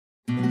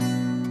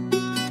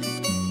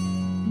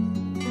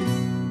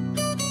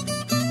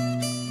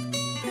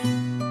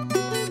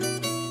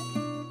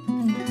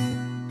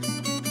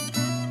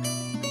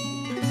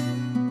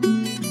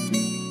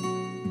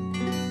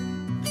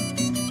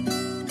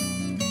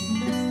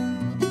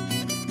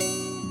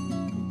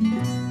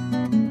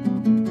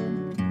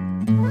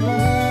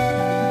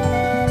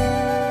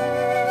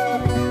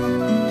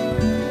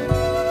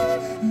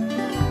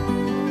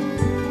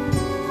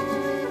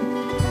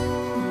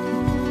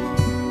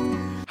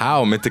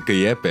How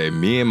Mitakayepe,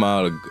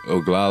 Miyama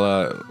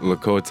Oglala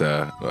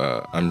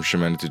Lakota, I'm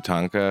Shaman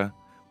Tutanka,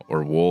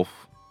 or Wolf,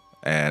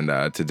 and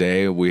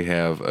today we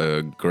have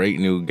a great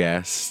new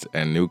guest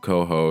and new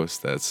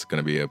co-host that's going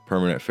to be a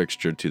permanent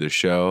fixture to the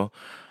show.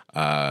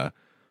 I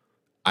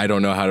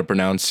don't know how to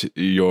pronounce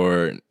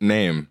your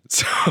name,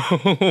 so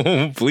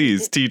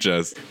please teach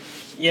us.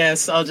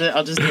 Yes, I'll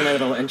just do my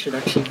little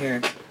introduction here.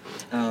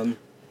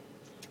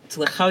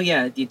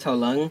 Tlachauya di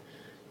Tolang,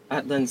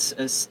 Atlans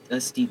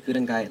is di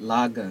Gudangai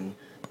Lagang,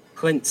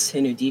 Hunts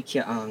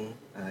Hinudikia ang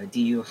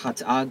diu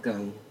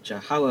hatagang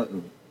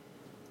jahawau.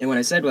 And what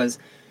I said was,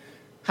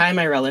 hi,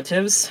 my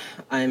relatives.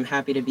 I'm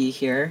happy to be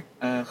here.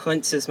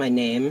 Hunts is my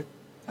name.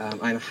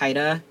 I'm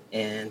Haida,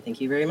 and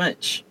thank you very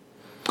much.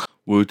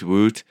 Woot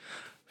woot.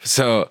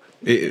 So,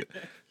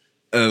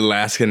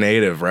 Alaska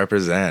Native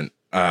represent.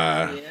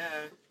 Yeah.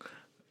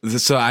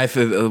 So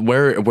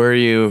where are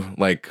you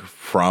like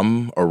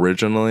from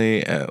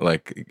originally?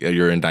 Like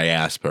you're in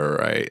diaspora,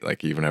 right?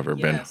 Like you've never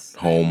been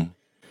home.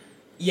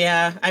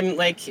 I'm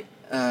like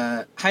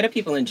Haida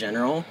people in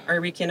general are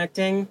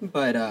reconnecting,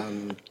 but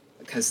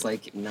because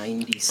like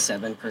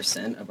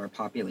 97% of our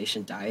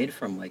population died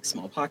from like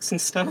smallpox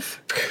and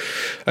stuff.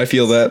 I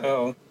feel that.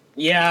 So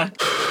yeah.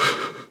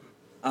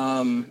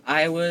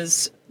 I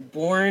was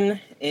born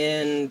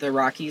in the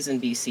Rockies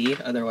in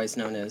BC, otherwise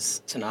known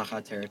as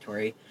Tanaha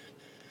territory.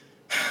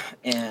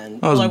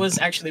 And I was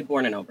actually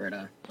born in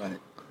Alberta, but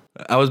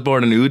I was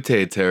born in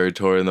Ute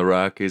territory in the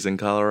Rockies in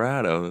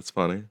Colorado. That's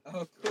funny.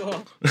 Oh,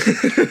 cool.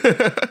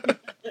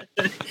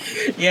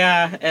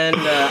 Yeah, and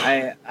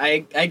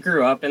I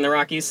grew up in the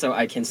Rockies, so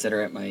I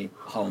consider it my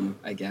home,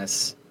 I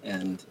guess.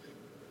 And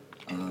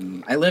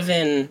I live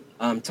in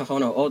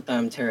Tohono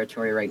O'odham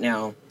territory right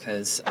now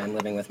because I'm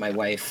living with my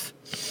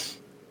wife,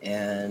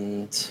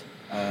 and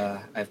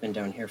I've been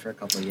down here for a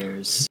couple of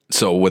years.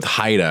 So with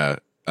Haida,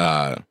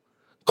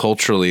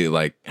 culturally,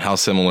 like how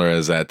similar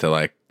is that to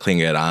like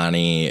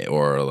Klingerani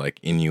or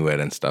like Inuit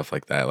and stuff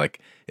like that? Like,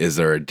 is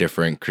there a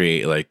different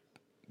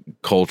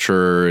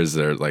culture? Is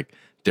there like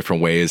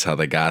different ways how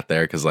they got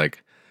there? Because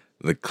like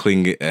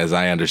the as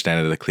I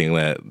understand it, the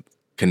Klingit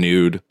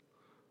canoed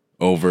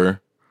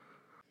over.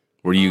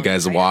 Were you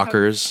guys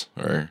walkers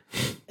or?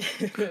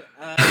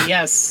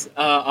 Yes,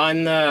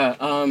 on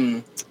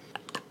the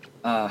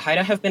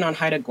Haida have been on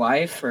Haida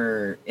Gwaii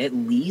for at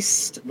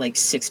least like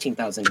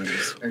 16,000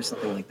 years or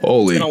something like that.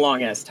 Holy, it's been a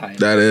long ass time.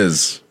 That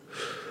is.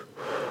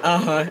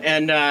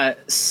 And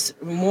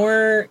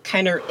more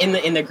kind of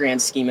in the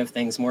grand scheme of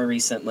things, more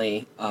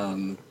recently,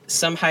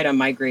 some Haida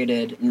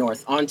migrated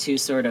north onto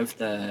sort of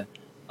the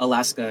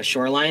Alaska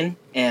shoreline,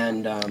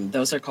 and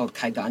those are called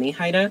Kaigani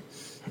Haida.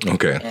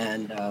 Okay.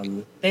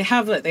 And they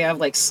have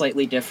like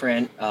slightly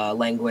different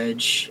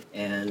language,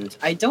 and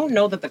I don't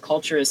know that the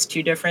culture is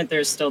too different.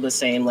 There's still the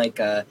same like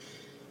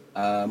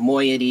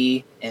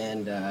moiety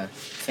and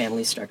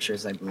family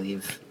structures, I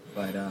believe,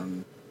 but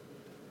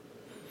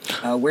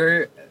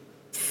we're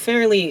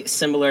fairly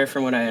similar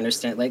from what I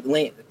understand. Like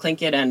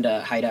Tlingit and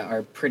Haida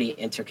are pretty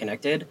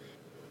interconnected.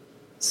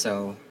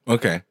 So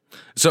okay,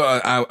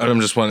 so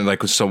I'm just wondering,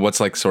 like, so what's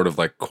like sort of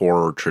like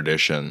core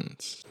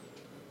traditions?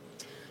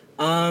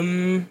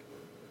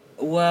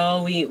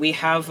 Well, we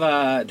have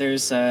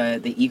there's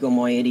the eagle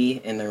moiety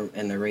and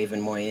the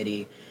raven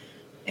moiety,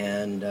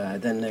 and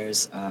then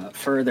there's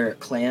further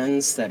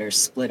clans that are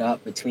split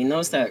up between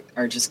those that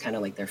are just kind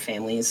of like their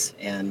families,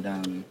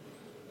 and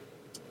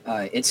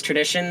it's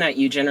tradition that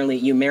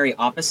you marry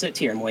opposite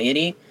to your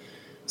moiety.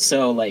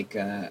 So like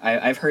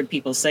I've heard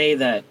people say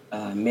that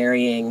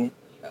marrying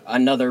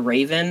another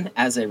raven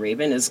as a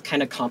raven is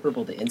kind of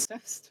comparable to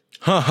incest.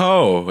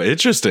 Oh,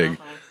 interesting.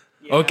 Uh-huh.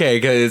 Yeah. Okay,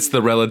 it's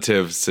the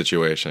relative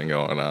situation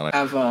going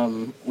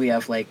on. We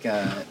have like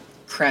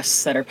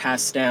crests that are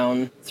passed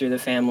down through the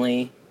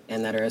family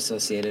and that are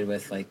associated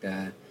with like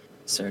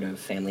sort of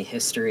family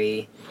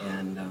history,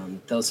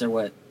 and those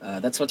are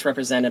that's what's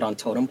represented on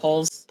totem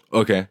poles.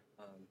 Okay.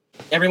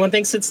 Everyone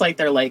thinks it's like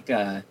they're like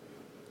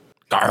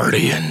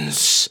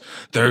guardians.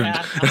 It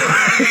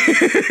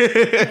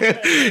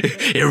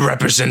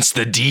represents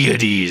the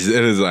deities.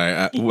 It is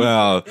like,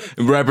 well,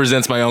 it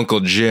represents my Uncle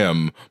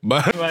Jim,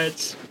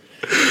 but.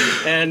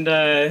 And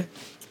there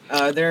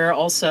are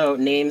also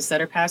names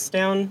that are passed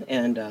down,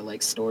 and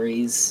like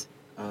stories.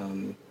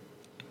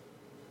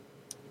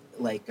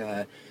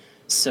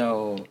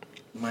 So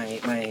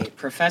my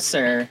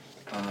professor,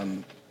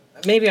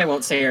 maybe I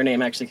won't say her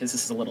name actually because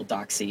this is a little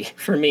doxy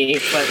for me,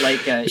 but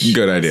like she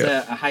Good has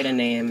idea. a Haida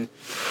name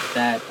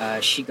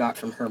that she got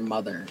from her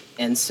mother,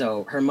 and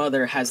so her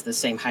mother has the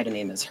same Haida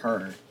name as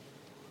her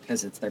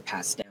because they're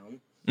passed down.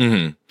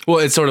 Mm-hmm. Well,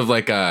 it's sort of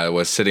like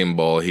with Sitting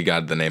Bull, he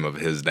got the name of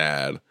his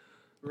dad.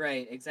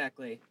 Right,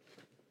 exactly.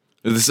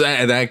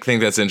 I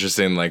think that's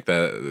interesting, like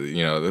that,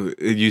 you know,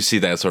 you see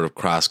that sort of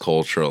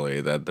cross-culturally,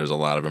 that there's a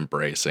lot of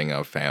embracing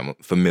of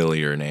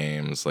familiar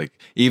names. Like,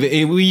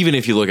 even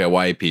if you look at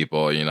white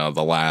people, you know,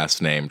 the last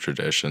name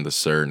tradition, the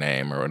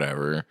surname or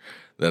whatever,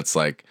 that's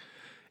like,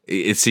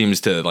 it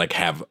seems to like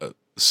have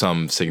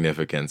some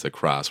significance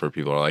across where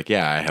people are like,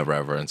 yeah, I have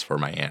reverence for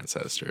my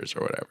ancestors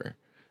or whatever.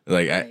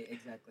 Like Right,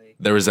 exactly.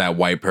 there was that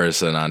white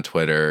person on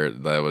Twitter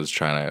that was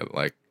trying to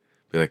like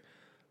be like,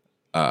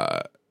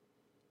 I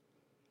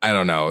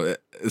don't know,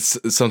 it's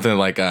something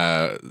like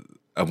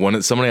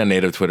somebody on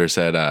native Twitter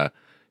said,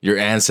 your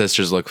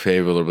ancestors look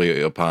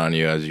favorably upon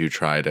you as you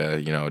try to,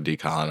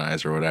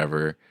 decolonize or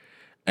whatever.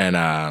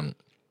 And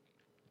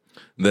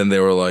then they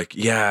were like,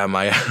 yeah,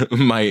 my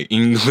my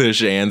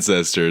English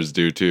ancestors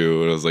do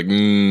too. And I was like,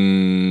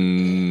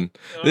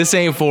 this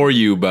ain't for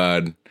you,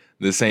 bud.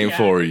 This ain't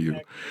for you.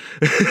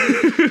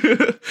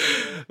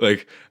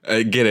 Like,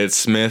 I get it,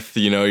 Smith,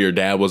 your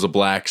dad was a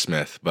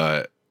blacksmith,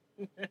 but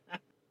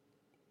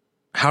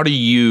how do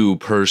you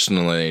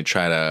personally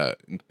try to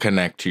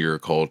connect to your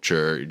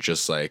culture,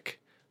 just like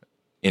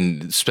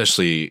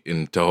especially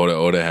in Tohono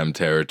O'odham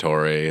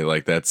territory?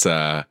 Like, that's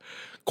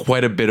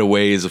quite a bit of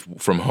ways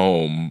from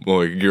home,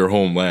 or your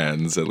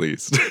homelands at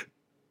least.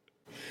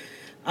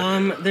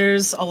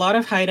 There's a lot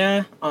of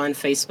Haida on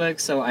Facebook,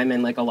 so I'm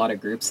in like a lot of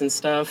groups and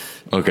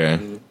stuff.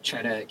 Okay.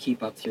 Try to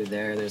keep up through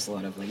there. There's a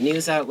lot of like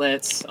news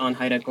outlets on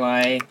Haida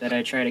Gwaii that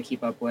I try to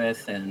keep up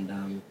with,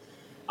 and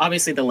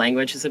obviously the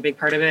language is a big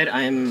part of it.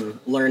 I'm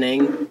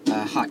learning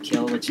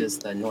Hotkil, which is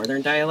the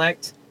northern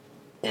dialect,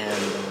 and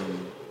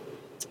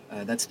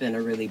that's been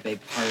a really big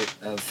part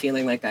of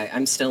feeling like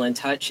I'm still in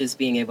touch, is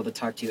being able to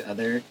talk to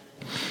other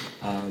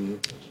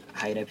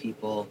Haida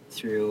people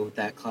through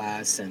that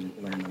class and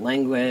learn the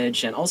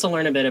language, and also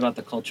learn a bit about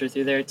the culture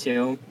through there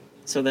too.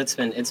 So it's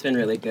been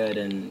really good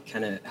and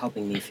kind of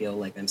helping me feel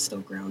like I'm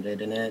still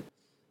grounded in it.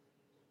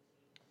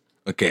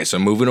 Okay, so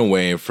moving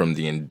away from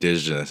the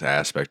indigenous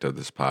aspect of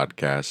this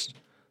podcast,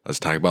 let's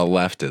talk about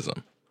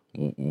leftism.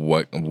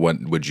 What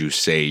would you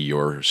say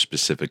your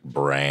specific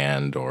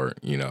brand, or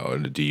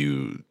do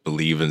you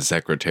believe in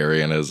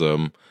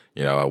sectarianism?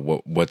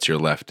 What's your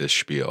leftist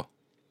spiel?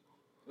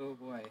 Oh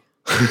boy.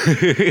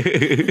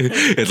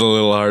 It's a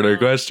little harder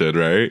question,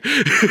 right?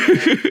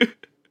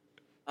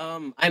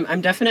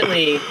 I'm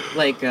definitely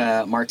like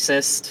a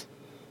Marxist.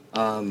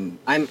 I'm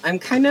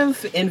kind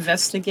of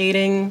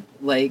investigating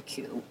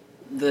like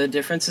the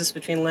differences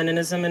between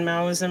Leninism and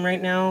Maoism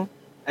right now.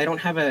 I don't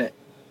have an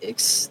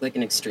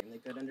extremely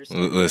good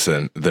understanding.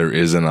 Listen, there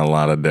isn't a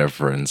lot of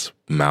difference.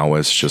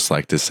 Maoists just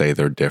like to say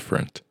they're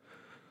different.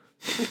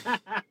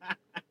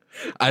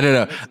 I don't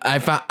know.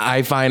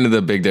 I find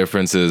the big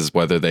difference is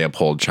whether they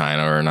uphold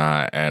China or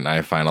not, and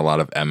I find a lot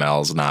of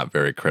MLs not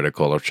very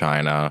critical of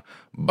China,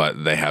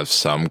 but they have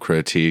some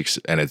critiques,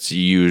 and it's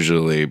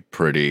usually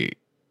pretty.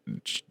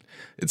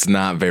 It's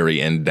not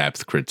very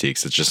in-depth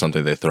critiques. It's just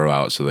something they throw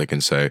out so they can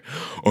say,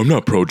 "I'm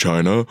not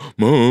pro-China.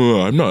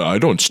 I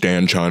don't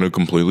stand China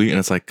completely." And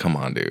it's like, come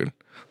on, dude.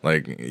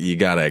 Like, you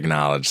gotta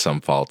acknowledge some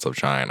faults of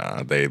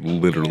China. They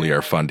literally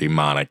are funding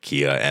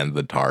Monarchia and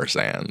the tar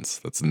sands.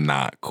 That's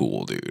not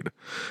cool, dude.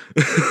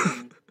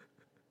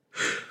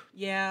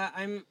 Yeah,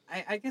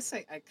 I guess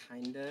I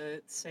kind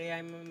of say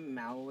I'm a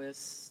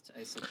Maoist,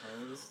 I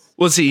suppose.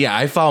 Well, see, yeah,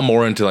 I fall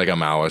more into like a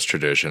Maoist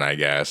tradition, I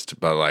guess,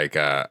 but like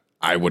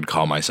I would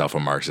call myself a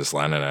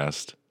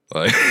Marxist-Leninist.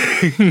 Like,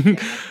 Yeah,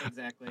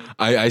 exactly.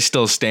 I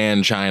still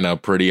stand China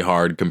pretty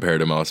hard compared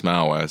to most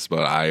Maoists, but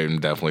I am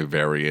definitely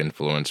very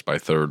influenced by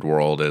third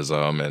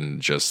worldism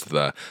and just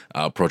the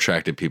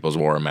protracted People's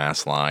War and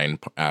mass line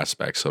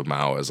aspects of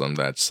Maoism.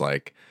 That's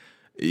like,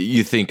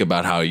 you think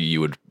about how you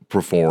would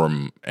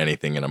perform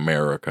anything in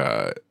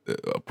America,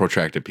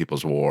 protracted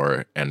People's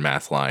War and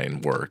mass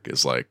line work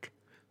is like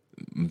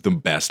the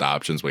best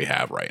options we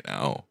have right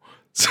now.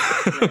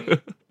 Right.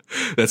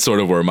 That's sort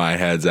of where my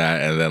head's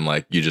at. And then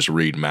like you just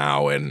read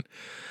Mao, and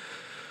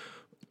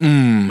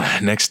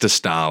next to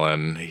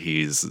Stalin,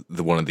 he's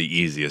one of the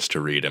easiest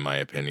to read in my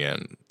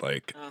opinion.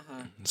 Like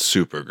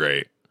super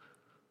great.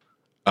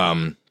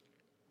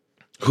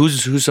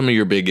 Who's some of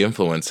your big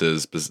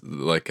influences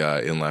like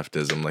in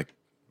leftism, like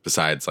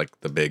besides like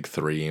the big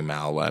three,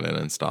 Mao, Lenin,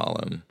 and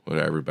Stalin, what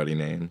everybody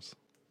names?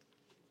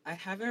 I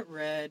haven't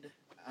read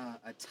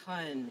a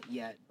ton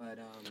yet, but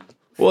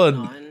Well,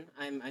 Fanon,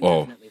 I'm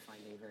definitely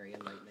finding very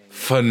enlightening.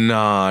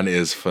 Fanon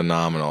is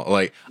phenomenal.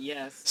 Like,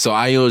 Yes. so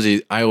I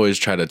always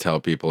try to tell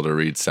people to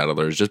read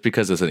Settlers just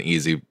because it's an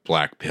easy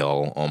black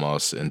pill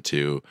almost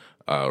into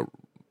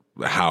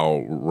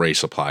how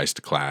race applies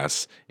to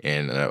class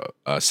in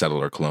a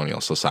settler colonial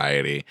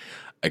society.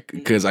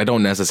 Because I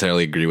don't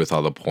necessarily agree with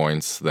all the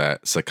points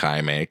that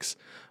Sakai makes,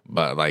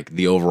 but like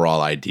the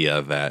overall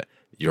idea that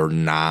you're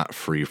not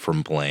free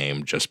from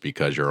blame just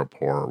because you're a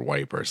poor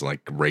white person.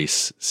 Like,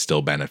 race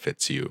still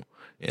benefits you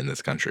in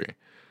this country.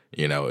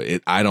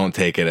 I don't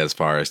take it as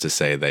far as to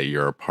say that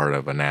you're a part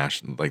of a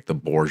national, like the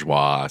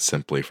bourgeois,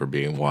 simply for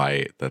being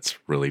white. That's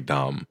really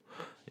dumb,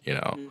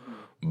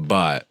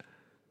 But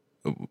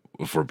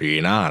if we're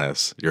being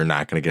honest, you're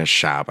not going to get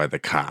shot by the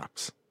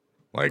cops.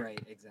 Like, right,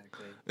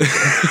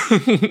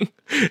 exactly.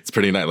 It's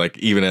pretty nice. Like,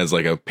 even as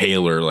like a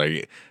paler,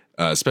 like,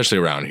 especially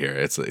around here,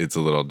 it's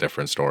a little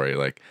different story.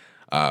 Like,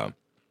 but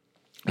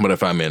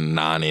if I'm in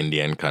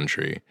non-Indian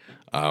country,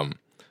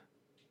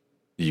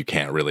 you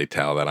can't really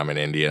tell that I'm an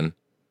Indian.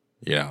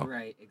 You know,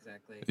 Right,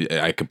 exactly.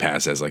 I could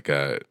pass as like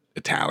a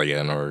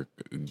Italian or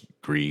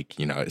Greek,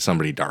 you know,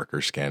 somebody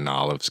darker skinned,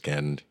 olive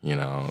skinned, you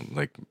know,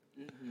 like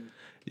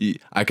Hmm.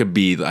 I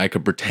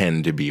could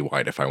pretend to be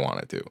white if I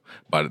wanted to,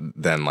 but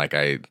then like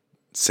I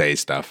say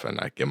stuff and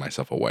I give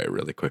myself away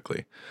really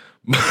quickly.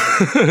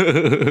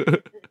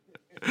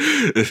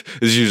 It's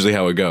usually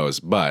how it goes.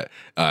 But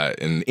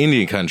in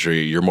Indian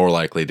country, you're more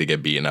likely to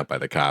get beaten up by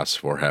the cops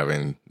for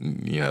having,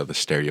 you know, the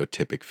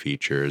stereotypic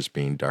features,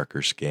 being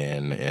darker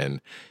skin,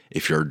 and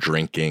if you're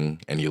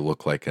drinking and you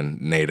look like a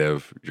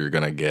native, you're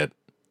gonna get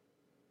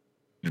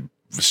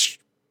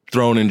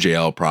thrown in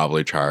jail,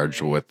 probably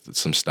charged Right. with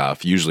some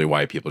stuff. Usually,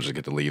 white people just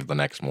get to leave the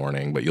next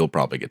morning, but you'll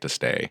probably get to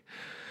stay.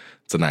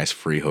 It's a nice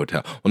free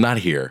hotel. Well, not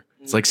here.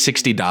 It's like Hmm.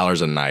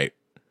 $60 a night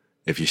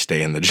if you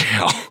stay in the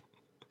jail.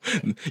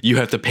 You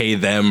have to pay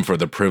them for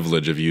the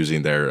privilege of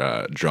using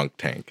their drunk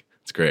tank.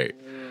 It's great.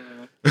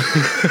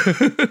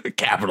 Uh,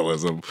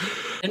 Capitalism.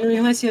 didn't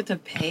realize you had to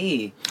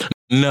pay.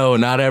 No,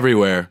 not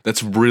everywhere.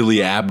 That's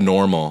really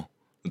abnormal.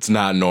 It's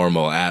not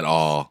normal at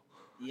all.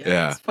 Yeah,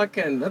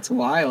 Yeah. that's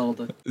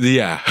wild.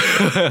 Yeah.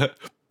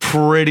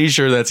 Pretty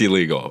sure that's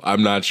illegal.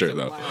 I'm not sure It's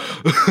a though.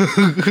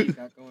 wild thing you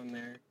got going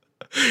there.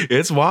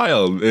 It's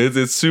wild.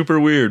 It's super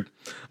weird.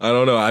 I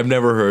don't know. I've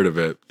never heard of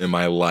it in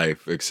my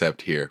life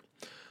except here.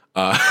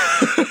 Uh,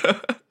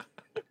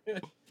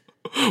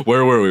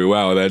 where were we?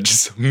 Wow, that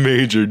just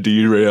major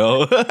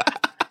derail.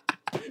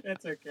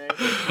 That's okay.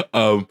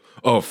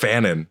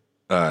 Fanon.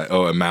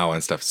 And Mao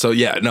and stuff. So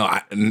yeah, no,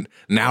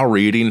 now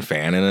reading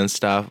Fanon and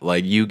stuff,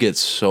 like you get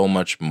so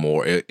much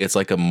more. It's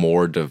like a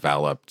more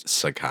developed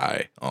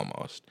Sakai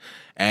almost,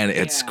 and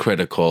it's Yeah.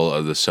 critical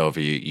of the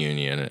Soviet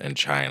Union and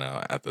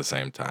China at the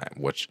same time,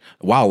 which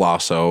while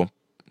also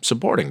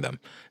supporting them.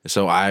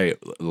 So I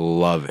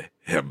love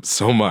him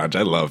so much.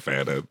 I love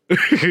Fanon.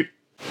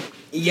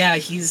 Yeah,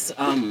 he's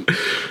I'm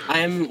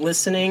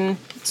listening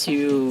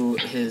to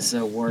his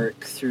work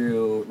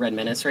through Red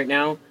Menace right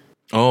now.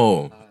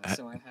 Oh,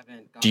 So I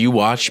haven't do you gotten into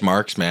watch the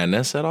Mark's first one.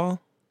 Madness at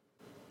all?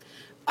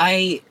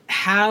 I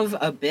have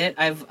a bit.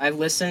 I've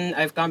listened.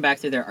 I've gone back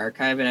through their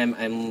archive, and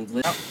I'm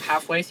about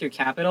halfway through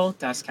Capital.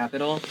 Das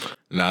Capital.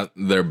 Not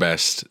their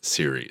best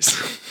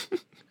series.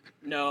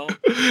 No.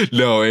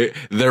 No,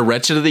 their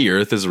Wretched of the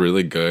Earth is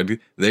really good.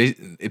 They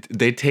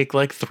take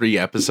like 3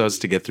 episodes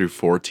to get through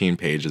 14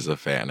 pages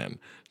of Fanon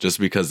just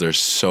because they're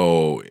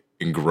so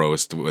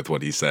engrossed with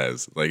what he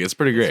says. Like it's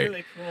pretty That's great.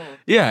 really cool.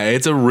 Yeah,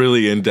 it's a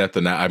really in-depth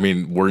I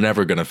mean, we're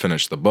never gonna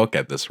finish the book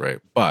at this rate,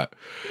 but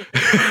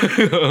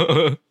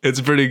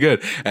it's pretty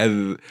good.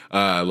 And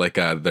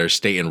their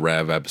State and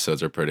Rev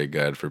episodes are pretty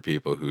good for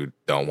people who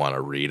don't want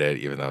to read it,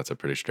 even though it's a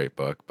pretty straight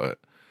book. But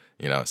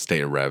you know,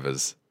 State and Rev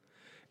is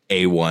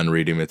A1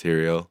 reading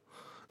material.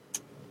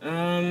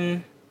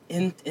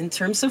 In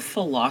terms of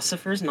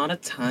philosophers, not a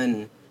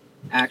ton.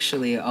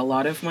 Actually, a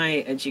lot of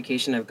my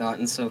education I've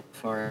gotten so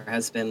far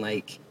has been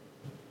like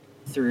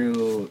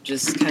through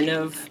just kind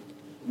of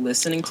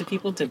listening to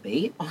people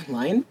debate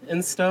online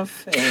and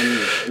stuff,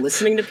 and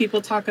listening to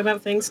people talk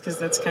about things, because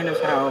that's kind of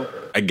how.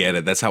 I get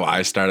it. That's how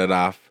I started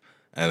off,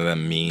 and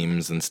then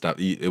memes and stuff.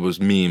 It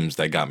was memes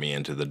that got me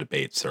into the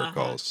debate Uh-huh.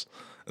 circles.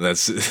 That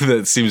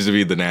seems to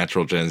be the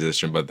natural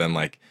transition. But then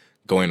like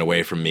going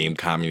away from meme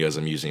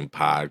communism, using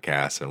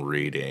podcasts and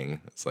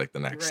reading, it's like the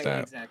next Right,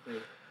 step. exactly.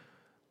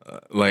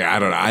 Like I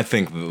don't know. I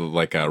think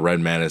like Red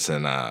Menace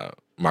and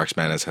Marx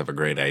Menace have a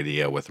great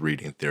idea with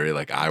reading theory.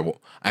 Like I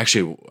will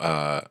actually.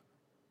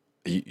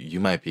 You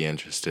might be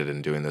interested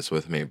in doing this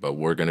with me, but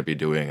we're going to be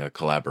doing a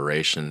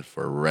collaboration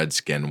for Red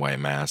Skin, White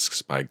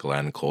Masks by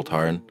Glenn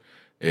Coulthard. Ooh.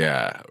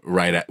 Yeah,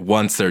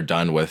 once they're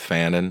done with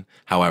Fanon,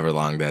 however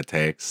long that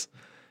takes,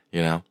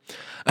 you know?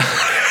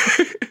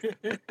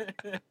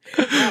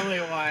 Probably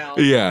a while.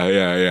 Yeah.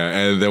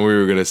 And then we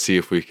were going to see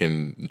if we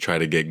can try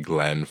to get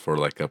Glenn for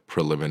like a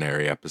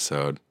preliminary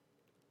episode.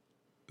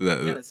 Yeah,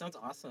 that sounds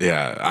awesome.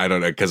 Yeah, I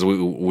don't know, because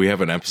we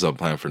have an episode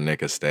planned for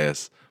Nick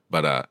Estes,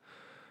 but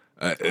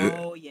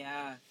Oh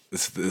yeah.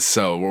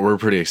 so we're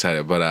pretty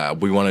excited, but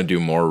we want to do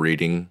more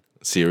reading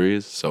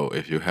series. So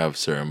if you have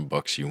certain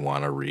books you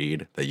want to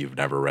read that you've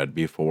never read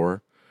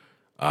before,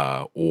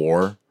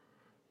 or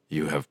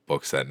you have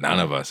books that none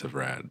of us have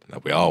read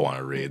that we all want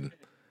to read,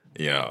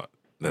 you know,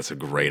 that's a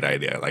great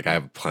idea. Like I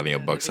have plenty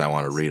of Yeah, books that'd I be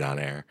want to read awesome.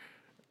 on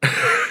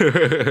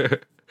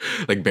air.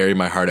 Like Bury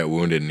My Heart at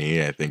Wounded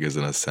Knee, I think is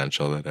an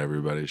essential that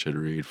everybody should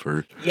read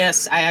for.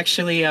 Yes, I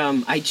actually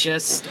I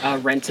just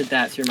rented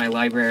that through my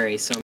library,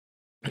 so I'm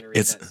gonna read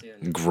It's that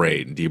soon.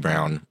 great. D.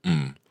 Brown,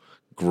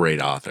 great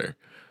author.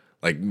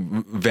 Like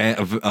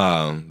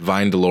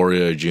Vine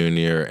Deloria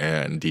Jr.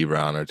 and D.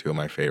 Brown are two of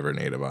my favorite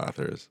native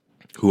authors.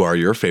 Who are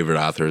your favorite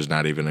authors,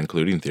 not even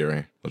including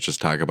theory? Let's just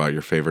talk about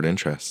your favorite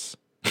interests.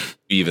 You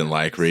even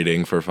like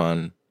reading for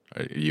fun?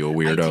 Are you a I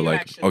weirdo? do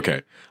Like, actually.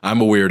 okay, I'm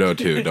a weirdo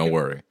too. Don't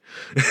worry.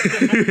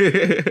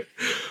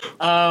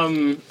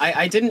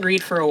 I didn't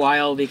read for a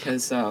while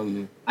because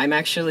I'm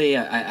actually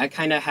I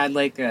kind of had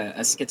like a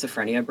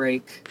schizophrenia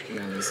break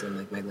when I was in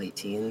like my late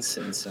teens,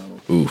 and so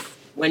Oof.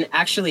 When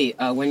actually,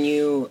 when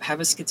you have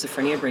a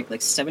schizophrenia break,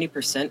 like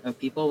 70% of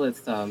people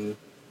with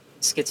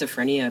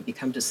schizophrenia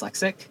become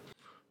dyslexic.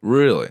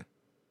 Really?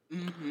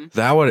 Mm-hmm.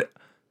 That would.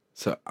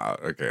 So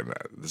okay,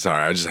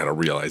 sorry, I just had a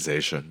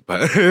realization,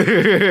 but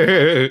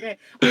Okay,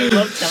 I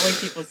love telling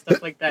people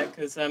stuff like that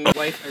because my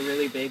wife are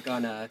really big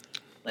on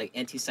like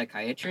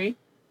anti-psychiatry,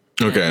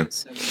 okay. and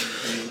so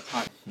we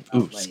talk Ooh,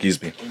 about like excuse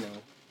me.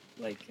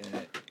 like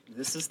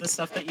this is the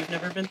stuff that you've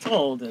never been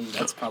told, and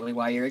that's probably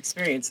why you're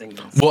experiencing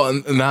this.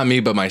 Well, not me,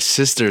 but my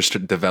sister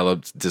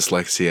developed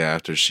dyslexia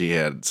after she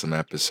had some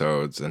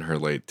episodes in her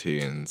late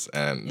teens,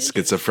 and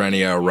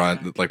schizophrenia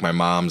run like my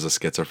mom's a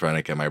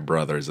schizophrenic and my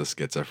brother's a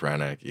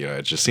schizophrenic. You know,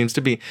 it just seems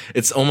to be.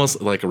 It's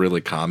almost like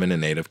really common in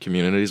Native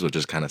communities, which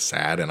is kind of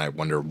sad, and I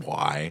wonder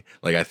why.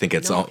 Like, I think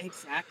it's all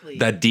exactly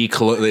that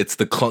it's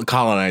the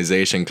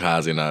colonization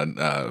causing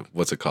a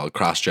what's it called,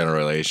 cross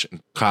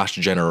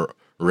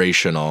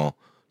generational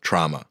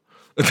trauma.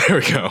 There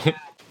we go.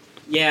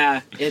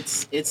 Yeah,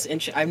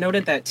 I've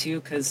noted that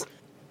too because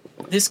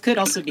this could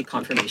also be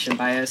confirmation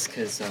bias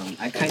because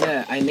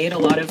I made a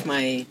lot of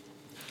my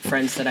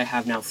friends that I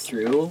have now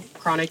through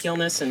chronic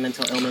illness and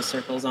mental illness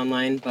circles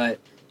online, but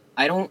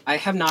I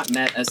have not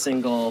met a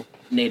single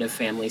Native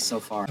family so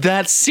far.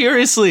 That's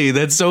seriously,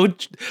 that's so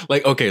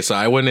like, okay, so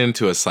I went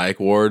into a psych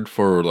ward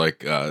for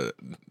like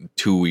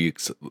 2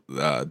 weeks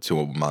to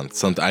a month,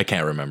 something I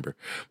can't remember,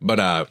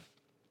 but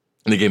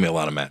they gave me a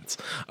lot of meds.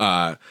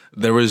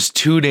 There was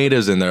two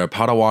natives in there, a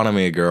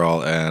Potawatomi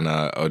girl and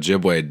a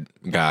Ojibwe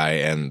guy,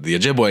 and the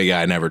Ojibwe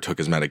guy never took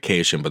his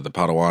medication, but the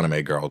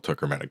Potawatomi girl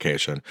took her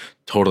medication.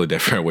 Totally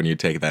different when you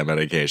take that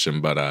medication,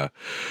 but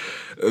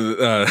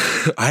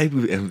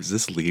is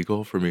this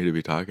legal for me to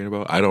be talking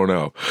about? I don't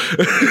know.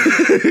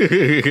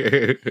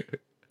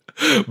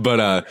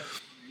 But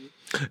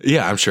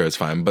yeah, I'm sure it's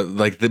fine. But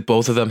like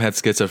both of them had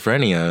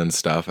schizophrenia and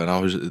stuff, and I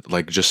was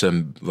like,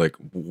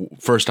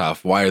 first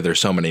off, why are there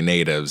so many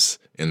natives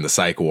in the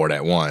psych ward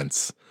at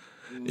once?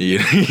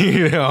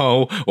 You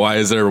know, why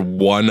is there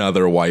one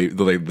other white?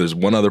 Like, there's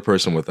one other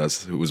person with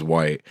us who was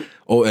white.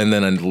 Oh, and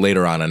then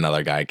later on,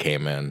 another guy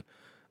came in,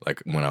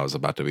 like when I was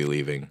about to be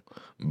leaving.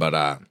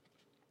 But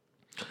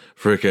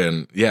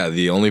freaking yeah,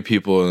 the only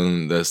people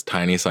in this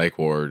tiny psych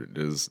ward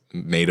is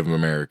Native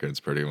Americans,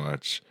 pretty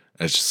much.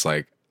 It's just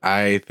like,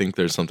 I think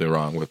there's something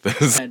wrong with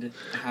this.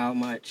 How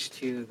much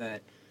too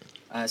that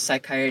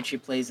psychiatry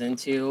plays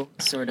into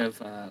sort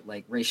of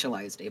like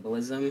racialized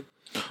ableism.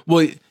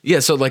 Well, yeah.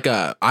 So like,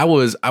 I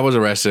was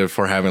arrested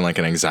for having like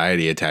an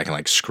anxiety attack and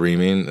like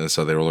screaming, and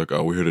so they were like,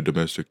 "Oh, we had a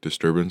domestic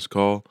disturbance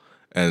call,"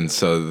 and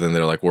so then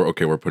they're like, we're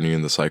putting you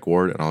in the psych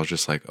ward," and I was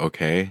just like,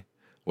 "Okay,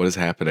 what is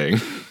happening?"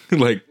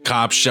 Like,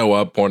 cops show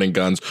up pointing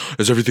guns.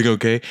 Is everything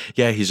okay?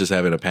 Yeah, he's just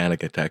having a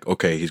panic attack.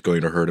 Okay, he's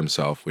going to hurt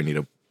himself. We need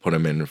to put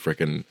him in a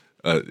freaking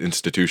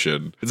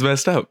institution. It's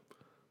messed up.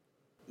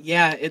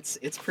 Yeah, it's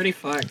pretty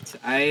fucked.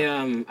 I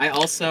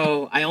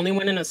only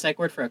went in a psych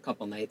ward for a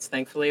couple nights,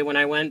 thankfully, when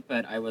I went,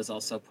 but I was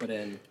also put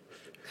in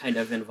kind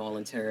of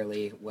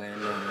involuntarily when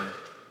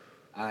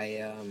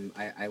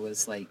I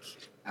was like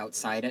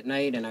outside at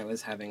night and I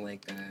was having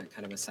like a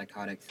kind of a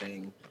psychotic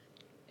thing,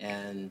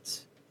 and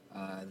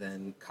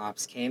then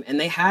cops came and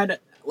they had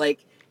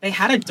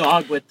a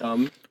dog with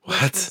them.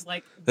 What? Was,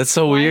 like, that's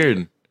so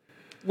weird.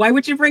 Why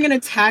would you bring an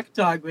attack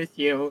dog with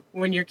you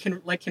when you're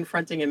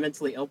confronting a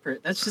mentally ill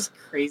person? That's just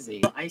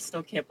crazy. I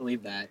still can't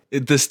believe that.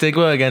 The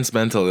stigma against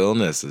mental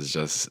illness is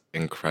just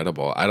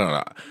incredible. I don't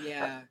know.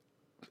 Yeah.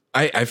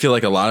 I feel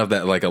like a lot of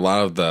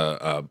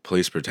the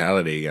police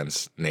brutality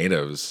against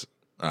natives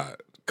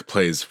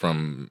plays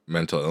from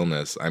mental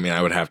illness. I mean,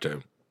 I would have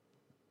to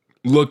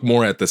look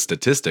more at the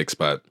statistics,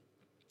 but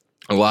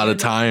a lot of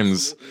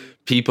times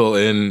people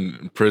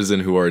in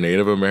prison who are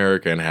Native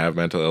American have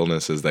mental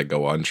illnesses that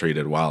go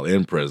untreated while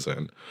in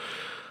prison.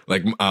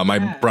 Like my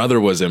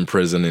brother was in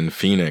prison in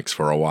Phoenix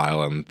for a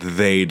while, and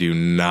they do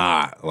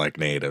not like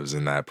natives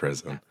in that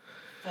prison.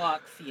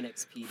 Fuck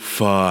Phoenix, PD.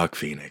 Fuck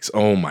Phoenix.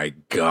 Oh my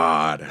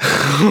God.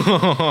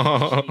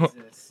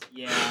 Jesus.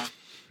 Yeah.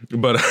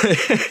 But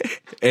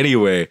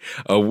anyway,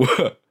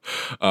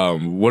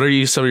 what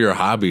are some of your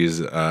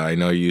hobbies? I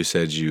know you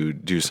said you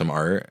do some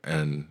art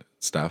and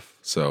stuff,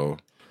 so.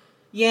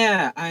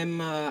 Yeah, I'm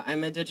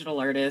a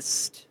digital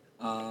artist.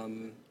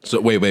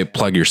 So wait,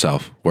 plug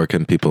yourself. Where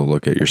can people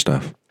look at your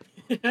stuff?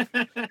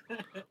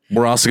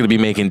 We're also going to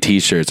be making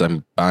t-shirts.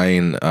 I'm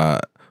buying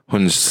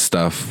Hun's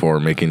stuff for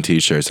making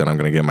t-shirts, and I'm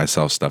going to get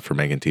myself stuff for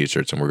making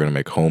t-shirts, and we're going to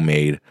make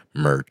homemade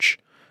merch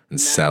and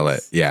sell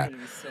it. Yeah.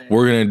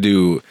 We're going to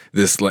do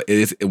this. We're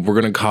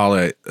going to call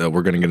it,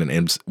 we're going to get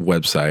an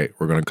website.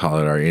 We're going to call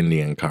it our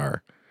Indian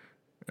car.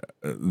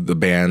 The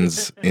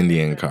band's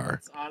Indian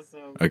car. That's awesome.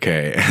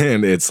 Okay,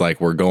 and it's like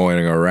we're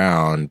going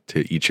around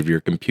to each of your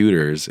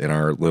computers in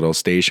our little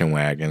station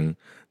wagon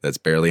that's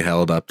barely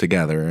held up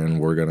together, and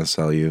we're gonna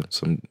sell you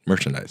some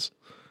merchandise.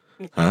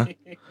 Huh?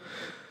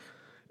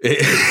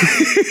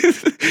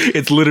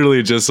 It's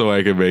literally just so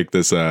I can make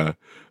this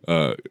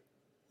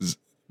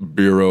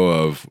Bureau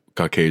of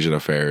Caucasian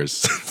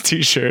Affairs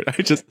t-shirt.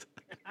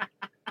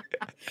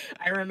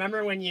 I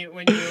remember when you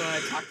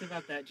talked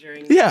about that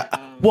during. Yeah.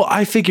 Well,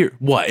 I figure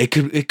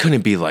it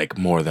couldn't be like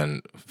more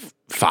than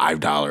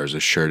 $5 a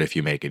shirt if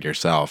you make it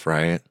yourself,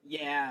 right?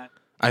 Yeah.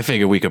 I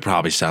figure we could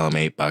probably sell them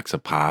 $8 a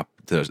pop.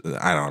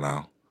 I don't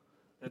know.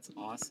 That's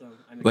awesome.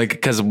 I'm Like,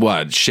 because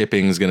what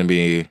shipping's gonna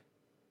be?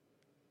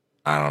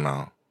 I don't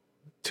know,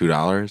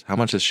 $2. How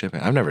much is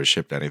shipping? I've never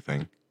shipped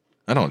anything.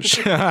 I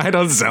don't. I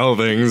don't sell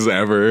things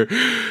ever. More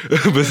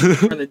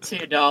than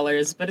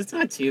 $2, but it's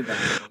not too bad.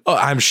 Oh,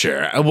 I'm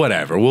sure.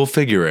 Whatever. We'll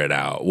figure it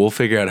out. We'll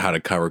figure out how to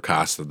cover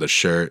costs of the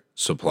shirt,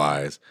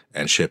 supplies,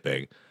 and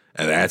shipping,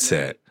 and that's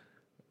it.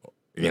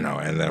 And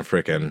then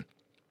freaking,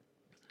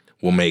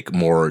 we'll make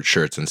more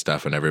shirts and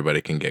stuff, and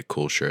everybody can get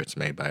cool shirts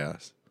made by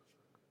us.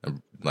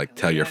 And,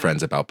 tell your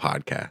friends about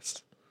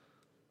podcasts.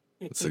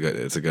 It's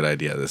a good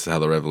idea. This is how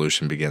the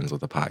revolution begins,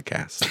 with a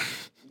podcast.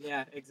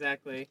 Yeah,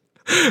 exactly.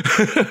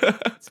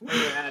 That's where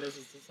we're at as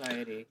a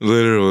society.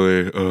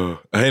 Literally.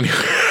 Anyway.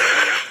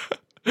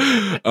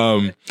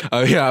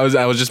 Yeah,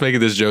 I was just making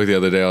this joke the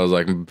other day. I was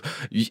like,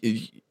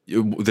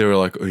 they were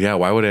like, yeah,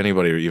 why would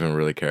anybody even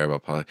really care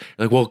about politics?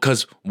 Like, well,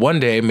 because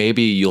one day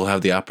maybe you'll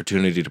have the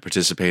opportunity to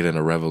participate in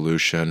a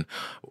revolution,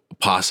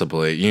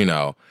 possibly,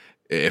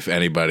 if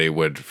anybody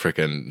would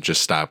freaking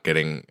just stop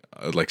getting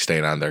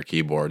staying on their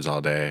keyboards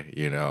all day,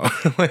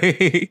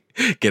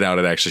 get out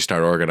and actually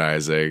start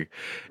organizing.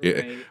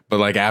 Right.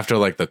 But after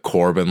the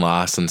Corbyn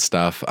loss and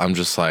stuff, I'm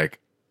just like,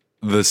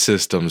 the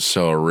system's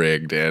so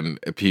rigged and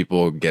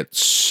people get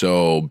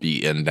so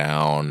beaten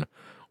down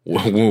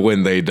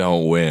when they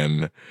don't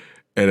win.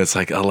 And it's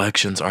like,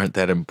 elections aren't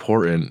that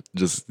important.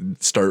 Just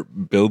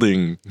start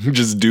building.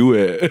 Just do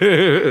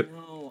it.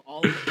 No,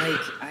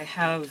 I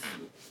have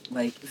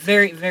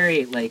very,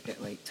 very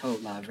total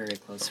very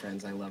close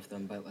friends. I love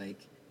them, but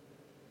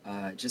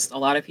just a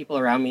lot of people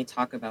around me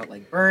talk about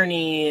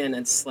Bernie, and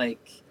it's I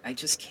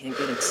just can't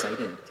get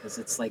excited because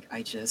it's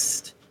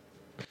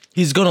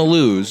he's gonna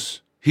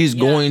lose. He's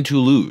going to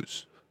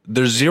lose.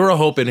 There's zero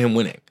hope in him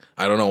winning.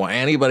 I don't know why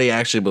anybody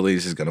actually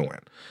believes he's gonna win.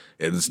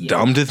 It's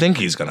dumb to think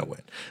he's gonna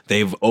win.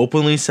 They've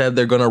openly said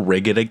they're gonna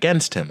rig it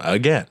against him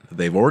again.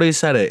 They've already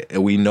said it,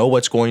 and we know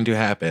what's going to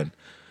happen.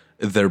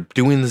 They're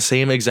doing the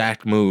same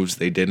exact moves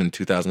they did in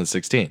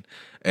 2016.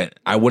 And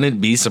I wouldn't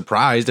be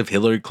surprised if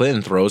Hillary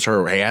Clinton throws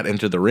her hat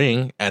into the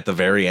ring at the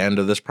very end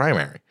of this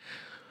primary.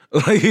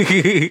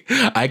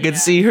 I could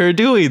see her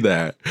doing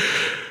that.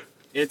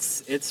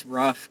 It's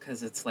rough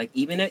because it's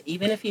even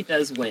if he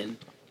does win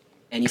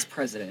and he's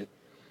president,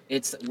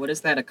 what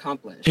does that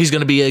accomplish?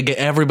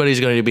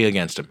 Everybody's going to be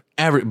against him.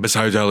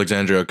 Besides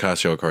Alexandria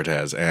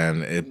Ocasio-Cortez,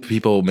 and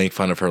people make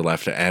fun of her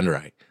left and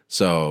right.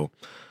 So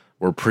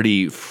we're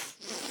pretty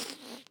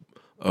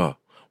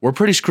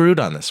screwed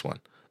on this one.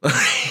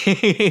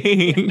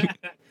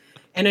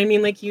 And I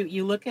mean,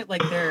 you look at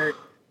their,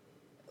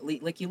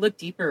 you look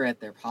deeper at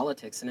their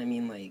politics, and I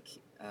mean,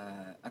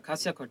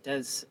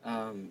 Ocasio-Cortez,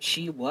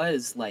 she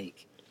was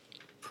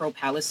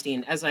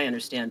pro-Palestine, as I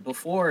understand,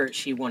 before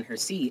she won her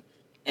seat,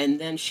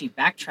 and then she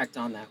backtracked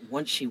on that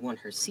once she won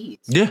her seat.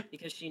 Yeah,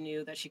 because she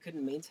knew that she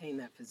couldn't maintain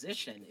that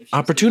position if she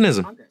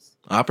opportunism, was in Congress.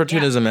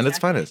 and it's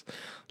finest.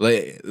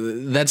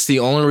 That's the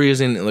only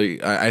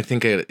reason. I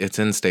think it's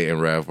in State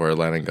and Rev where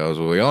Lenin goes,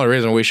 well, the only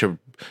reason we should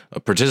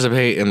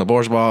participate in the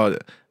bourgeois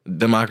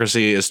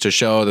democracy is to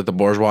show that the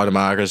bourgeois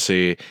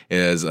democracy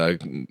is a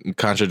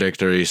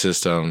contradictory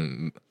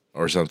system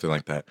or something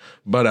like that.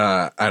 But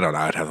I don't know.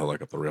 I'd have to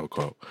look up the real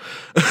quote.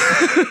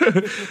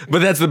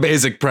 But that's the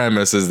basic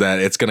premise, is that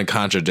it's going to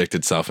contradict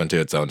itself into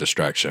its own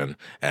destruction,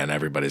 and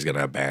everybody's going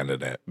to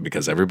abandon it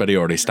because everybody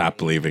already stopped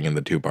believing in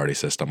the two-party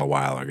system a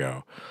while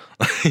ago.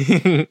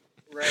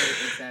 Right,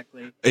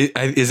 exactly.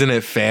 Isn't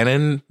it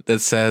Fanon that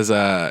says,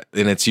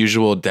 in its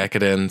usual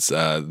decadence,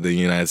 the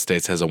United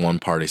States has a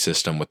one-party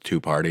system with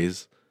two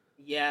parties?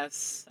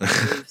 Yes,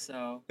 I believe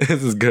so.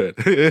 This is good.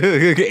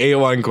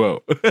 A1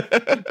 quote.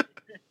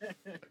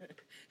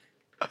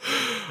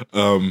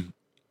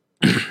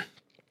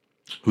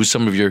 Who's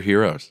some of your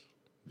heroes?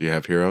 Do you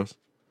have heroes?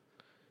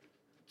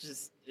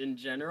 Just in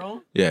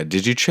general? Yeah.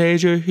 Did you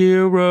trade your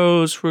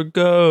heroes for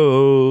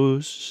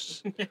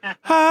ghosts?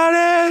 Hot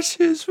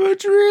ashes for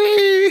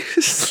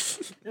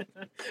dreams.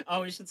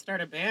 Oh, we should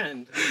start a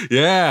band.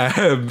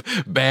 Yeah,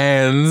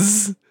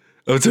 bands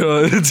of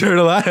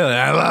Turtle Island.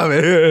 I love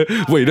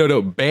it. Wait,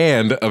 no,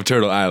 Band of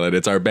Turtle Island.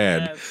 It's our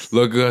band. Yes.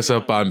 Look us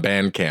up on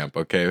Bandcamp,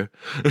 okay?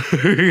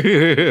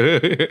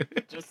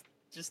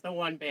 Just the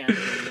one band.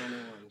 The only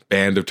one.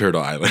 Band of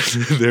Turtle Island.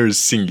 There's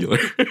singular.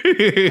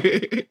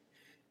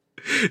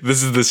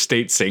 This is the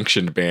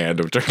state-sanctioned band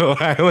of Turtle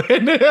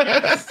Island.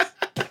 Yes.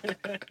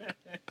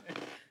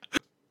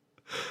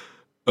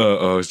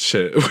 Oh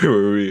shit! Where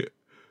were we?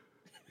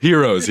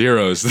 Heroes.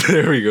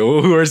 There we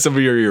go. Who are some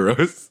of your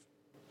heroes?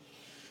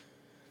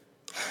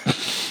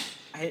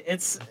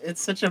 It's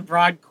such a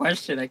broad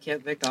question. I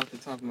can't think off the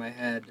top of my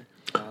head.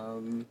 I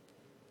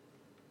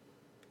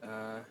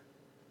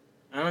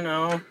don't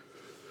know.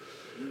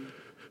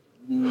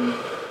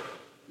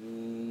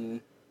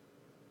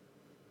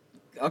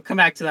 I'll come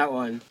back to that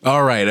one.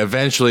 All right.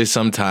 Eventually,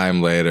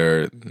 sometime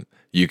later,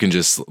 You can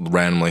just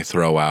randomly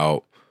throw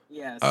out.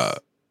 Yes.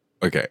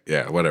 Okay,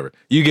 yeah, whatever.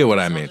 You get what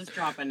I So mean. I'll just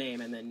drop a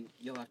name and then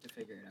you'll have to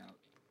figure it out.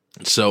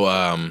 So,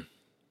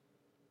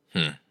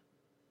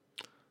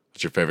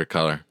 what's your favorite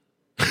color?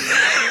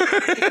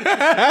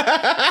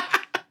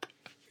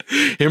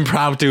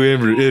 Impromptu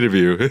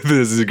interview.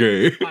 This is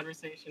great.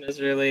 Conversation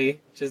has really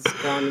just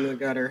gone in the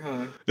gutter,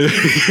 huh?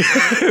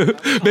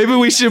 Maybe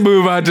we should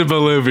move on to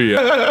Bolivia.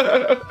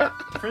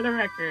 For the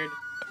record,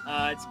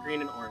 it's green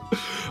and orange.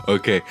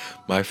 Okay,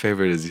 my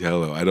favorite is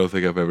yellow. I don't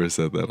think I've ever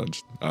said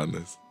that on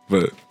this,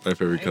 but my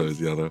favorite color is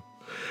yellow.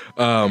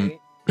 Okay.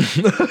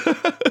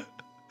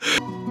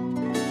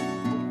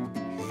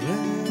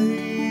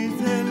 Rey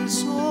del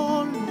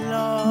sol,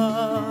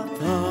 la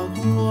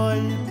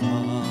Atahualpa,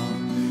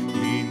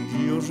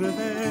 indio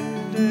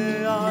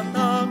rebelde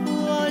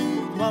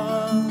Atahualpa,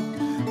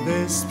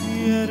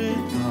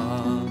 despierta,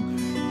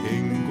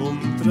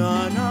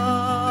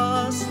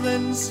 encontrarás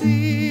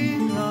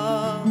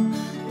vencida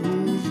tu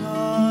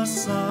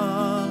raza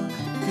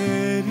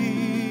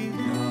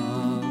querida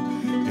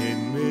en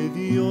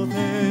medio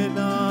de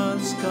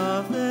las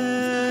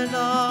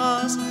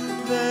cadenas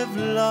de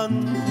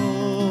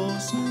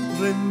blancos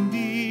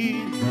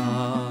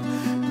rendida,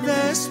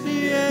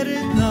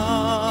 despierta,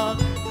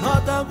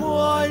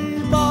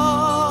 Atahualpa,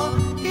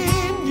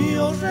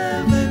 indio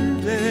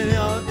rebelde,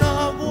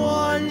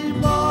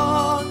 Atahualpa,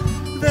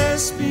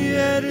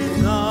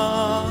 despierta,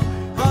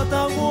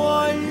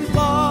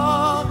 Atahualpa,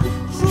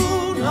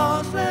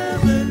 runa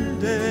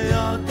rebelde,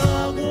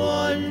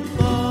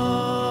 Atahualpa.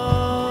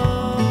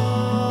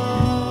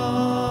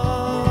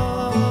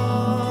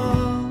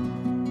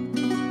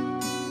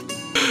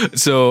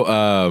 So,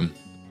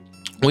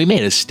 we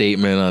made a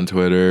statement on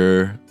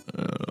Twitter,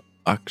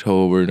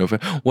 October,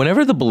 November,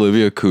 whenever the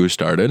Bolivia coup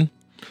started,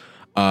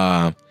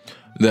 that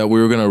we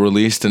were going to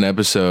release an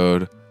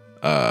episode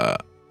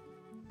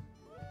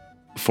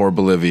for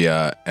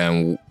Bolivia,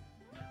 and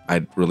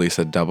I'd release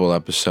a double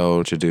episode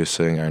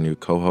introducing our new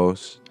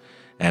co-host,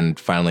 and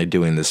finally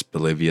doing this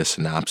Bolivia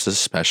synopsis,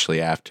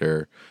 especially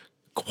after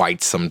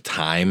quite some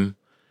time,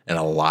 and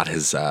a lot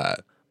has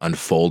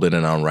unfolded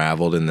and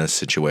unraveled in this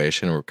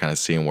situation. We're kind of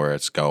seeing where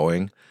it's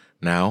going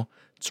now.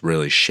 It's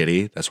really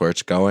shitty. That's where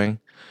it's going.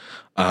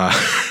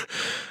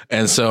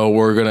 And so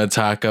we're going to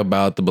talk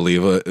about the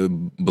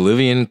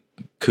Bolivian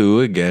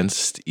coup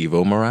against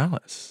Evo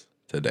Morales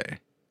today.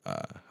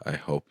 I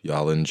hope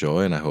y'all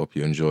enjoy, and I hope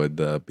you enjoyed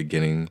the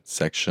beginning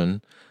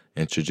section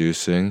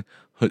introducing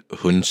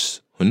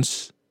Hunts.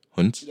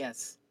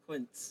 Yes,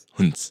 Hunts.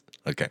 Hunts.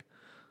 Okay.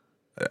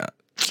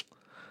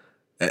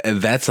 And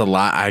that's a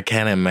lot. I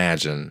can't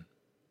imagine.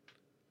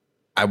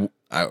 I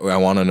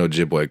want to know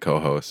Jibboy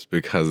co-host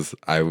because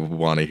I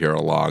want to hear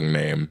a long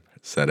name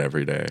said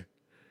every day,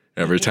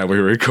 every time we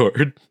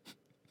record.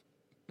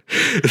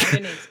 The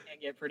names can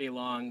get pretty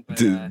long,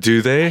 but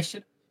do they?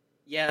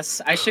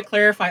 Yes, I should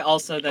clarify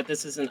also that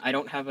this isn't. I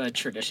don't have a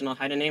traditional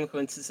Haida name.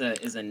 Hunts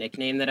is a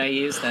nickname that I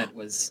use. That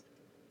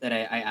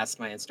I asked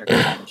my instructor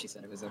and she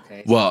said it was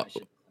okay. So Well, I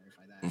should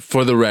clarify that.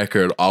 For the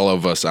record, all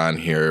of us on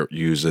here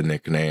use a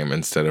nickname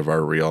instead of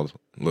our real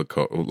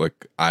Lakota.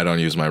 Like, I don't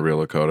use my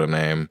real Lakota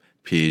name.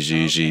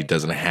 PGG Okay.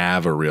 doesn't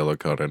have a real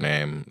Lakota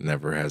name.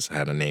 Never has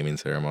had a naming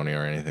ceremony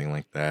or anything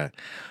like that.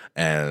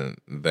 And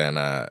then,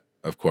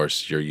 of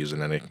course, you're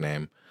using a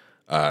nickname.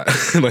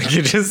 Like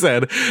you just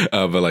said,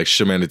 but like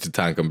Shamana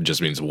Tutanka just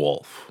means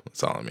wolf.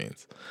 That's all it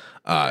means.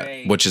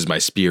 Right. Which is my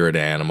spirit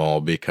animal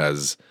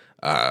because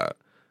my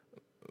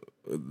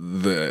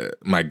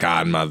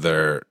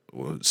godmother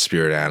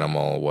spirit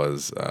animal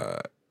was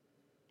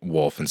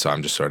wolf, and so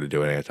I'm just sort of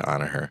doing it to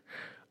honor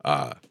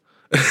her.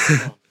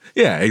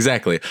 Yeah,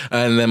 exactly.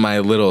 And then my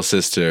little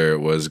sister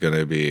was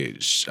gonna be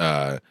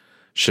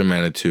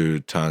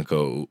Shamanatu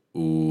Tanko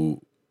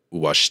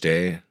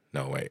Uwashte.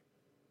 No, wait.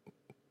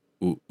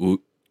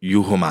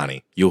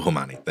 Yuhumani.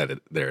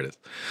 There it is.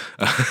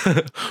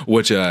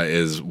 Which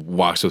is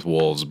walks with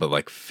wolves, but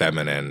like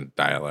feminine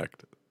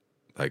dialect,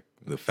 like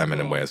the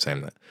feminine way of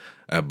saying that.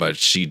 But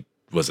she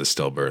was a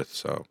stillbirth,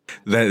 so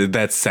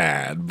that's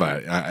sad.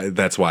 But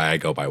that's why I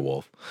go by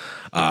wolf.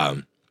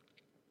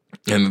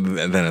 And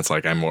then it's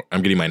like I'm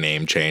getting my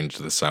name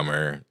changed this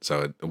summer,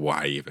 so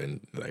why even?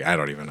 Like, I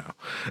don't even know.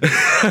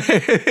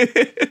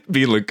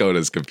 Being Lakota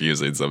is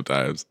confusing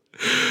sometimes.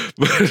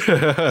 But,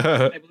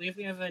 I believe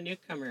we have a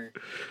newcomer.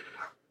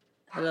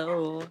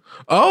 Hello.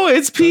 oh,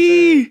 it's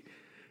P.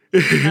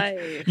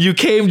 Hi. You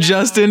came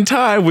just in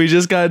time. We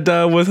just got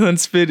done with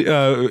Hunt's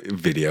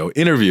video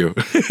interview.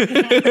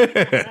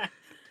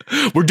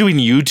 We're doing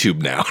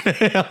YouTube now.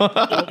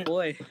 Oh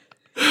boy.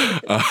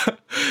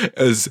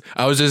 As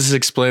I was just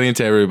explaining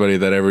to everybody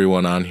that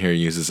everyone on here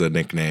uses a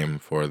nickname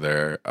for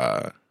their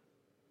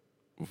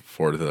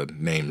for the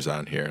names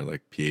on here,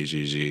 like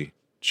PAGG,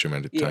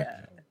 Shumendu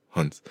Yeah.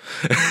 Hunts.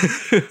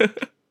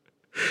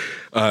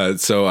 Well,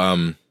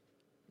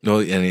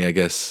 and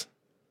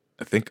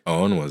I think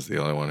Owen was the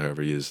only one who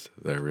ever used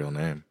their real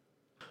name.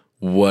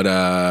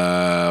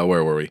 Where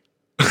were we?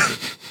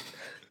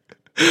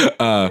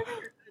 Did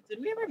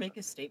we ever make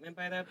a statement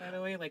by that, by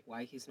the way? Like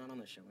why he's not on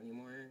the show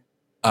anymore?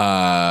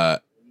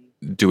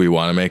 Do we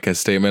want to make a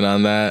statement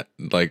on that,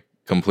 like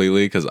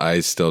completely? Because I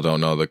still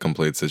don't know the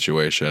complete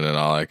situation, and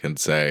all I can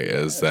say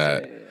is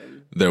that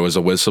there was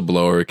a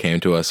whistleblower who came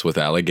to us with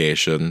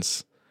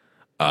allegations.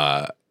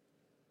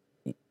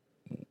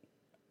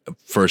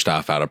 First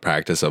off, out of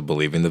practice of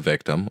believing the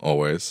victim,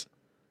 always.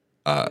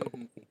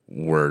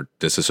 We're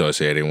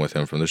disassociating with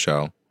him from the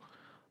show.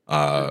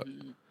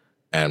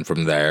 And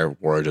from there,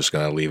 we're just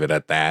going to leave it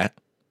at that.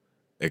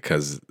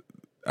 Because,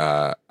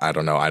 I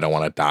don't know, I don't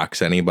want to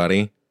dox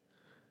anybody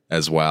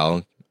as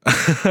well.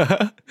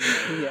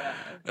 Yeah.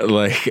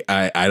 Like,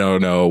 I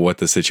don't know what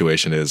the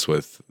situation is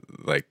with,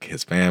 like,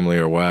 his family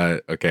or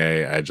what.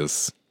 Okay,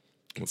 let's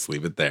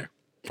leave it there.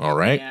 All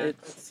right? Yeah,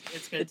 it's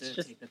good it's to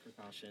just- take the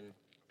precaution.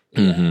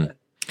 Mm-hmm.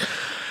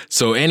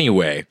 So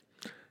anyway,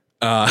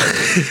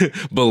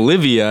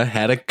 Bolivia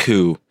had a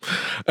coup.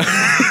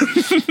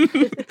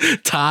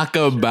 Talk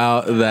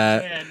about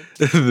that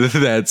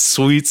that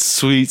sweet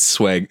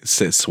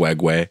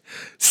segue.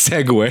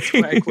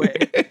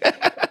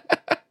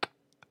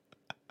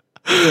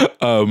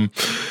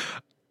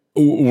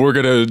 We're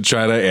gonna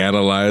try to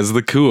analyze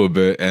the coup a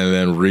bit and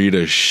then read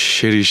a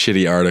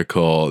shitty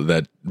article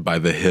that by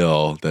The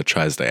Hill that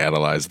tries to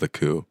analyze the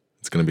coup.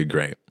 It's gonna be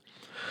great.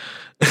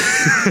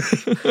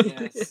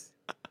 Yes.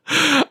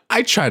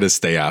 I try to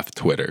stay off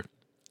Twitter,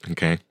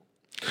 okay?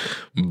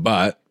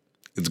 But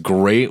it's a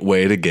great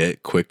way to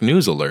get quick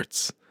news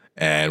alerts.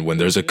 And when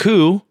there's a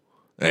coup,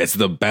 it's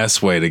the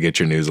best way to get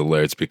your news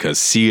alerts because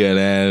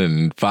CNN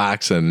and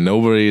Fox and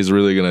nobody is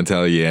really going to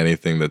tell you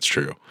anything that's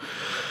true.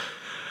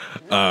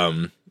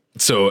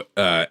 So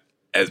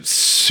as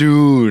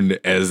soon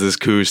as this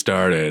coup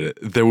started,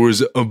 there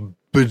was a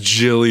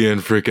bajillion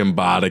freaking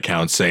bot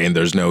accounts saying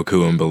there's no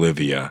coup in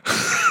Bolivia.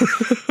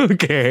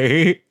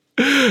 Okay.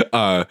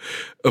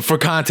 For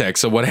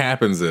context, so what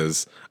happens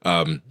is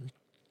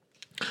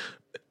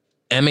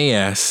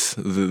MAS,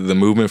 the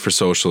Movement for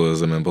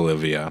Socialism in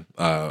Bolivia,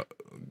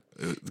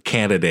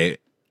 candidate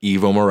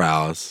Evo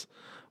Morales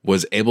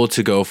was able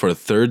to go for a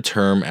third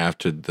term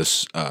after the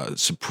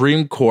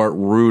Supreme Court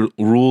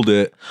ruled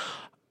it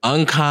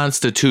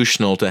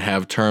unconstitutional to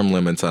have term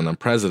limits on the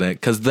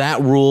president because that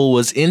rule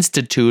was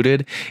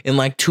instituted in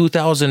like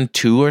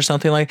 2002 or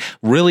something like.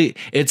 Really,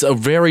 it's a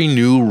very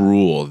new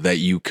rule that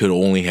you could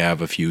only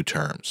have a few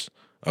terms.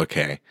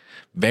 Okay,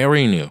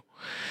 very new.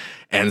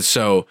 And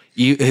so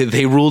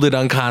they ruled it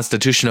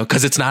unconstitutional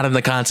because it's not in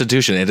the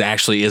Constitution. It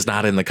actually is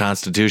not in the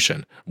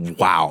Constitution.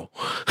 Wow.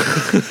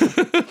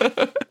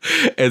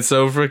 And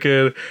so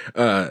freaking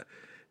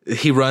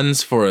he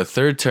runs for a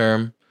third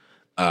term.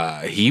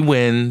 He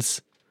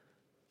wins.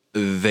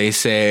 They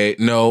say,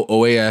 no,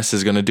 OAS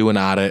is going to do an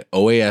audit.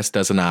 OAS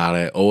does an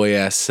audit.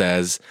 OAS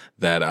says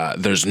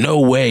that there's no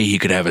way he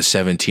could have a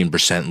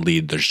 17%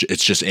 lead.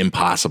 It's just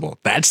impossible.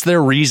 That's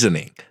their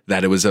reasoning,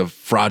 that it was a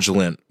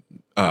fraudulent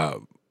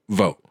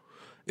vote,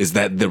 is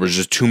that there was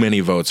just too many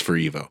votes for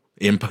Evo.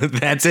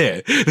 That's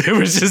it. There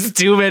was just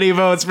too many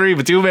votes for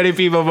Evo. Too many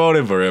people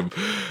voted for him.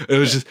 It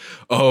was just,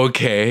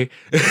 okay.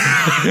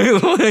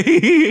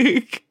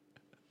 Like...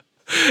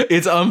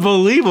 It's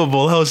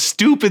unbelievable how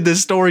stupid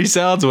this story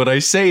sounds when I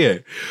say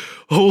it.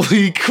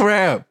 Holy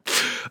crap.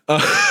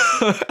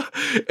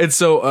 And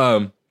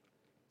so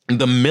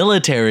the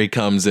military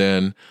comes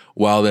in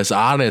while this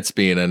audit's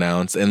being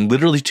announced. And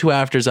literally 2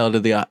 hours after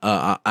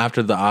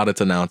the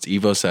audit's announced,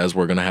 Evo says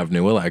we're going to have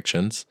new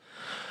elections.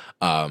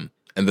 And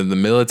then the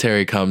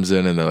military comes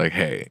in and they're like,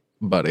 hey,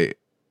 buddy,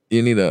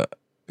 you need to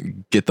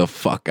get the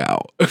fuck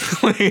out.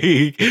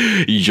 Like,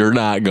 you're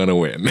not gonna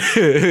win.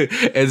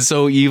 And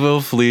so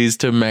Evo flees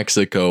to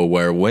Mexico,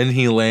 where when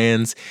he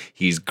lands,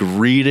 he's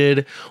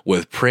greeted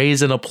with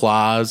praise and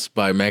applause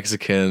by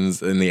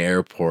Mexicans in the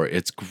airport.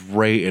 It's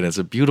great, and it's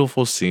a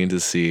beautiful scene to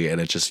see, and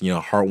it's just,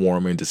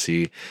 heartwarming to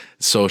see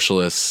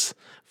socialists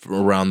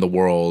around the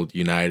world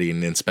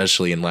uniting,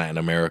 especially in Latin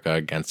America,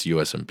 against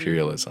U.S.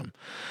 imperialism.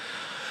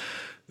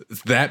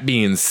 That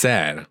being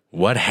said,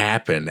 what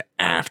happened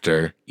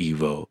after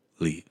Evo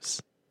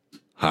leaves?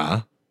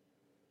 Huh?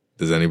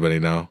 Does anybody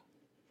know?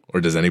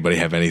 Or does anybody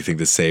have anything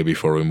to say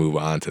before we move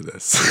on to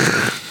this?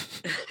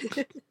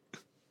 I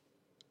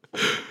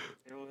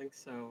don't think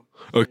so.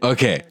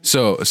 Okay,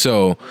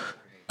 so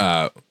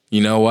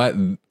you know what?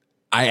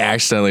 I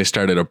accidentally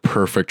started a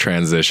perfect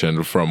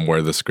transition from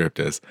where the script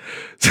is.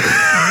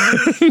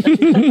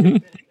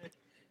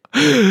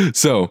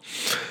 So,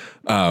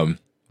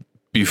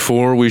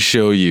 before we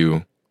show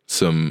you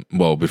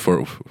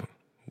before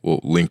we'll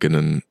link it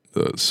in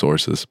the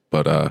sources,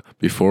 but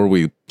before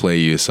we play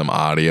you some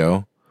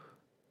audio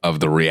of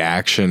the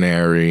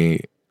reactionary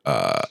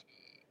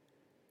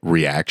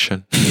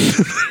reactionary,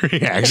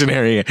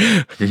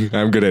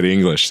 I'm good at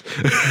English.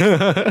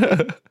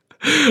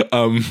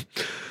 I'm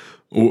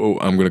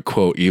gonna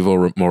quote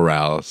Evo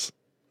Morales.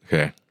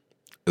 Okay,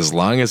 as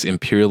long as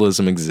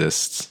imperialism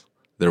exists,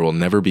 there will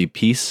never be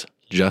peace,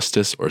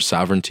 justice, or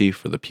sovereignty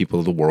for the people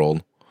of the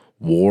world.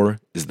 War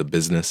is the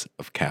business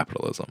of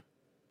capitalism.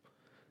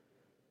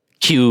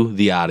 Cue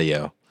the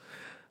audio.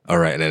 All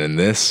right, and in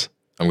this,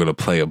 I'm going to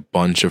play a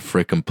bunch of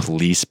freaking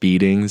police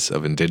beatings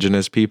of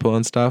indigenous people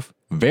and stuff.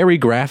 Very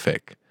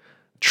graphic.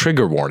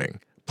 Trigger warning.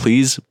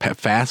 Please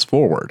fast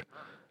forward,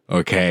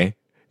 okay?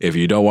 If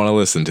you don't want to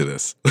listen to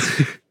this.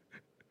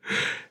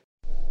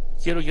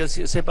 Quiero que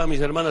sepan mis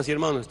hermanas y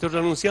hermanos, estoy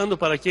renunciando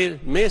para que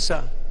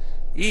Mesa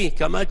y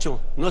Camacho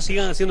no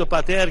sigan haciendo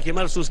patear,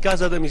 quemar sus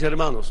casas de mis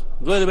hermanos.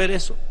 Duele ver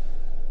eso.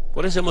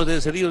 Por eso hemos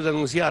decidido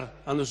renunciar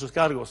a nuestros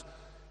cargos.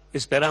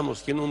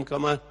 Esperamos que nunca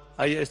más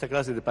haya esta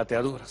clase de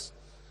pateaduras.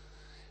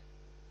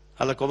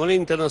 A la comunidad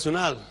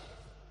internacional,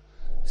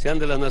 sean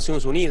de las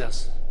Naciones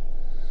Unidas,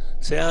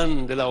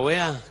 sean de la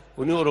OEA,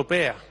 Unión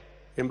Europea,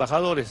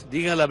 embajadores,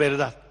 digan la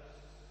verdad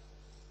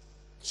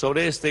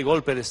sobre este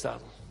golpe de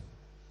Estado.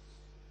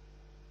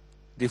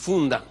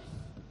 Difundan.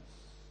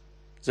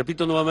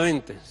 Repito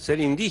nuevamente, ser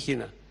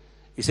indígena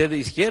y ser de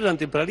izquierda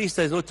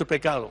antiimperialista es nuestro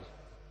pecado.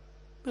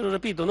 Pero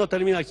repito, no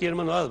termina aquí,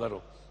 hermano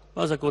Álvaro.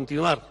 Vamos a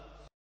continuar.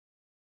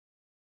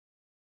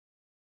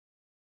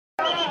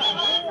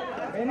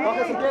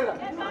 Baja esa piedra.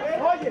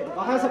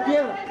 Baja esa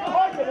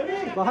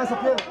piedra. Baja esa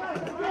piedra.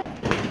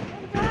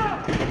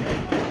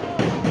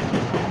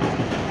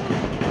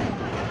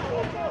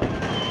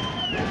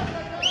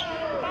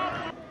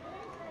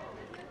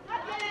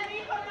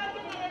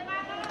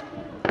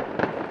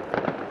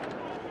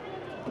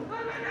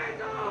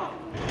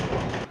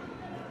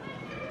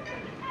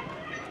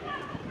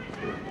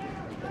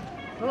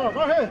 No,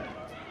 baje.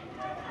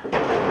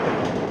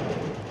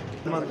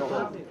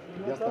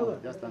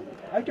 Ya está.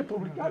 Hay que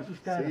publicar sus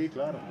caras. Sí,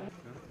 claro.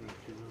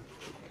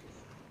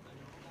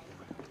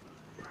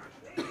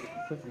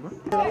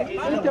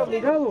 Gente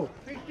obligado.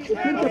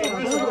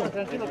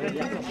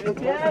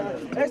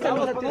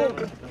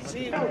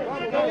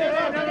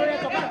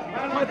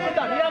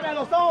 Mírame a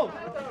los ojos.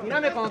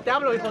 Mírame cuando te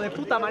hablo, hijo de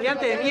puta,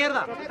 maleante de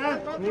mierda.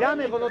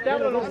 Mírame cuando te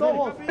hablo a los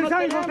ojos.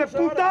 ¿Piensan, hijos de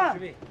puta?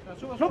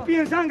 No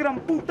piensan, gran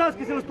putas,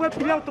 que se los puede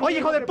pillar otro. Oye,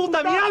 hijo de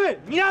puta,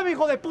 mírame,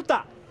 hijo de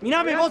puta.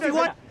 Mírame vos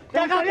igual.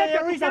 ¡Cágate de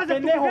risa,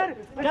 pendejo!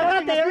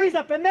 ¡Cágate de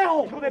risa,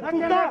 pendejo! ¡Hijo de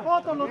puta!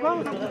 Nos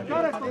vamos a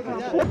buscar a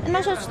estos.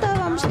 Nosotros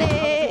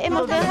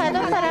hemos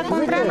viajado para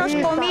comprarnos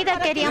comida,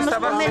 queríamos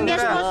comer. Mi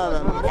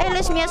esposo, él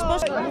es mi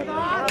esposo.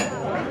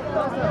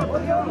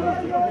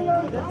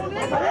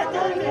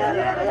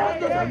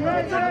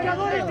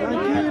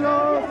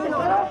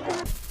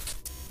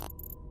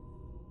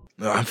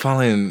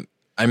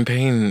 I'm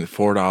paying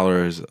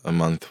 $4 a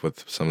month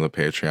with some of the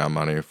Patreon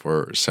money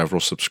for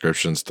several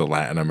subscriptions to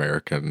Latin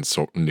American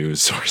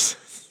news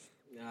sources.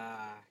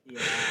 Yeah.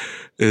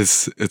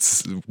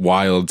 It's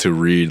wild to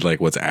read like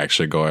what's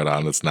actually going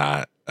on. It's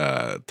not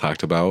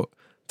talked about.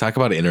 Talk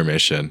about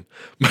intermission.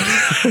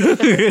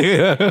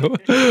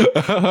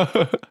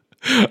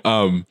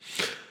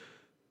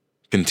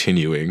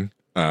 Continuing.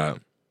 I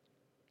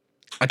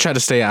try to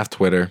stay off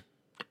Twitter,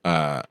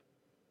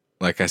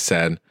 like I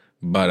said,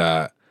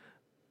 but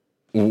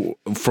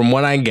from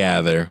what I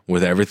gather,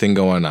 with everything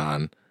going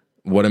on,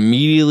 what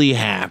immediately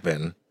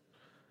happened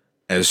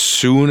as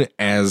soon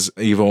as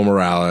Evo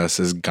Morales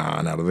is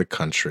gone out of the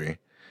country,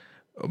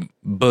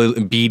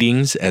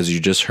 beatings, as you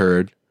just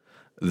heard.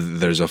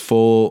 There's a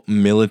full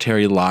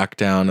military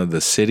lockdown of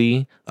the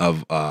city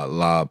of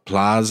La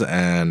Paz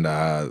and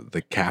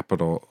the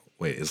capital.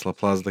 Wait, is La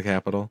Paz the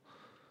capital?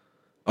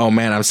 Oh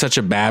man, I'm such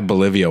a bad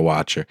Bolivia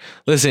watcher.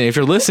 Listen, if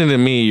you're listening to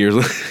me,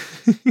 you're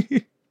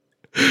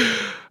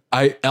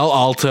El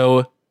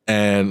Alto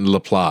and La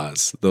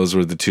Paz. Those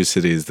were the two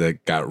cities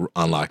that got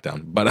on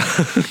lockdown. But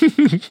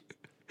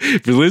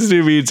if you're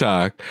listening to me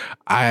talk,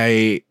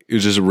 I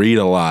just read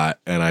a lot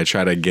and I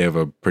try to give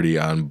a pretty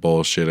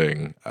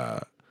unbullshitting,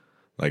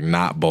 like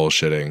not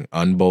bullshitting.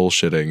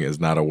 Unbullshitting is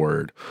not a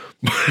word.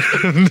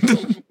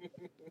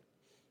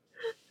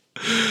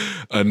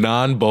 A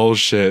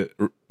non-bullshit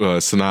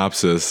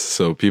synopsis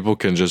so people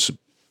can just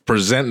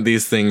present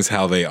these things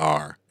how they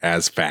are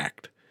as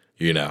fact,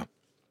 you know.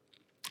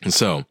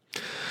 So,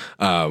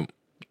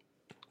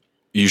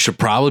 you should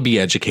probably be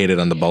educated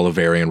on the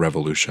Bolivarian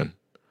Revolution.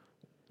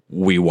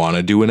 We want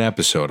to do an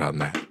episode on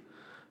that.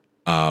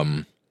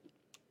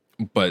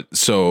 But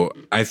so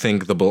I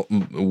think the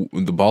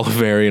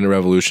Bolivarian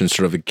Revolution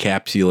sort of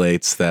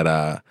encapsulates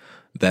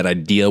that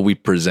idea we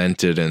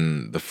presented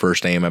in the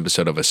first AM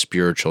episode of a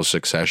spiritual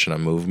succession of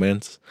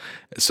movements.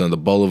 So the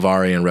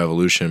Bolivarian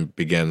Revolution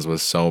begins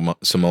with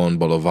Simón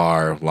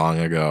Bolívar long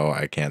ago.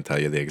 I can't tell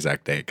you the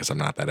exact date because I'm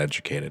not that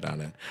educated on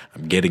it.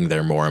 I'm getting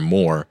there more and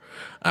more.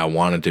 I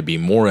wanted to be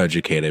more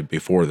educated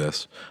before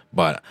this,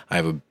 but I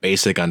have a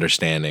basic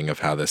understanding of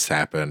how this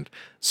happened.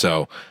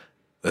 So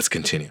let's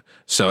continue.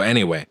 So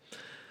anyway,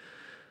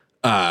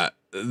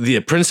 the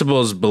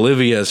principles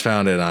Bolivia is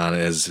founded on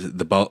is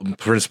the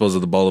principles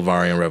of the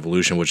Bolivarian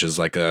Revolution, which is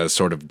like a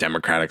sort of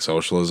democratic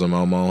socialism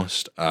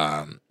almost.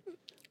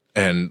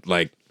 And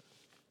like,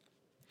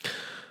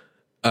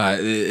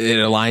 it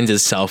aligns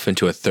itself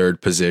into a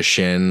third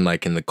position,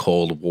 like in the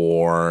Cold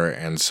War,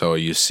 and so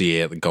you see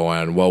it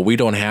going, well, we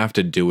don't have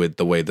to do it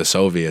the way the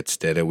Soviets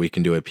did it. We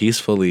can do it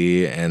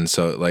peacefully, and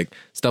so like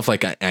stuff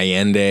like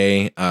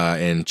Allende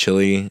in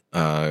Chile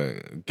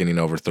getting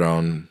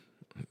overthrown,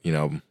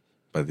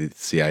 by the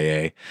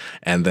CIA,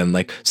 and then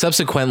like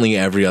subsequently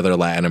every other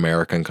Latin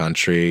American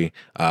country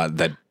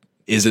that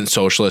isn't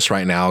socialist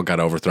right now got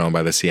overthrown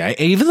by the CIA.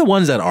 Even the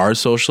ones that are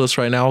socialist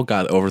right now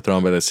got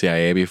overthrown by the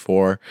CIA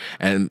before.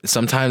 And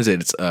sometimes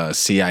it's a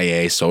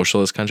CIA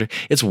socialist country.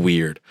 It's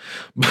weird.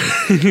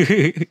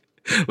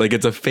 Like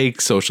it's a fake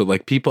social.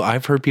 Like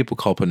I've heard people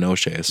call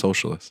Pinochet a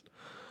socialist.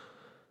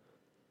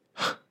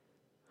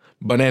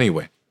 But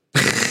anyway.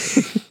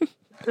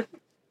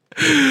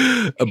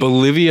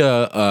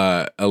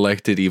 Bolivia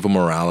elected Evo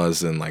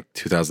Morales in like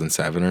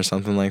 2007 or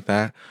something like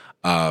that.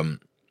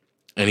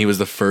 And he was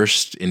the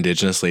first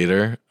indigenous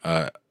leader,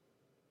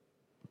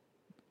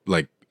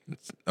 like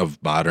of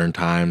modern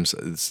times.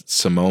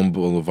 Simón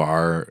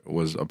Bolivar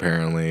was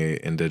apparently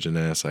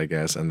indigenous, I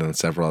guess, and then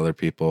several other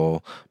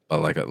people.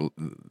 But like,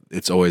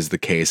 it's always the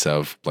case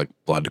of like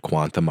blood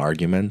quantum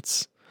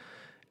arguments.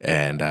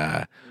 And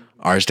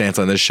our stance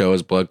on this show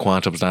is blood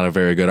quantum is not a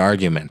very good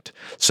argument.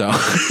 So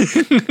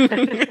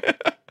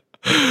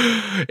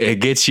it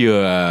gets you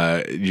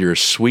your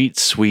sweet,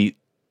 sweet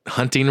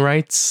hunting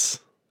rights.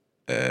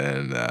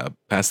 And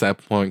past that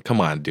point,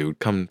 come on, dude.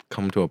 Come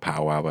to a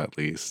powwow at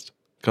least.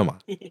 Come on.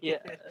 Yeah.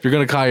 If you're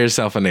going to call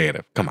yourself a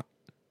native, come on.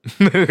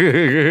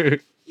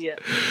 Yeah.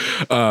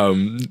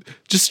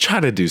 Just try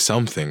to do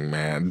something,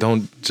 man.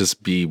 Don't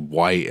just be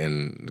white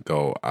and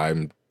go,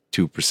 I'm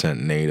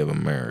 2% Native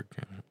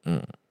American.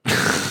 When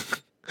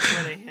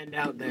they hand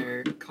out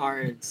their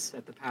cards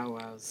at the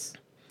powwows.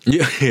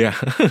 Yeah.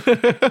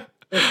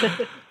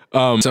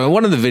 So in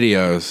one of the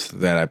videos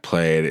that I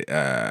played,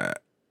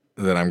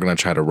 that I'm going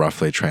to try to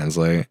roughly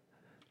translate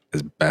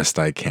as best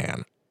I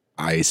can.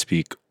 I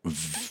speak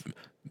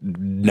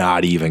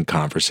not even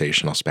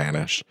conversational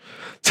Spanish.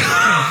 It's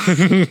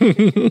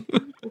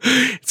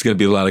going to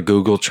be a lot of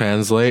Google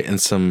Translate and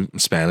some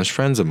Spanish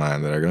friends of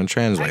mine that are going to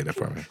translate it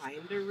for me. I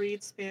can kind of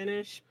read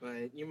Spanish,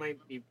 but you might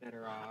be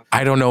better off.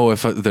 I don't know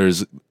if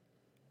there's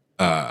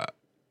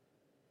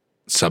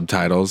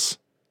subtitles.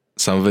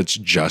 Some of it's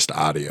just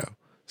audio.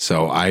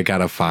 So I got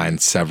to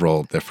find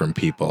several different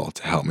people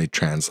to help me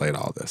translate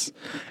all this.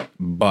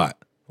 But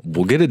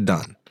we'll get it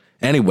done.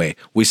 Anyway,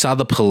 we saw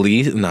the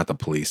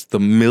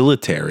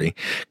military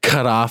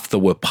cut off the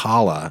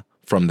Wapala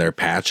from their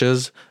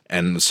patches.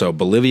 And so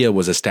Bolivia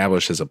was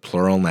established as a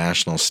plural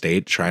national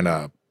state, trying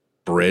to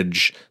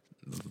bridge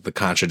the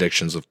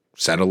contradictions of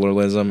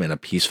settlerism in a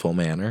peaceful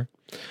manner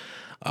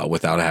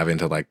without having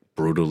to like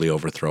brutally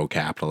overthrow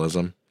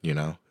capitalism.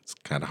 It's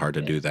kind of hard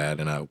to do that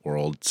in a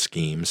world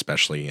scheme,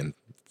 especially in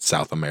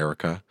South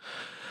America.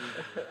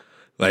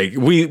 Like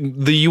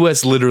the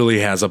U.S. literally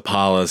has a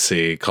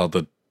policy called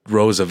the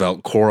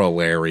Roosevelt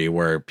Corollary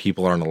where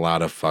people aren't allowed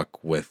to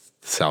fuck with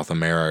South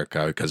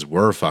America because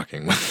we're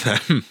fucking with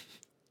them.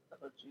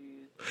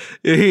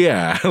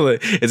 Yeah,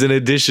 it's an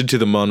addition to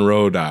the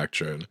Monroe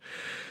Doctrine.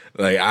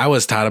 Like I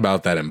was taught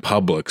about that in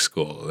public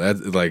school.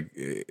 That's like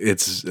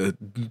it's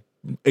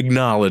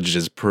acknowledged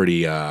as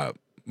pretty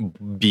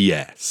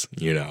BS,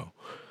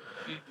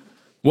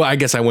 Well, I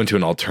guess I went to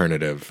an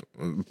alternative,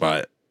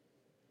 but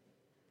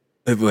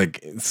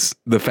it's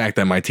the fact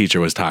that my teacher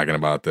was talking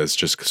about this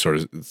just sort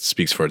of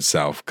speaks for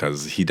itself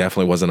because he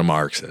definitely wasn't a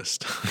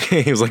Marxist.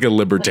 He was like a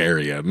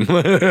libertarian.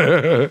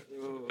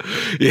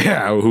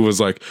 Yeah, who was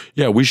like,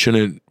 yeah, we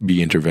shouldn't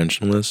be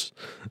interventionists.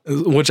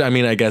 Which, I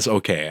mean, I guess,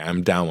 okay,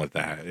 I'm down with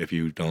that. If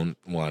you don't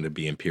want to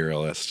be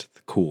imperialist,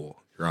 cool.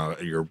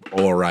 You're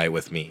all right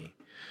with me.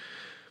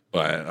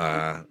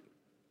 But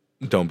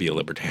don't be a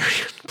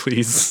libertarian,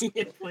 please.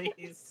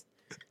 Please.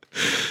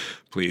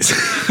 Please.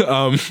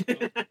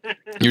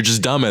 You're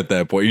just dumb at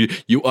that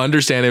point. You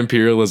understand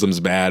imperialism's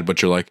bad,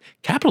 but you're like,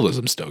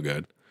 capitalism's still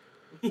good.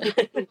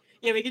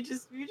 Yeah, we could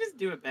just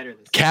do it better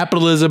this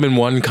Capitalism in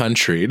one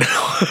country.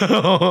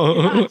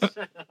 time.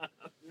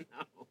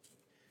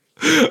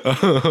 Shut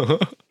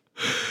up.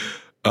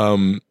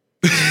 No.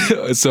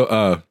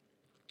 So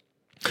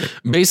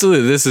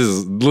basically this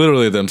is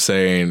literally them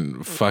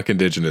saying fuck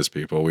indigenous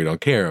people, we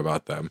don't care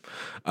about them.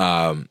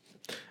 And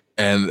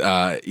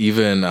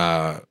even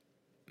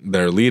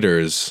their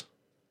leaders,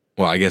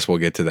 well, I guess we'll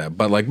get to that,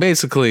 but like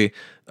basically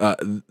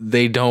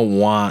they don't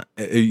want,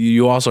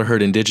 you also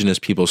heard indigenous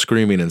people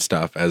screaming and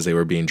stuff as they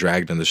were being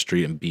dragged in the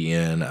street and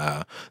beaten.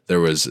 There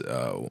was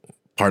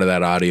part of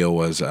that audio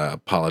was a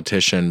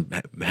politician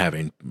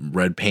having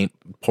red paint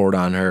poured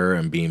on her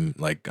and being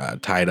like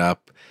tied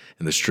up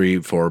in the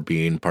street for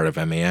being part of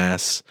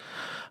MAS.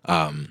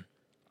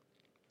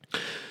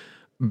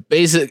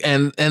 Basic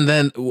and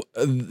then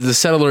the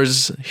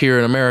settlers here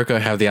in America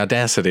have the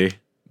audacity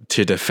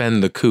to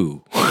defend the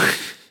coup,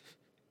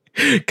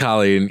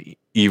 calling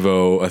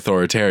Evo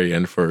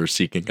authoritarian for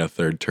seeking a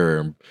third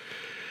term.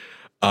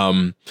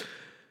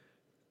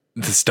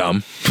 It's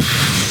dumb.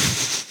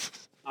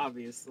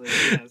 Obviously,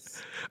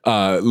 yes.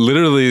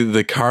 Literally,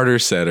 the Carter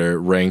Center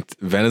ranked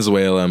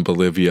Venezuela and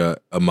Bolivia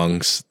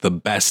amongst the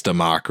best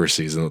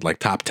democracies, in like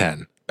top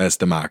 10 best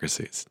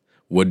democracies.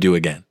 Would do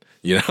again.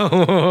 You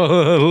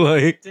know,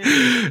 like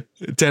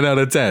 10 out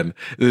of 10.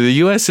 The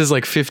U.S. is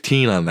like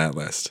 15 on that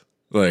list.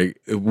 Like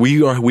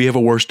we have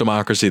a worse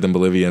democracy than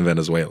Bolivia and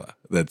Venezuela.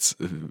 That's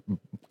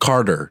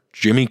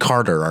Jimmy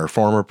Carter, our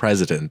former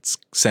president's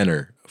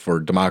center for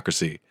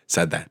democracy,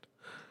 said that.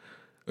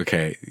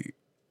 Okay.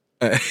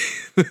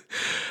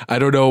 I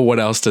don't know what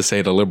else to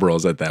say to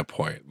liberals at that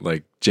point.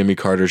 Like Jimmy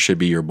Carter should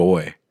be your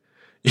boy.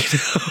 You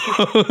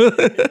know?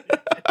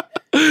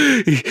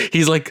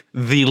 He's like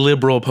the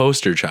liberal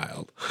poster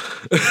child.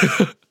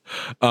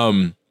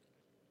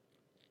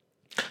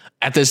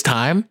 At this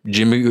time,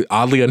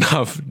 oddly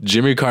enough,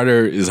 Jimmy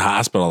Carter is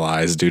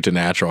hospitalized due to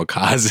natural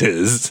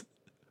causes.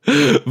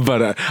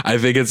 But I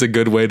think it's a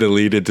good way to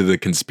lead into the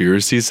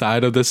conspiracy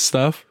side of this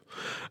stuff.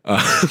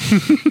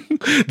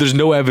 There's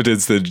no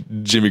evidence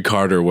that Jimmy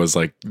Carter was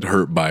like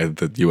hurt by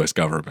the U.S.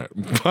 government,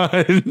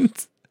 but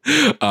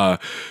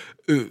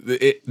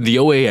the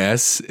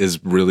OAS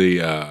is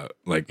really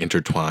like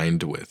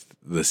intertwined with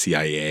the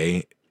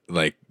CIA.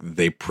 Like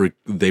they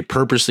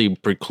purposely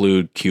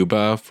preclude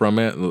Cuba from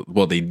it.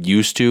 Well, they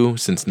used to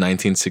since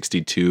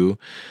 1962.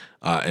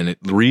 And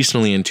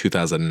recently in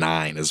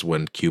 2009 is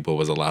when Cuba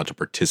was allowed to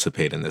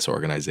participate in this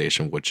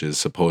organization, which is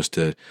supposed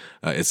to,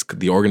 it's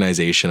the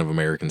Organization of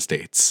American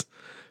States.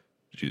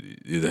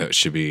 That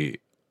should be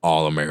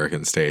all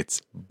American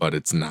states, but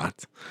it's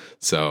not.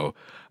 So,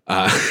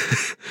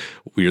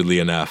 weirdly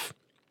enough,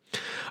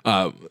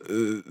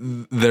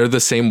 they're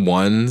the same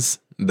ones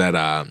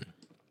that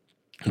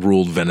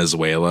ruled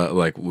Venezuela,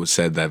 like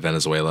said that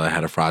Venezuela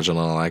had a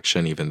fraudulent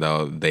election, even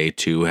though they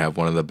too have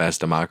one of the best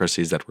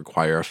democracies that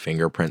require a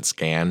fingerprint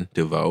scan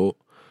to vote.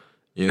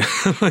 You know,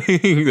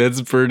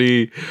 that's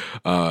pretty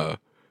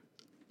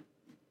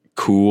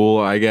cool,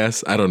 I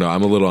guess. I don't know.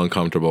 I'm a little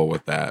uncomfortable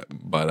with that,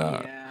 but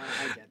yeah,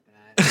 I get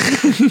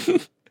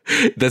that.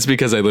 that's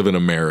because I live in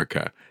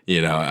America.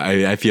 You know,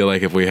 I feel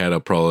like if we had a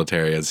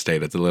proletariat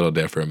state, it's a little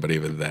different. But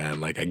even then,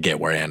 like I get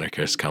where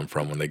anarchists come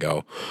from when they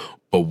go,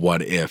 but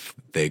what if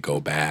they go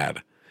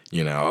bad?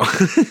 You know?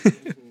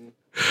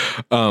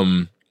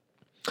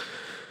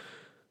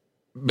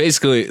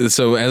 Basically,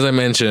 so as I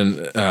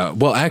mentioned,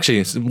 well,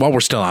 actually, while we're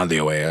still on the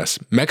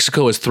OAS,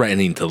 Mexico is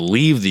threatening to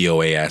leave the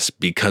OAS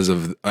because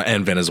of,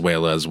 and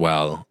Venezuela as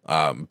well,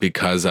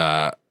 because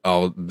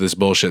all this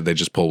bullshit they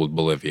just pulled with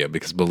Bolivia,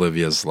 because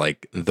Bolivia is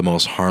like the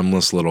most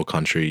harmless little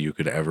country you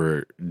could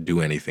ever do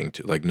anything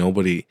to. Like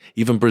nobody,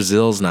 even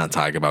Brazil's not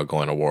talking about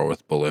going to war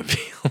with Bolivia.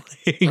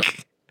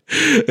 Like,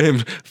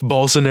 and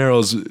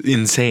Bolsonaro's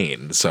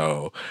insane.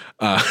 So,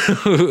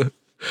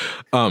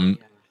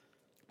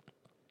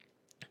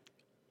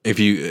 if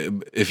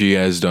you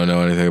guys don't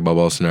know anything about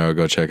Bolsonaro,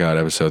 go check out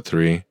episode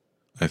 3.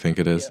 I think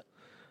it is. Yeah.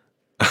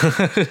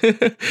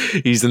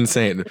 He's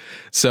insane.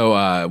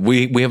 So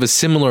we have a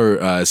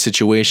similar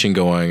situation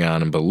going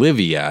on in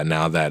Bolivia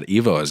now that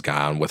Evo has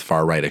gone, with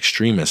far right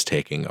extremists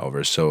taking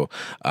over. So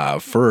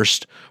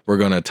first, we're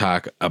going to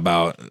talk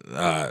about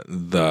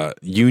the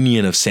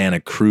Union of Santa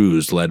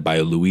Cruz, led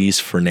by Luis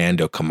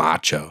Fernando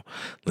Camacho.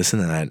 Listen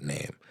to that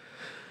name.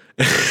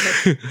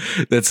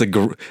 That's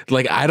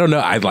like, I don't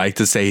know. I'd like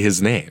to say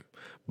his name,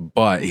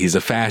 but he's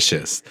a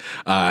fascist.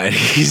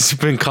 He's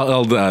been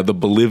called the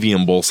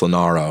Bolivian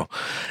Bolsonaro.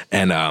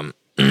 And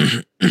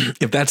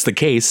if that's the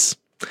case,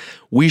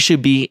 we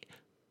should be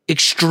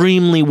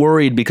extremely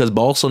worried, because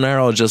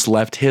Bolsonaro just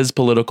left his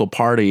political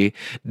party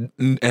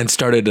and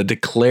started a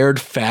declared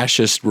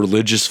fascist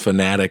religious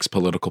fanatics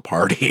political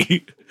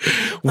party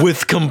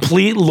with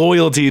complete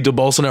loyalty to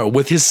Bolsonaro.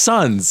 With his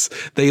sons,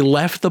 they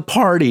left the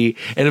party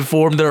and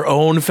formed their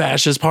own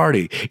fascist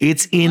party.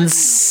 It's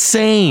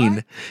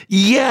insane.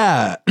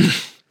 Yeah.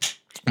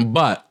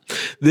 But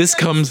this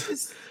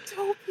comes...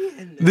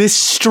 This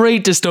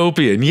straight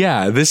dystopian.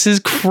 Yeah, this is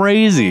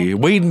crazy.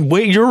 Wait,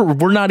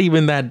 we're not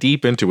even that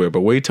deep into it,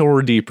 but wait till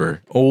we're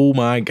deeper. Oh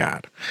my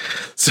God.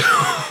 So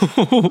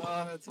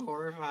That's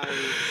horrifying.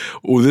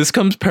 Well, this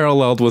comes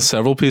paralleled with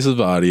several pieces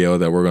of audio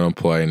that we're going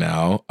to play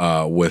now,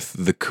 with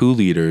the coup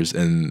leaders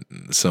and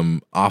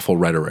some awful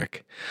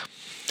rhetoric.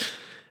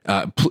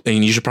 And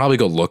you should probably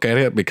go look at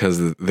it,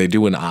 because they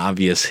do an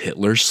obvious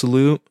Hitler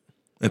salute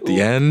at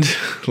the end,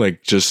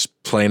 like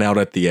just playing out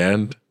at the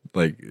end.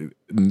 Like,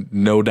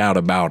 no doubt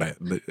about it.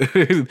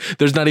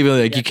 There's not even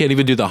like, you can't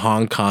even do the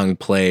Hong Kong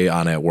play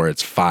on it where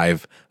it's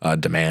 5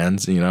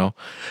 demands, you know?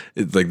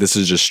 It's like, this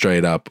is just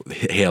straight up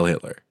Hail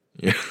Hitler.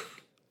 Yeah.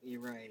 You're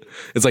right.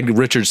 It's like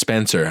Richard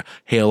Spencer,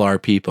 Hail our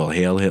people,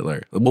 Hail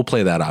Hitler. We'll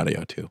play that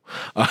audio too.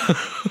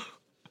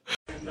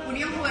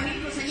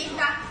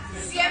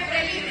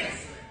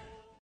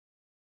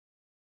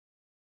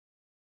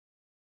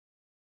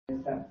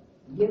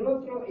 Y el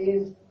otro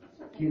es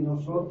que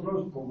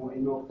nosotros, como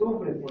en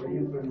octubre, por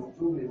ejemplo, en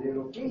octubre, de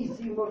lo que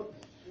hicimos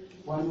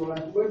cuando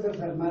las Fuerzas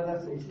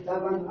Armadas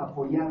estaban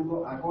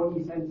apoyando a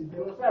Goni Sánchez de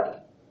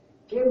Lozada.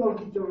 ¿Qué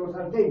hemos dicho los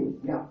salteños?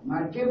 Ya,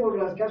 marquemos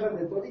las casas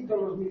de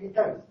toditos los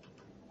militares.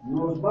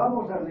 nos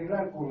vamos a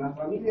arreglar con la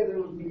familia de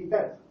los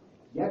militares,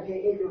 ya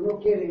que ellos no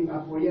quieren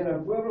apoyar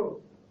al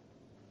pueblo,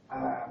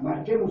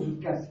 marquemos sus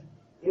casas.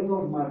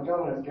 Hemos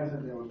marcado las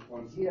casas de los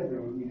policías, de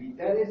los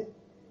militares,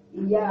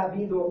 y ya ha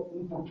habido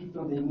un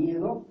poquito de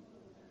miedo,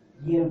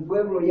 y el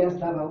pueblo ya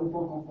estaba un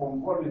poco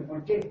conforme.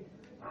 ¿Por qué?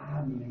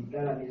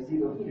 Militar había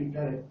sido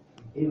militar.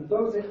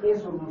 Entonces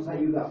eso nos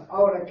ayuda.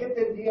 Ahora, ¿qué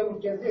tendríamos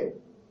que hacer?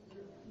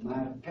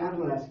 Marcar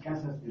las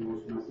casas de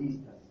los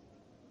masistas.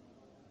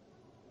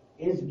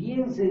 Es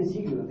bien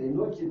sencillo, de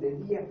noche, de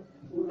día,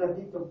 un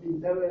ratito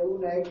pintarle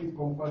una X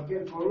con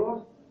cualquier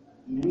color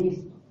y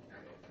listo.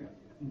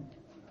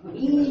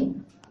 Y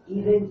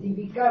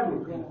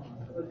identificarlo.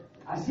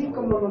 Así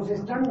como nos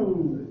están,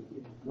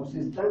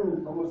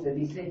 ¿cómo se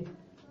dice?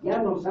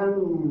 Ya nos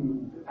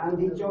han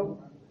dicho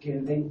que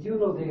el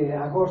 21 de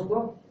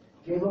agosto,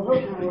 que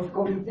nosotros los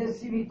comités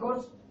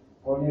cívicos,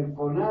 con el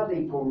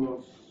CONADE y con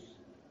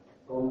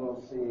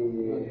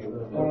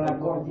la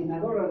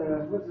coordinadora de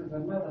las Fuerzas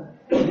Armadas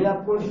y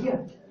la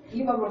policía,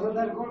 íbamos a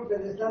dar golpe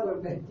de Estado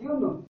el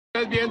 21.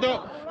 Estás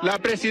viendo, la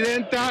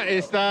presidenta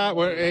está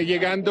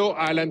llegando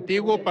al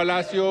antiguo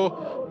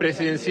Palacio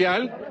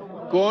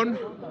Presidencial con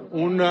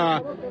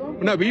una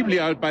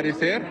Biblia, al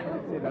parecer.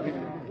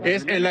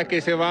 Es en la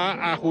que se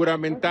va a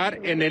juramentar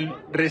en el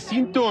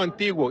recinto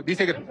antiguo.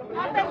 Dice que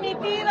ha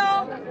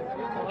permitido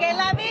que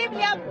la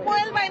Biblia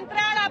vuelva a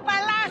entrar a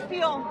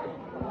Palacio.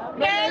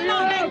 Que Él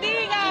nos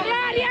bendiga.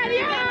 ¡Gloria a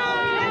Dios!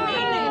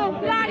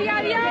 ¡Gloria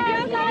a Dios! ¡Que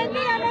Dios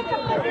bendiga a nuestro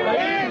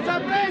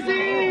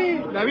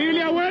presidente! la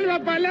Biblia vuelve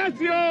a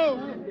Palacio.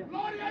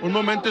 Un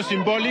momento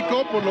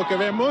simbólico por lo que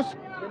vemos,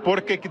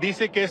 porque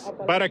dice que es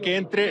para que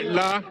entre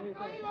la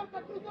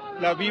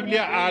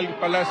Biblia al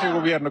Palacio de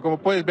Gobierno. Como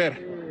puedes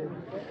ver,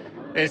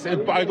 es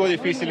algo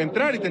difícil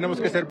entrar y tenemos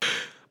que ser.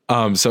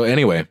 So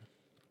anyway,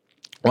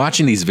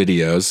 watching these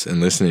videos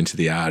and listening to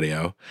the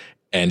audio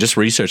and just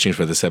researching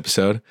for this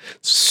episode,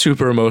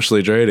 super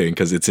emotionally draining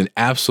because it's an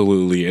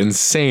absolutely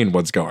insane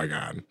what's going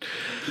on.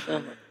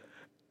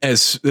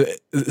 As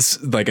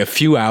like a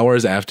few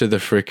hours after the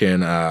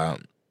freaking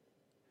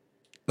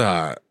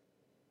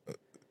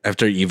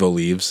after Evo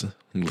leaves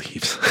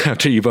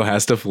after Evo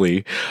has to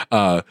flee,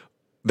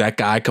 that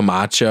guy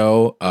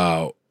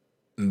Camacho,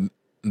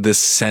 this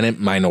Senate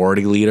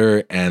minority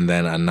leader, and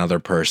then another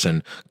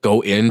person go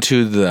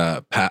into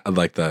the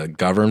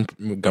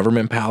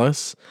government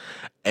palace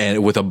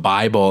and with a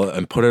Bible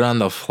and put it on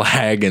the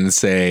flag and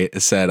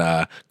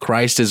said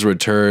Christ is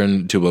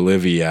returned to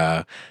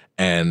Bolivia,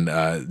 and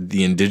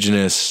the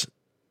indigenous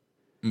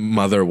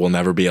mother will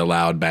never be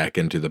allowed back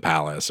into the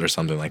palace or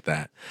something like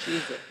that.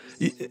 Jesus.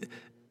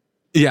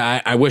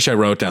 Yeah, I wish I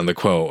wrote down the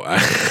quote.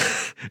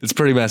 It's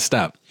pretty messed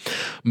up.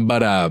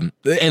 But and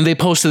they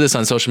posted this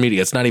on social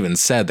media. It's not even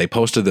said. They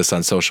posted this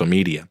on social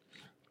media.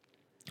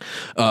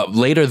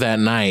 Later that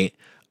night,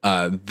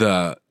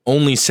 the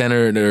only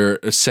Senate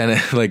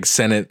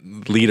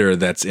leader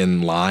that's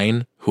in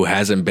line who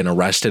hasn't been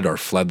arrested or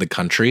fled the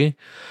country,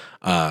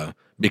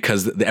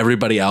 because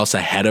everybody else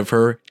ahead of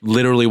her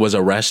literally was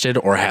arrested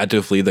or had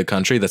to flee the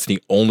country. That's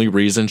the only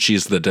reason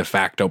she's the de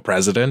facto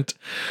president.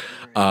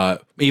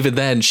 Even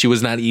then, she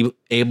was not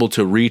able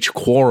to reach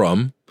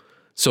quorum.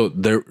 So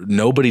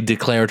nobody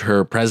declared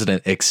her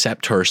president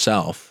except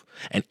herself.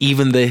 And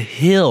even the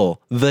Hill,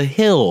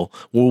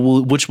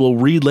 which we'll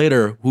read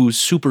later, who's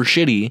super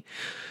shitty,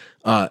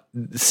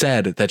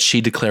 said that she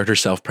declared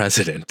herself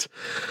president.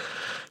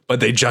 But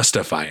they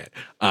justify it.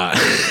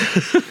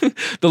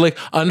 They're like,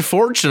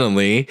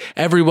 unfortunately,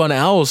 everyone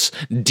else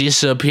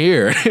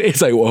disappeared.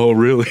 It's like, whoa,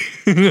 really?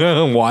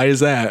 Why is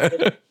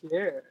that?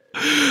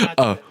 Not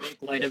to make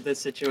light of this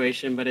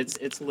situation, but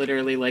it's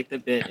literally like the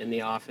bit in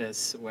The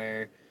Office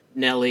where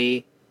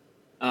Nellie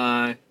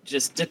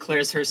just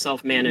declares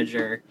herself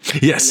manager.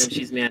 Yes. And then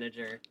she's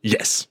manager.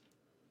 Yes.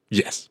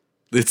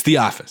 It's The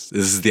Office.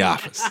 This is The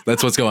Office.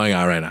 That's what's going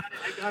on right now.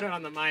 I got it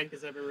on the mind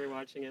because I've been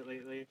rewatching it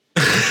lately.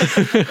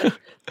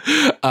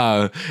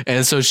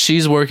 And so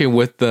she's working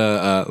with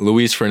the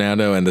Luis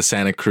Fernando and the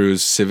Santa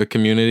Cruz civic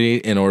community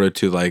in order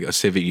to like a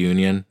civic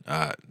union.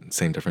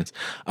 Same difference.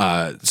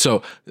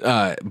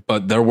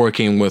 But they're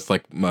working with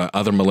like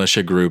other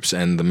militia groups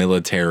and the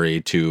military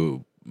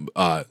to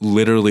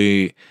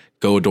literally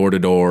go door to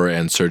door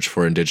and search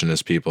for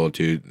indigenous people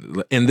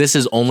and this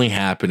is only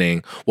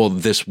happening. Well,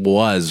 this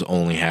was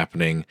only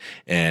happening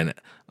in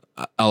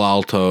El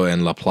Alto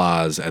and La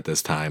Paz at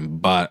this time,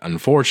 but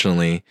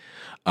unfortunately,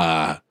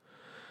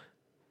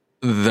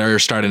 they're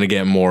starting to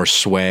get more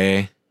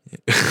sway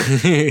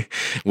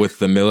with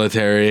the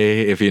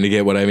military, if you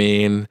get what I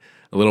mean.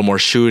 A little more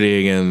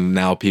shooting, and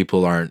now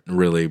people aren't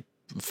really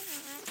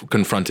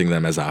confronting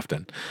them as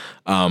often,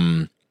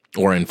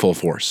 or in full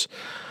force.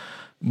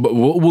 But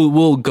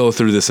we'll go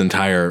through this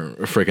entire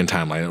freaking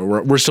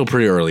timeline. We're still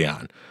pretty early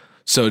on.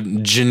 So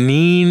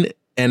Janine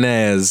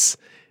Inez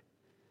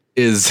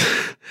is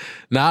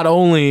not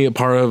only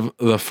part of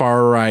the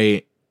far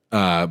right,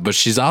 but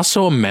she's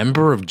also a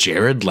member of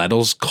Jared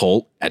Leto's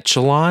cult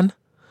echelon.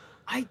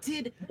 I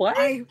did. What?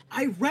 I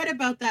read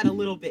about that a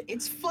little bit.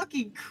 It's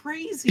fucking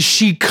crazy.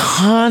 She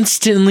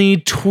constantly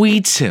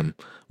tweets him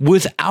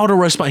without a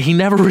response. He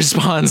never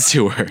responds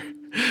to her,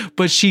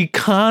 but she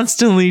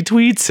constantly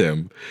tweets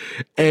him.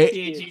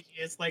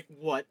 It's like,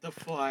 what the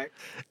fuck?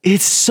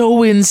 It's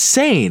so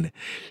insane.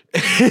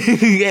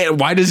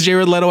 Why does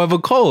Jared Leto have a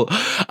cult?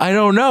 I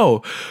don't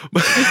know.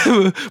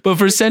 But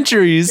for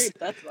centuries...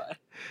 That's why.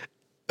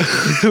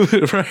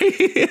 Right?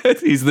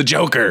 He's the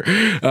Joker.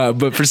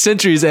 But for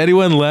centuries,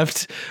 anyone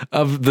left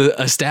of the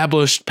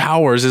established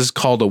powers is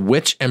called a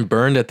witch and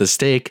burned at the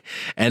stake.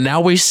 And now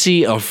we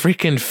see a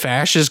freaking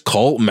fascist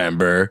cult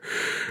member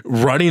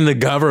running the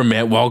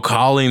government while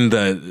calling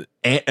the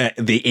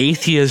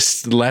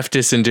atheist,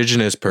 leftist,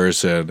 indigenous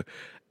person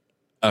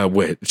a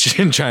witch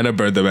and trying to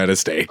burn them at a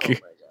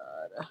stake.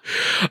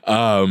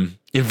 Oh my God.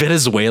 In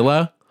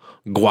Venezuela,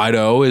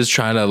 Guaido is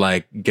trying to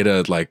like get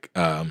a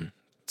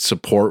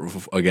support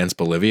against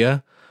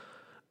Bolivia.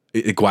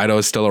 Guaido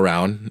is still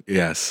around.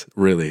 Yes,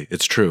 really,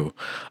 it's true.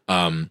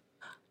 And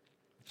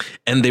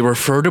they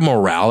refer to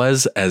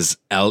Morales as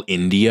El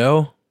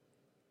Indio.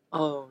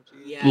 Oh,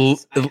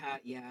 yes.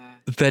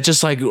 That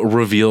just like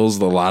reveals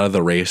a lot of the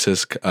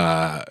racist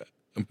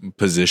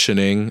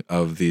positioning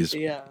of these,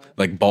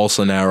 like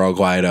Bolsonaro,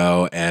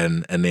 Guaido,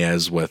 and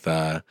Inez with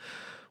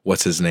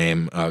what's his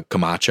name,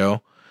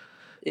 Camacho.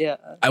 Yeah.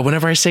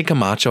 Whenever I say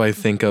Camacho, I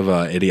think of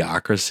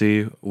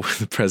Idiocracy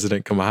with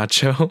President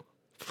Camacho,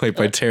 played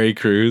by Terry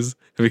Crews.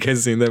 Have you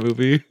guys seen that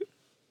movie?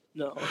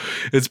 No.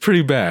 It's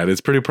pretty bad.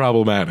 It's pretty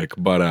problematic,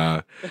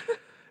 but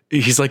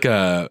he's like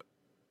a...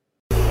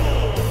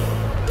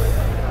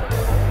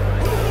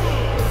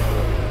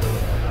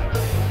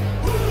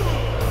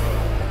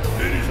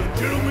 Ladies and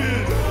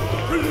gentlemen,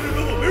 the President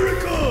of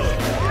America!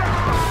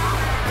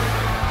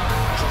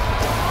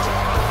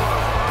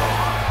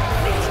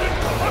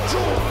 President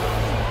Camacho!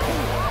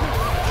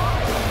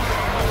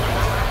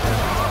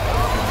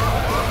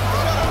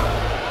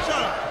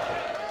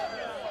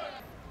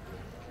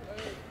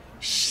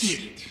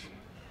 Shit.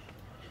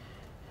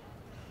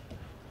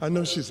 I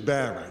know shit's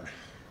barren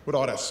with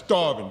all that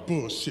starving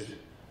bullshit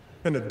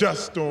and the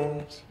dust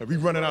storms and we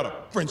running out of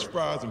French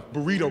fries and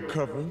burrito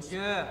coverings.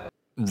 Yeah.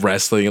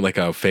 Wrestling, like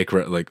a fake,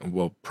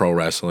 pro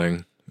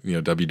wrestling,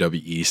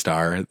 WWE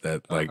star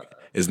that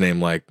is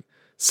named like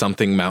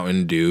something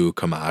Mountain Dew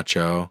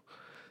Camacho.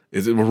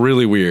 It's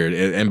really weird.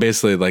 And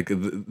basically like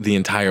the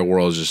entire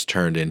world is just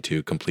turned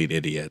into complete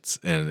idiots.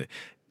 And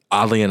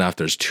oddly enough,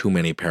 there's too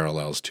many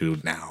parallels to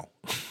now.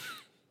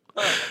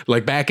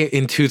 Like back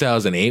in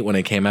 2008 when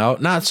it came out,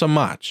 not so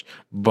much,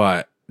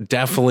 but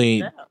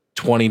definitely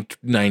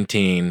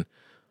 2019.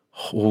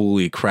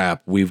 Holy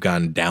crap, we've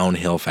gone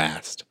downhill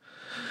fast.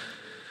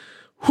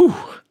 Whew.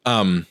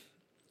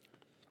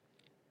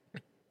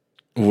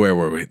 Where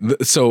were we?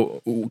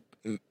 So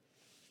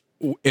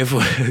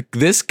if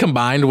this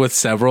combined with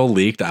several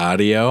leaked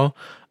audio,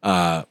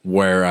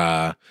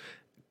 where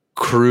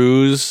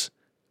Cruz,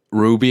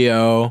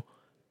 Rubio,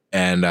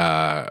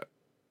 and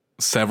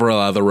several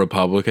other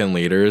Republican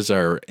leaders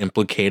are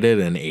implicated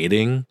in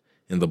aiding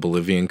in the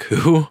Bolivian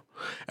coup,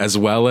 as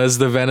well as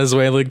the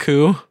Venezuelan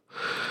coup,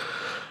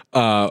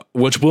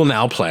 which we'll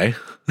now play.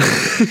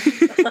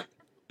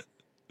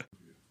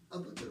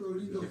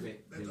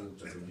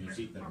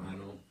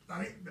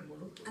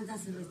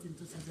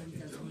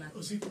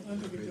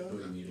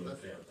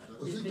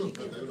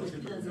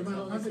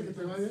 Hermano, antes que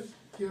te vayas,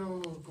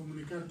 quiero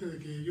comunicarte de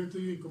que yo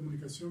estoy en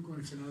comunicación con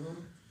el senador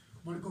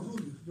Marco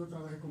Rubio. Yo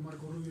trabajé con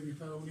Marco Rubio en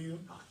Estados Unidos.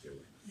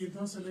 Y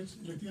entonces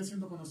le estoy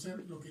haciendo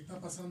conocer lo que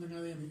está pasando en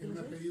ADN. Él me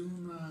ha pedido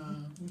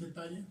un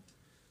detalle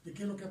de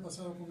qué es lo que ha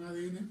pasado con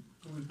ADN,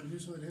 con el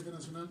permiso del jefe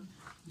nacional.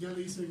 Ya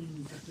le hice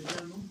en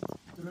castellano,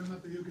 pero él me ha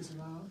pedido que se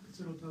lo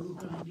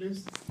traduzca en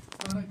inglés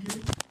para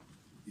que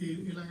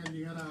él haga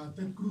llegar a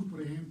Ted Cruz,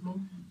 por ejemplo,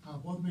 a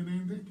Bob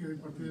Menéndez, que es del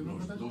Partido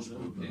Demócrata.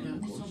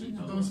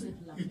 Entonces,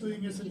 estoy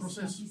en ese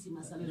proceso.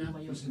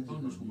 Pues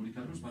entonces nos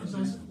comunicamos para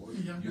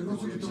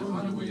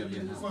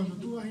cuando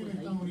tú vas a ir a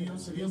Estados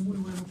Unidos, sería muy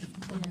bueno que tú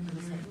también le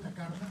des esta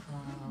carta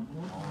a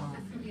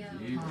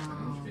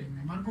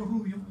Marco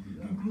Rubio.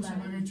 Incluso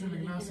me han hecho el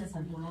enlace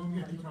con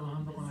Colombia. Estoy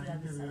trabajando con la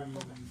gente del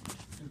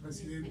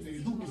presidente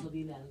Duque.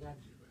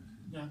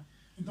 ¿Ya?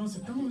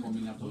 Entonces, estamos trabajando,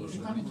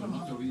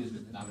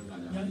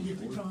 y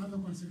estoy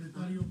trabajando con el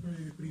secretario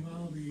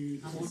privado del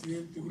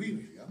presidente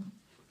Uribe,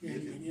 que es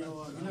el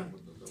ingeniero Aguilar.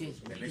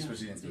 Del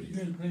expresidente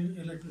Uribe.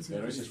 El expresidente.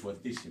 Pero ese es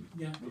fuertísimo.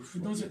 Ya.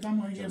 Entonces,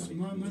 estamos en eso,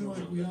 no hemos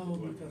descuidado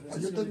nuestra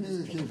relación. Yo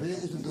también, jefe,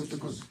 eso es otra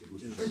cosa.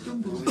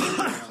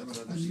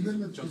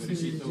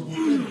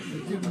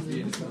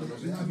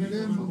 A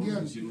nivel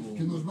mundial,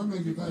 que nos van a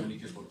ayudar.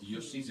 Porque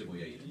yo sí se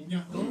voy a ir.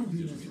 Ya.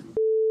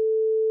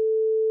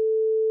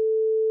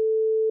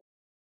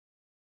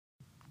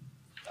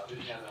 No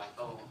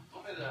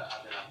me he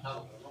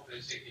adelantado, pero no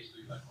pensé que esto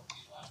iba a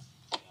continuar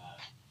de la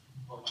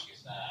forma que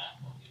está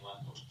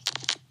continuando.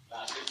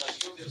 La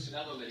aceptación del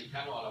Senado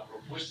americano a la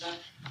propuesta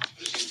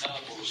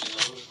presentada por los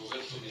senadores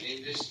Roberto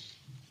Menéndez,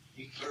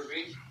 Dick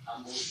Kirby,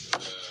 ambos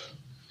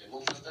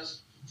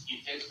demócratas,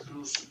 y Ted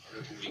Cruz,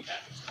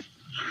 republicano.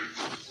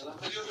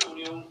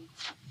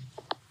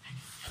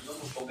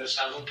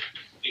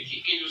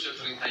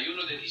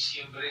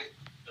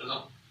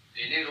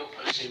 de enero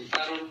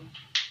presentaron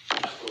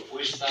una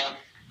propuesta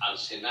al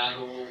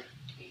Senado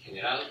en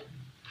general,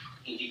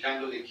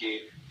 indicando de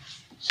que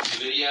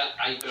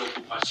hay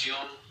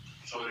preocupación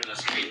sobre el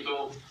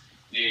aspecto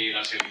de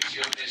las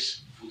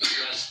elecciones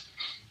futuras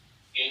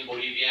en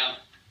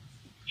Bolivia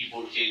y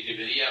porque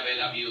debería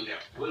haber habido, de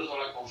acuerdo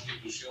a la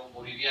Constitución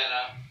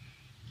boliviana,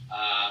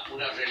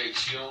 una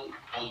reelección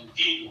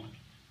continua,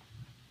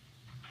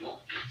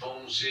 ¿no?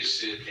 Entonces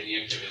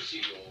tenía que haber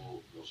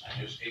sido los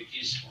años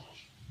X o los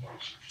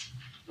próximos.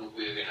 No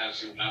puede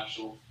dejarse un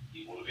lapso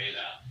y volver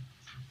a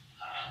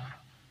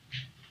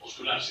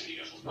postularse,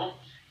 digamos, ¿no?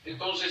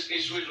 Entonces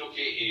eso es lo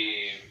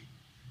que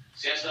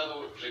se ha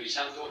estado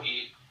revisando,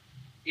 y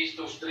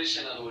estos tres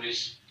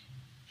senadores,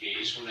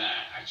 que es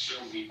una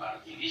acción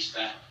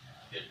bipartidista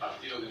del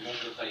Partido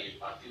Demócrata y el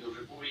Partido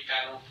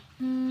Republicano,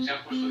 se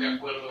han puesto de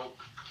acuerdo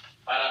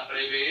para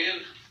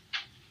prever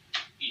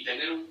y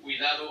tener un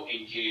cuidado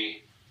en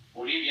que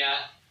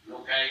Bolivia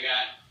no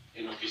caiga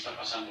en lo que está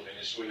pasando en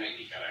Venezuela y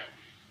Nicaragua.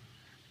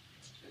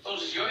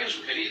 Entonces yo había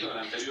sugerido en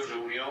la anterior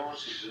reunión,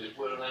 si se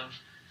recuerdan,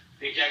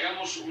 de que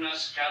hagamos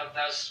unas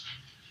cartas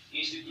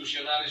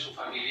institucionales o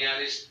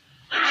familiares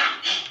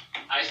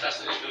a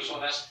estas tres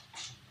personas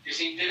que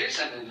se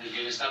interesan en el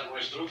bienestar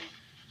nuestro,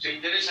 se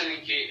interesan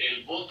en que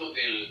el voto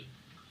del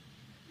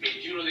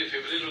 21 de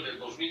febrero del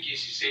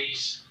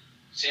 2016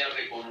 sea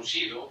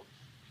reconocido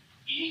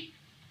y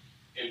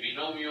el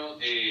binomio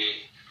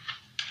de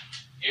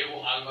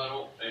Evo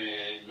Álvaro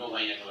no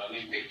vaya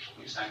nuevamente,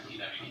 porque están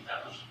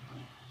inhabilitados.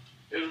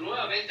 Pero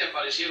nuevamente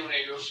aparecieron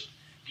ellos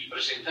y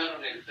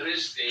presentaron el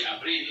 3 de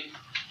abril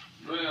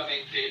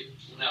nuevamente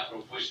una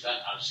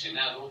propuesta al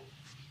Senado,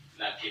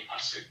 la que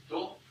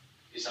aceptó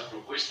esa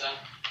propuesta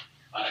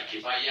para que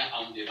vaya a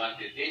un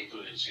debate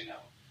dentro del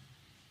Senado.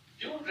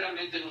 Yo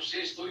realmente no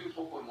sé, estoy un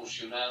poco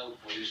emocionado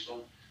por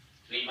esto.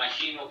 Me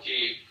imagino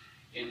que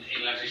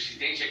en la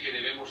resistencia que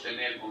debemos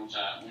tener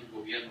contra un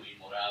gobierno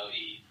inmoral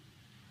e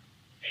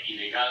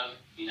ilegal,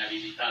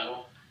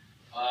 inhabilitado,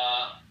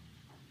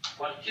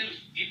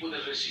 cualquier tipo de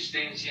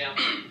resistencia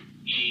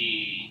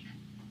y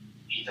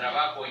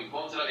trabajo en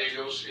contra de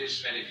ellos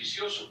es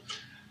beneficioso.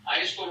 A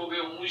esto lo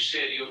veo muy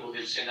serio, lo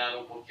del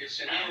Senado, porque el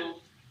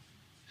Senado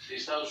de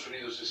Estados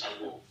Unidos es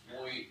algo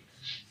muy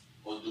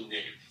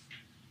contundente.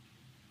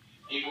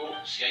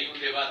 Digo, si hay un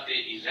debate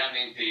y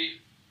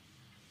realmente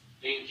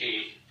ven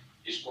que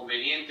es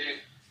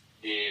conveniente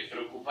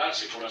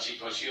preocuparse por la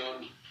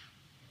situación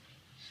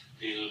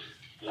de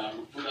la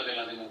ruptura de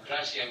la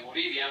democracia en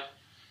Bolivia,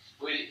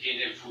 puede que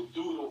en el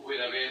futuro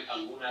pueda haber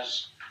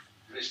algunas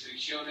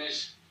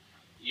restricciones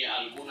y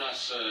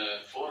algunas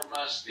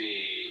formas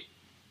de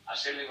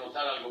hacerle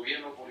notar al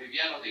gobierno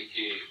boliviano de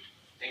que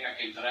tenga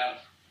que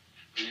entrar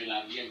en el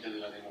ambiente de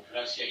la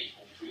democracia y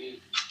cumplir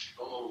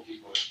todo lo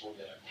que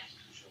corresponde a la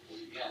Constitución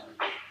boliviana.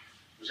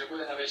 O sea,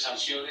 pueden haber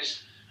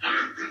sanciones,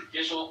 y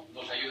eso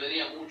nos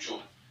ayudaría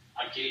mucho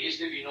a que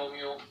este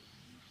binomio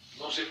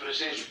no se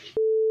presente.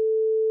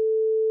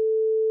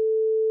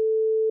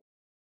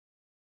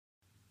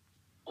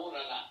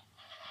 Ahora,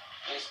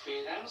 la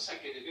esperanza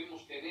que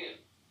debemos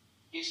tener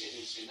es en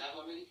el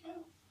Senado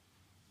americano.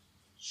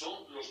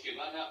 Son los que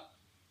van a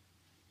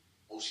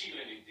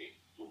posiblemente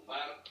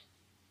tumbar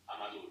a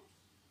Maduro.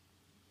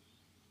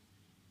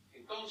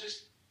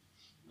 Entonces,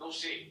 no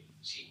sé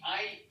si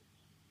hay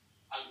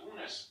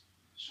algunas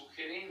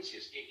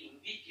sugerencias que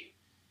indiquen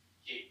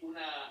que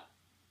una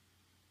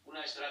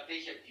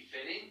estrategia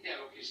diferente a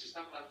lo que se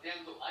está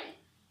planteando hay.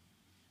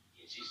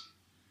 Insisto,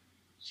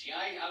 si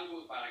hay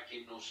algo para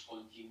que nos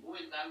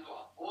continúen dando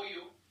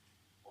apoyo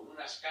con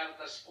unas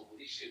cartas, como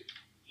dice,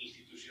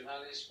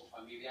 institucionales o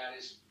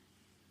familiares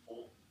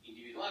o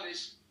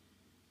individuales,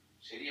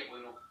 sería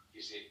bueno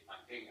que se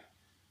mantenga.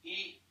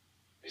 Y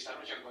esta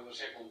noche, cuando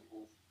sea con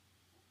Coup,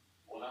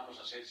 podamos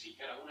hacer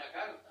siquiera una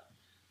carta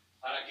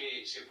para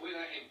que se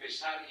pueda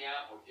empezar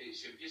ya, porque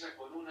se empieza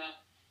con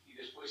una y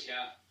después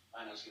ya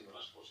van haciendo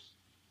las cosas.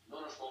 No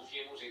nos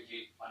confiemos en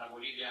que para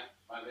Bolivia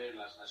va a haber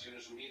las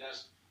Naciones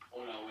Unidas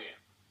o la OEA.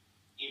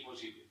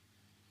 Imposible.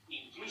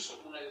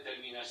 Incluso una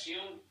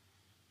determinación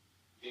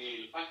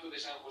del Pacto de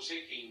San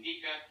José que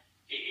indica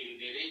que el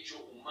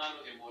derecho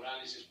humano de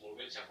Morales es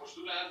volverse a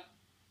postular,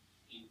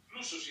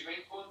 incluso si va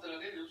en contra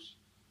de ellos,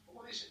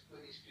 como dicen,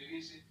 puede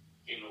inscribirse,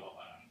 que no va a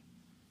parar.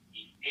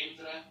 Y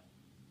entra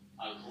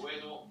al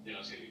ruedo de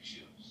las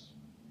elecciones.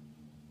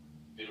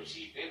 Pero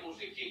si vemos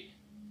de que,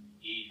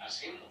 y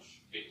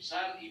hacemos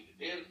pensar y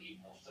ver y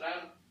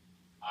mostrar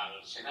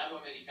al Senado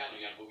americano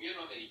y al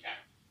gobierno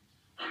americano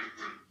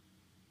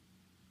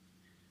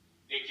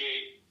de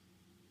que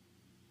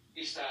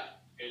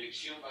esta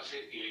elección va a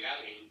ser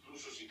ilegal, e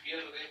incluso si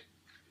pierde,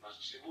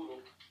 más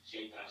seguro, si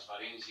hay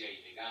transparencia,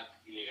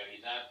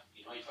 ilegalidad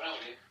y no hay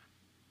fraude,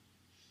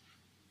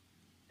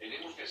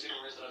 tenemos que hacer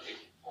una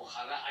estrategia.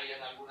 Ojalá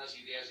hayan algunas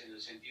ideas en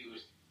el sentido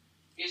este.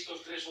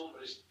 Estos tres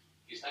hombres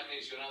que están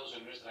mencionados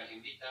en nuestra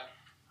agendita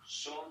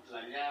son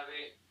la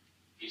llave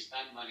que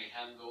están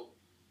manejando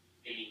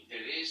el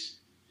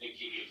interés de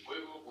que el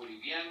pueblo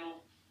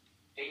boliviano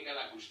tenga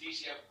la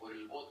justicia por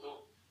el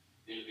voto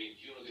del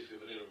 21 de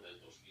febrero del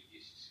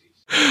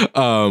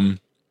 2016.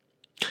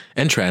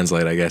 And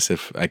translate, I guess,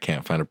 if I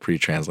can't find a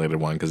pre-translated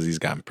one because these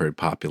gotten pretty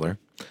popular.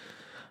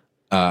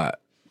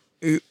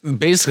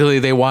 Basically,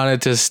 they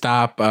wanted to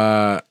stop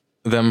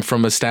them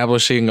from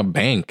establishing a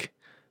bank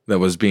that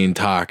was being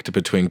talked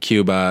between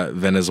Cuba,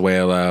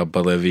 Venezuela,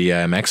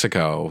 Bolivia, and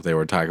Mexico. They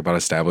were talking about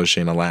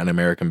establishing a Latin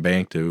American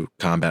bank to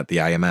combat the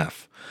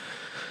IMF.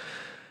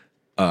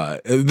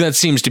 That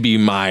seems to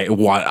be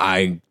what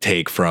I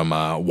take from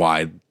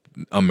why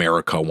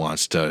America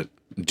wants to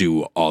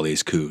do all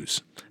these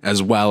coups,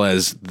 as well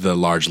as the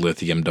large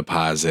lithium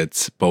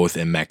deposits both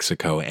in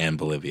Mexico and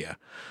Bolivia.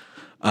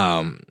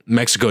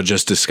 Mexico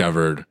just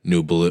discovered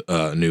new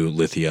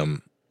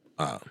lithium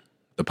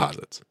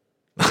deposits.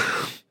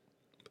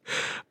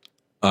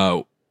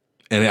 And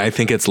I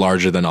think it's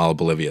larger than all of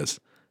Bolivia's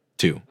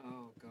too.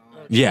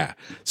 Yeah,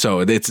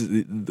 so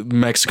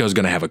Mexico's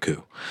going to have a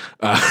coup.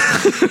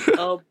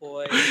 Oh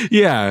boy.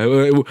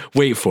 Yeah,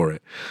 wait for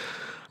it.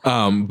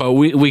 But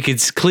we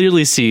could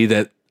clearly see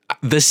that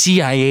the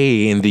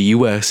CIA in the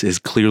U.S. is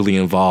clearly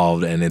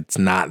involved, and it's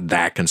not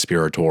that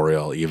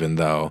conspiratorial, even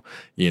though,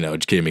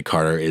 Jimmy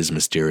Carter is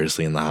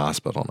mysteriously in the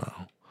hospital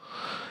now.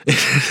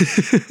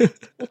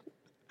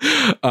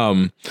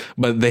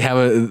 But they have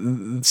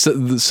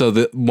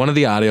one of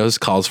the audios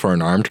calls for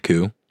an armed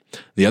coup.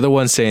 The other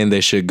one saying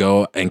they should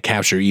go and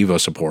capture Evo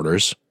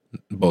supporters.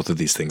 Both of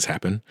these things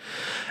happen.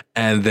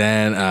 And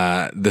then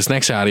this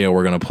next audio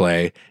we're going to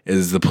play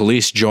is the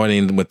police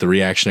joining with the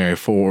reactionary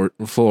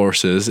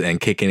forces and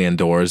kicking in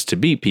doors to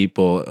beat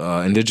people,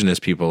 indigenous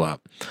people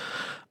up.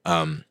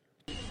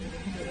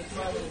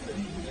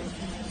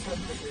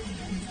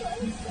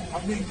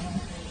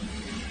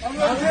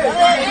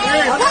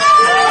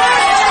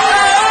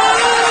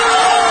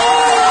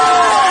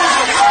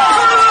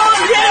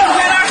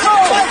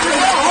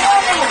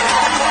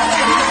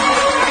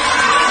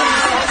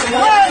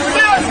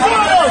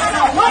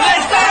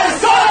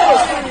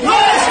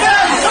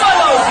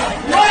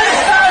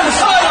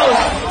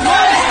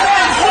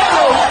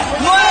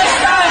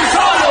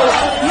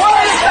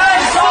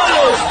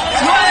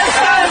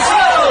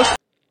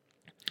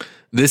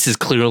 This is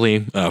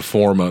clearly a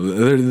form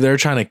of they're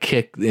trying to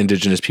kick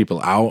indigenous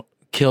people out,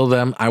 kill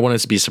them. I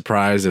wouldn't be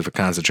surprised if a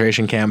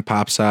concentration camp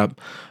pops up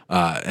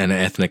and an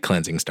ethnic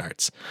cleansing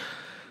starts.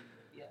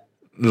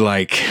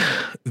 Like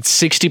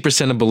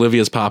 60% of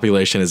Bolivia's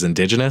population is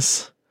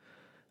indigenous.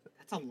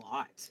 That's a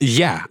lot.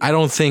 Yeah, I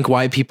don't think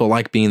white people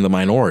like being the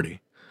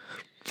minority.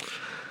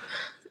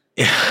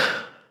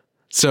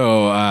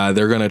 So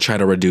they're going to try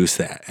to reduce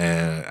that.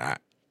 And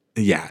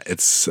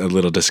it's a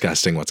little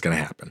disgusting what's going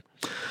to happen.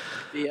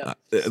 Yeah.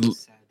 Sad to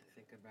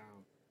think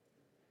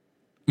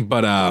about.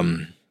 But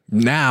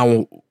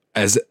now,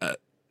 as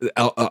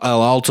El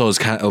Alto is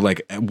kind of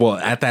like, well,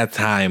 at the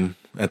time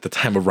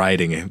of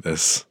writing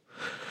this,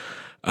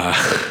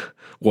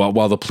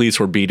 while the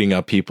police were beating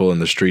up people in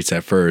the streets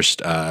at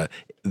first,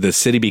 the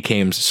city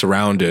became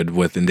surrounded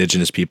with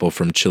indigenous people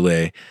from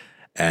Chile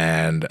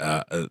and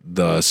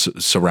the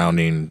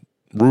surrounding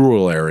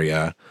rural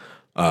area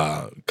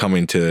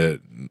coming to,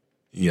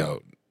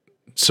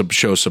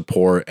 show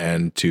support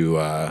and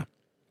to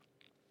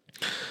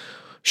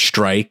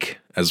strike,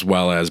 as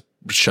well as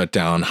shut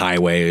down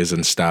highways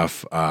and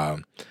stuff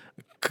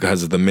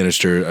because of the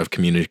Minister of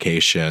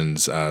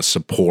Communications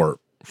support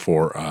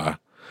for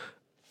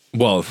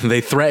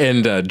they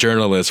threatened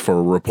journalists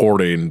for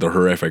reporting the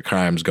horrific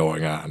crimes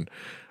going on.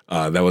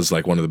 That was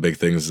like one of the big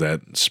things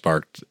that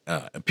sparked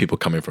people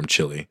coming from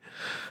Chile.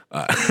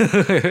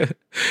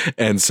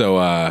 And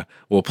so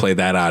we'll play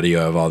that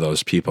audio of all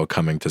those people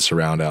coming to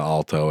surround El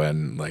Alto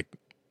and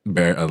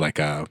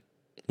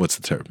what's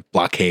the term?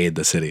 Blockade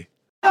the city.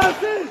 ¡Por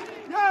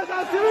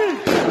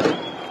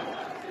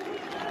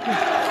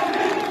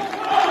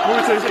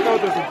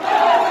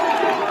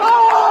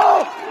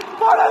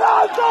el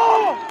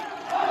alto!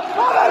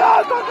 ¡Por el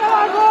alto,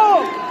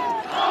 carajo!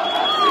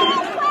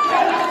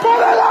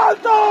 ¡Por el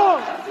alto!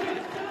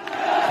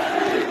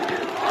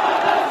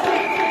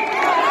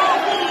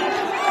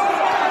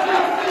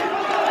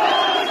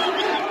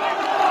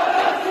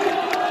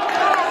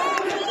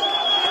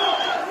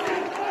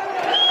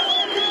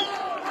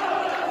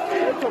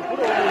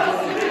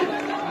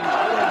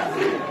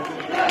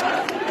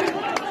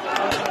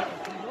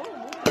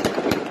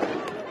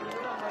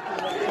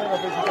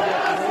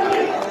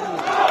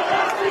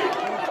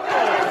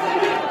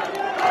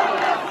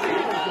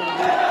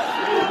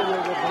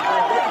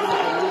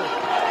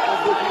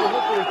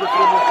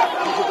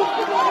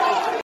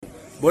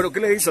 Bueno,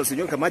 ¿qué le dice al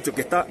señor Camacho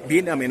que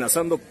viene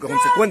amenazando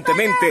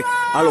consecuentemente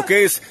a lo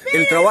que es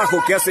el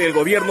trabajo que hace el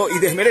gobierno y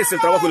desmerece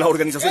el trabajo de las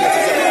organizaciones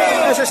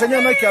sociales? A ese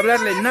señor no hay que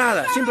hablarle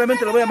nada,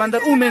 simplemente le voy a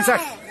mandar un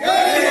mensaje.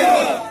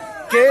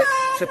 Que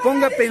se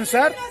ponga a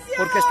pensar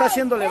porque está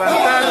haciendo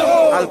levantar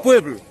al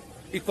pueblo.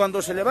 Y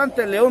cuando se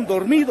levante el león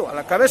dormido a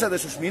la cabeza de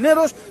sus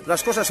mineros,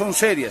 las cosas son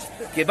serias.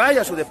 Que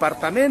vaya a su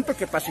departamento,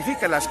 que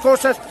pacifique las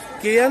cosas,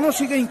 que ya no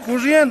siga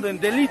incurriendo en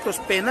delitos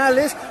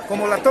penales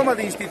como la toma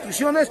de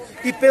instituciones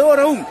y peor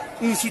aún,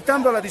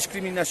 incitando a la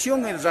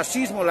discriminación, el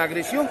racismo, la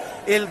agresión,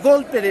 el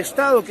golpe de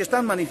Estado que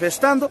están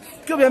manifestando,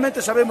 que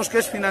obviamente sabemos que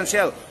es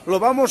financiado. Lo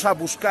vamos a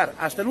buscar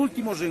hasta el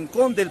último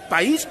rincón del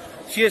país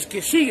si es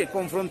que sigue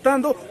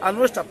confrontando a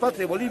nuestra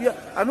patria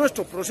Bolivia, a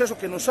nuestro proceso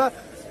que nos ha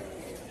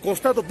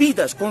costado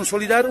vidas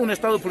consolidar un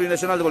Estado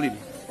plurinacional de Bolivia.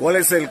 ¿Cuál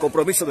es el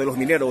compromiso de los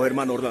mineros,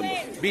 hermano Orlando?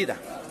 Vida.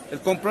 El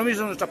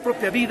compromiso de nuestra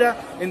propia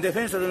vida en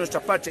defensa de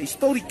nuestra patria.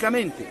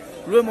 Históricamente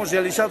lo hemos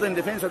realizado en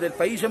defensa del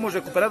país, hemos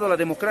recuperado la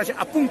democracia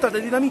a punta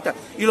de dinamita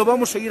y lo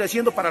vamos a seguir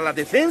haciendo para la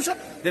defensa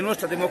de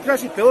nuestra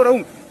democracia y peor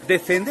aún,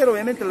 defender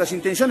obviamente las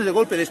intenciones de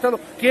golpe de Estado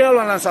que ya lo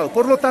han lanzado.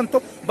 Por lo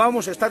tanto,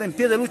 vamos a estar en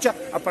pie de lucha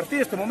a partir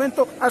de este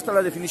momento hasta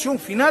la definición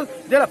final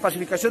de la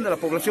pacificación de la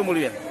población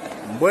boliviana.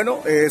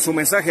 Bueno, su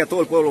mensaje a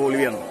todo el pueblo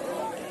boliviano.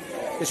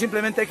 Que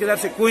simplemente hay que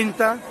darse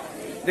cuenta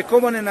de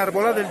cómo han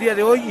enarbolado el día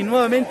de hoy y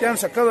nuevamente han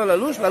sacado a la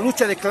luz la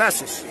lucha de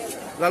clases.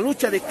 La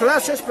lucha de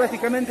clases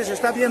prácticamente se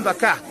está viendo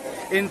acá,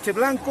 entre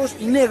blancos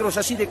y negros,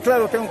 así de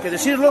claro tengo que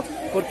decirlo,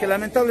 porque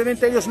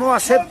lamentablemente ellos no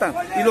aceptan.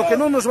 Y lo que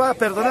no nos va a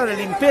perdonar el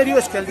imperio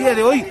es que el día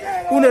de hoy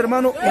un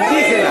hermano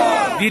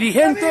indígena,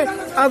 dirigente,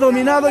 ha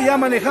dominado y ha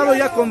manejado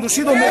y ha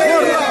conducido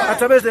mejor a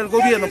través del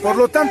gobierno. Por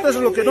lo tanto, eso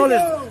es lo que no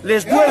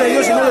les duele a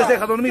ellos y no les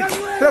deja dormir.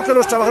 Creo que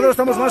los trabajadores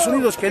estamos más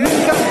unidos que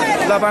nunca,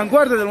 la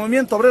vanguardia del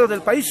movimiento obrero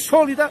del país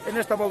sólida en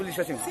esta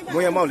movilización.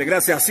 Muy amable,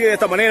 gracias. Así de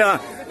esta manera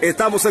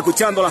estamos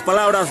escuchando las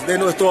palabras de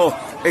nuestro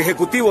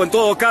ejecutivo. En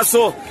todo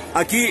caso,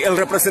 aquí el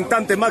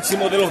representante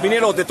máximo de los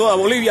mineros de toda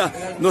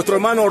Bolivia, nuestro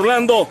hermano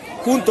Orlando,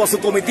 junto a su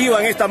comitiva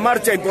en esta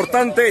marcha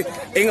importante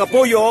en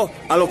apoyo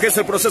a lo que es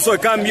el proceso de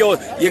cambio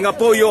y en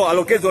apoyo a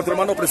lo que es nuestro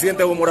hermano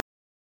presidente Evo Morales.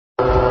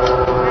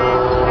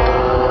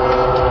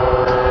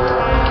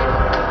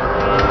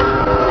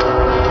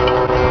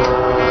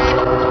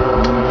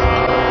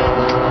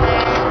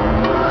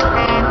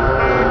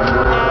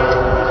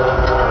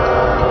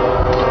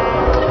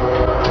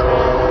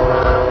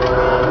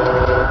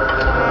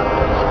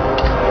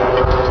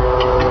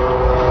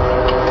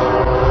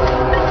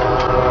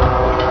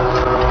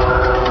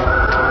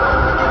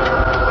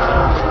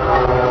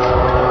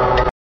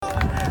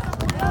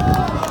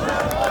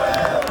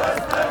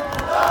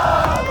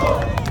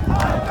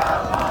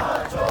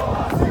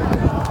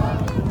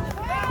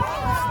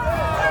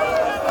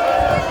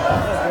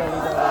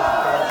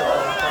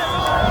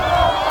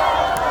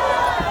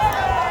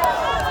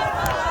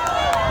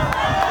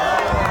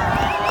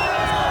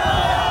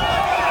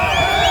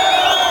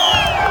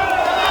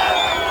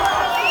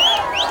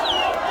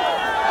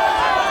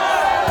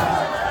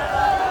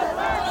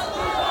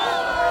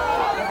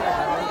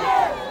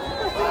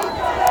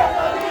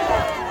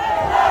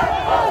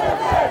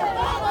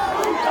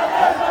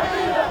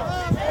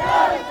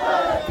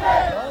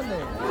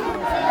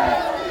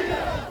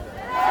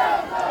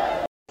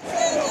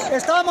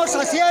 Estamos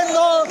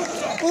haciendo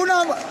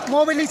una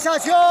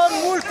movilización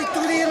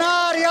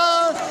multitudinaria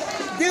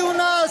de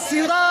una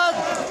ciudad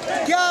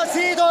que ha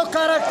sido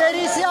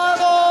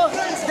caracterizado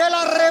de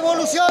la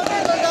revolución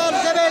de la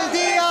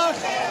rebeldía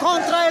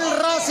contra el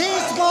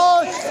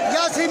racismo y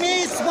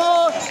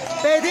asimismo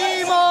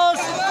pedimos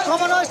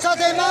como nuestra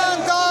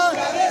demanda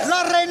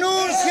la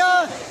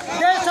renuncia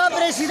de esa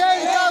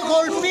presidenta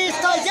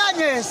golpista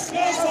Yáñez.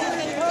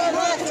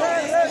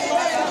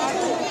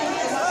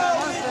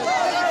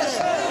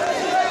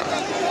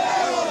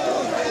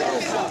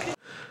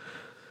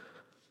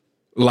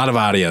 A lot of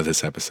audio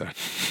this episode.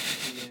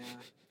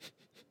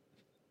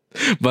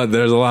 But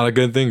there's a lot of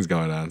good things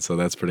going on, so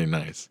that's pretty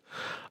nice.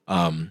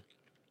 And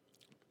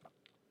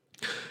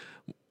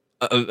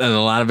a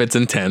lot of it's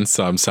intense,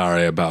 so I'm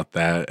sorry about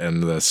that.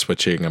 And the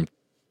switching, I'm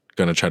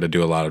going to try to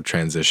do a lot of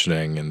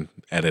transitioning and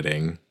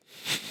editing.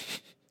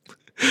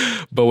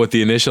 But with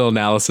the initial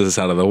analysis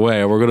out of the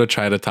way, we're going to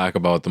try to talk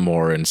about the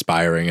more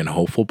inspiring and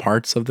hopeful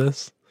parts of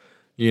this,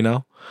 you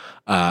know?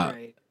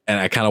 Right. And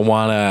I kind of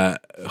want to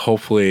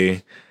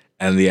hopefully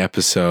end the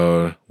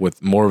episode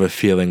with more of a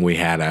feeling we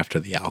had after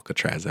the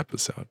Alcatraz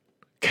episode.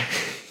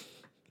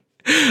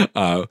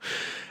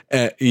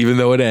 Even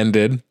though it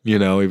ended, you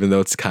know, even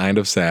though it's kind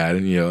of sad,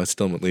 and, you know, it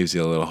still leaves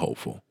you a little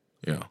hopeful.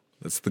 You know,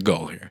 that's the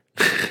goal here.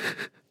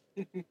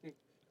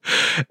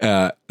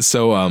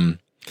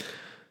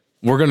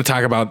 We're going to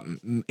talk about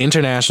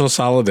international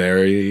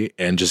solidarity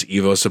and just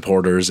Evo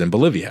supporters in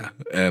Bolivia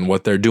and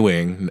what they're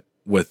doing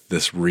with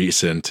this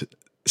recent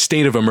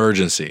state of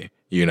emergency,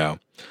 you know.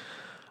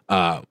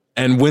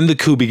 And when the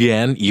coup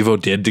began,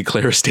 Evo did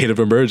declare a state of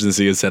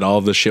emergency and said all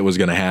of this shit was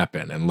going to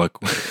happen. And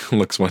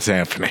looks what's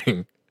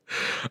happening.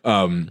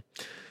 There's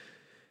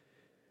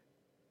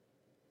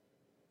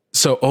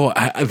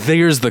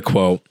the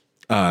quote.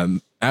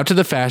 After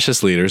the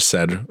fascist leaders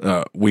said,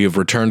 we have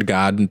returned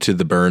God to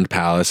the burned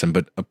palace,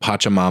 but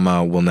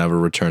Pachamama will never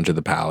return to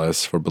the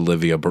palace, for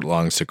Bolivia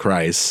belongs to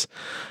Christ.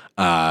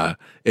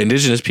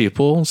 Indigenous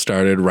people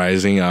started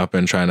rising up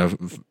and trying to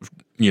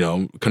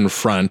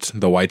confront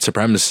the white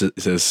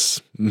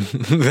supremacists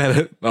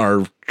that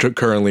are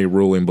currently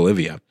ruling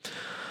Bolivia.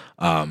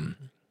 I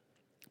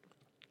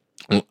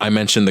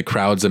mentioned the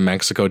crowds in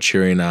Mexico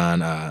cheering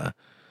on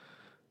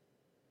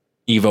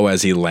Evo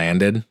as he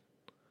landed.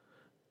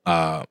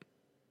 And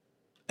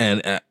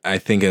I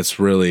think it's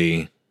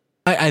really,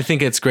 I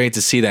think it's great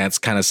to see that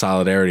kind of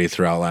solidarity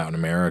throughout Latin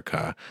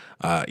America,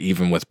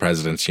 even with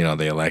presidents,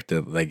 they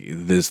elected like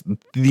this.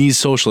 These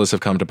socialists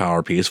have come to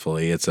power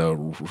peacefully. It's a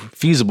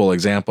feasible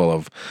example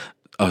of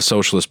a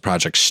socialist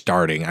project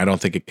starting. I don't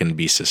think it can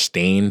be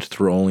sustained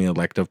through only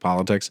elective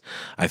politics.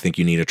 I think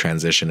you need a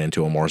transition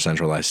into a more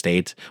centralized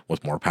state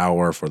with more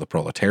power for the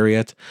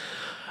proletariat.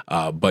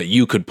 But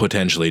you could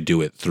potentially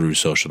do it through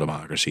social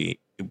democracy,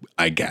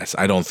 I guess.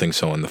 I don't think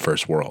so in the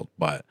first world,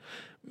 but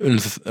in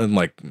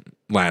like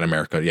Latin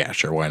America, yeah,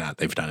 sure, why not?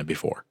 They've done it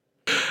before.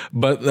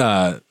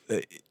 But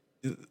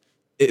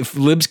if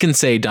libs can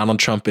say Donald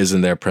Trump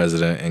isn't their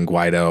president and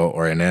Guaido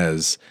or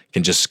Inez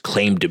can just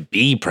claim to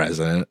be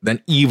president, then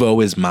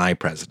Evo is my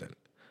president.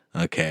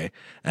 Okay.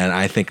 And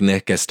I think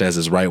Nick Estes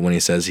is right when he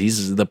says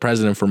he's the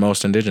president for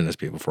most indigenous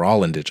people, for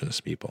all indigenous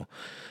people.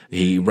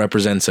 He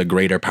represents a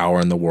greater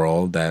power in the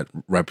world that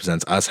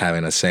represents us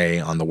having a say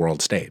on the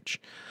world stage.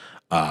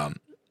 And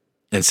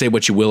say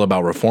what you will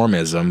about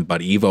reformism, but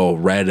Evo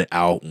read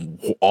out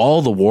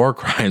all the war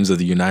crimes of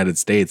the United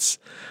States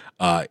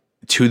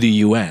to the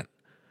UN.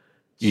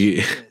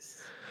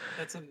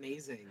 That's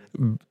amazing.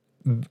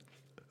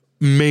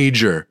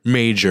 Major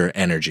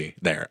energy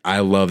there. I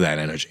love that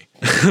energy.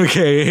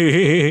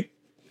 Okay.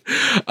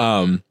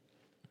 But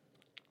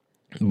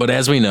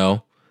as we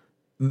know,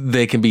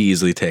 they can be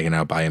easily taken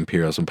out by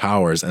imperialism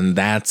powers, and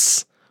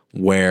that's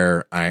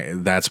why I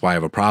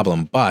have a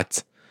problem.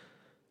 But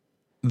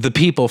the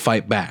people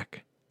fight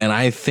back. And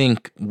I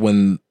think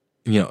when,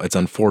 it's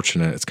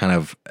unfortunate, it's kind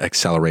of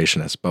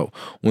accelerationist, but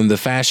when the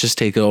fascists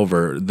take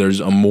over,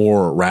 there's a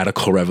more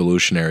radical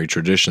revolutionary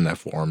tradition that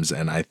forms.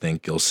 And I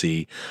think you'll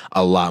see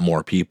a lot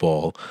more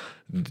people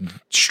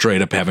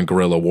straight up having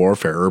guerrilla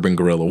warfare, urban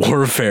guerrilla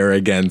warfare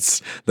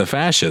against the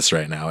fascists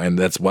right now. And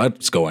that's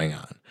what's going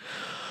on.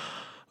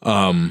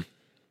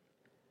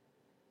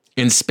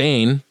 In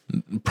Spain,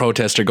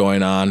 protests are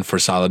going on for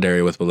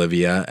solidarity with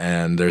Bolivia,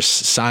 and there's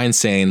signs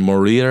saying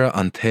 "Morir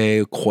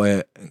ante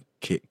French,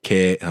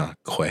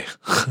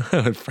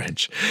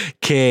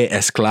 que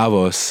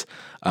esclavos,"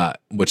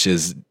 which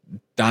is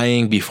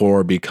dying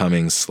before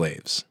becoming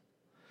slaves.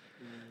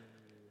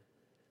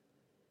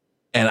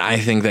 And I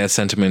think that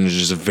sentiment is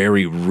just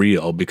very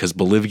real because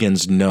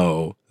Bolivians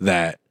know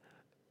that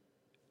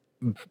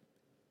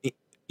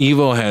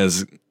Evo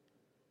has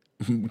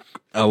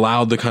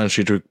allowed the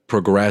country to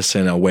progress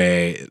in a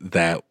way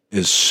that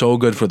is so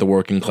good for the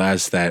working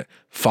class that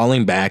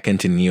falling back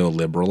into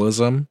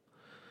neoliberalism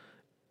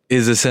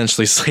is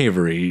essentially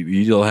slavery.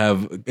 You'll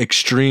have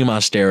extreme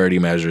austerity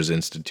measures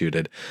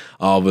instituted.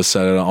 All of a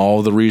sudden,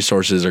 all the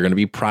resources are going to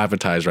be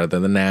privatized rather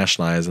than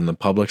nationalized, and the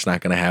public's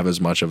not going to have as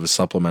much of a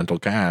supplemental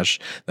cash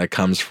that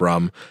comes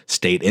from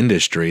state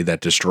industry that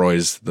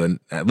destroys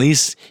at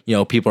least,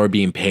 people are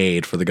being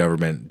paid for the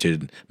government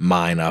to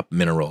mine up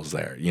minerals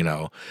there,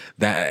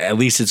 that at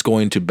least it's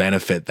going to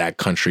benefit that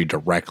country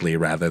directly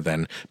rather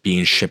than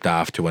being shipped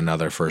off to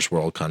another first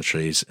world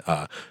countries,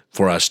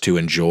 for us to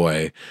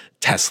enjoy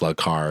Tesla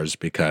cars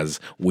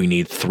because we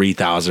need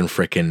 3,000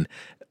 freaking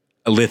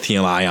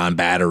lithium ion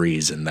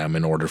batteries in them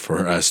in order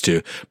for us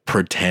to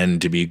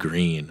pretend to be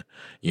green.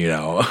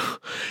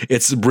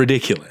 It's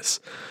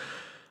ridiculous.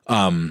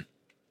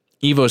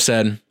 Evo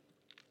said,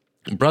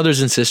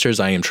 "Brothers and sisters,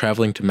 I am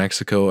traveling to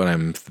Mexico and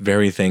I'm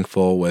very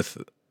thankful with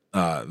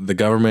the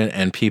government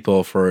and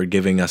people for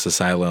giving us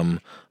asylum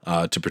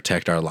to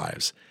protect our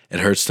lives. It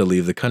hurts to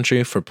leave the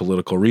country for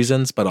political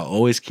reasons, but I'll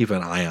always keep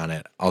an eye on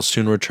it. I'll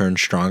soon return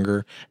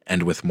stronger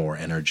and with more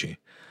energy."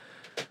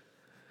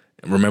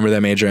 Remember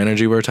that major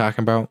energy we were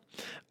talking about?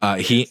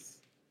 He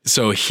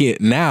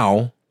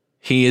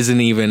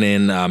isn't even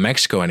in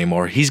Mexico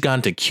anymore. He's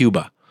gone to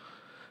Cuba.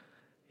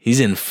 He's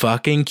in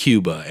fucking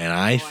Cuba.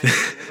 And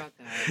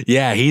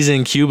yeah, he's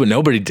in Cuba.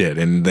 Nobody did.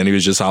 And then he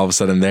was just all of a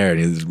sudden there, and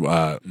he's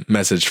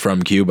messaged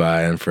from Cuba,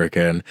 and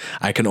freaking,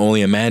 I can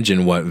only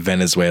imagine what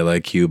Venezuela,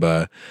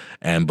 Cuba,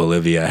 and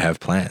Bolivia have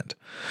planned.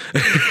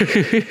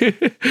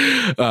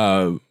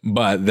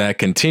 But that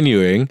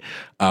continuing,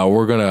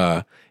 we're going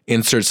to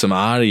insert some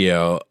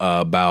audio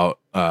about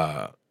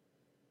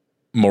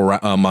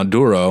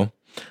Maduro,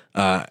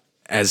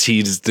 as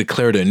he's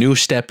declared a new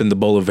step in the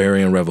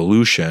Bolivarian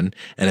revolution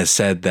and has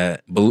said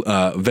that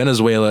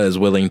Venezuela is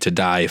willing to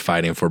die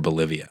fighting for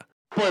Bolivia.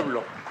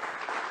 Pueblo.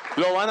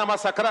 Lo van a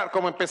masacrar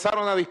como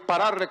empezaron a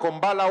dispararle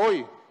con bala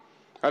hoy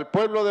al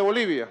pueblo de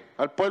Bolivia,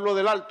 al pueblo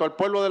del Alto, al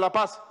pueblo de La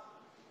Paz.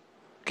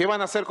 ¿Qué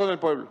van a hacer con el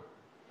pueblo?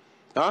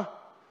 ¿Ah?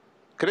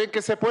 ¿Creen que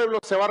ese pueblo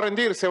se va a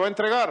rendir, se va a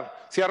entregar?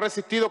 Si ha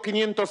resistido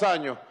 500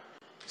 años.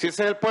 Si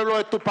ese es el pueblo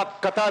de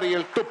Tupac Katari,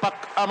 el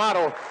Tupac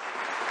Amaro,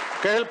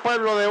 que es el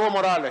pueblo de Evo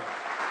Morales.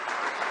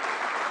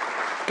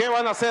 ¿Qué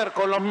van a hacer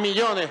con los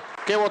millones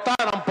que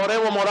votaron por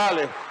Evo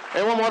Morales?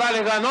 Evo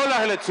Morales ganó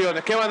las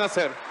elecciones. ¿Qué van a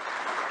hacer?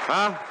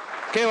 ¿Ah?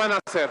 ¿Qué van a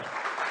hacer?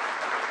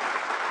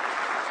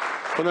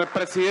 Con el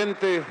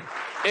presidente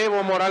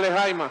Evo Morales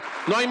Jaima.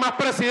 No hay más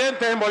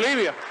presidentes en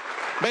Bolivia.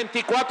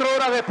 24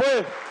 horas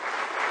después.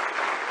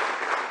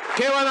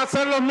 ¿Qué van a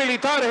hacer los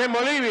militares en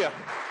Bolivia?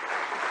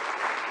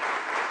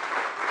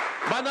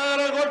 ¿Van a dar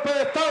el golpe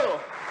de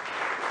Estado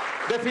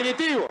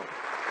definitivo?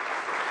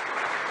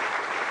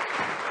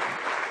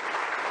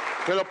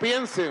 Que lo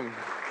piensen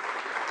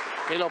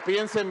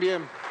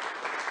bien.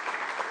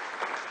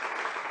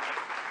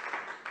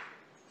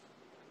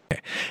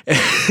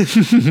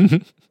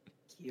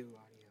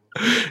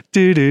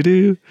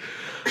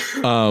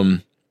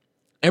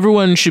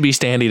 Everyone should be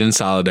standing in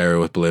solidarity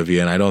with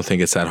Bolivia, and I don't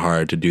think it's that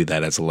hard to do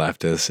that as a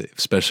leftist,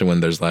 especially when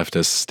there's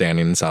leftists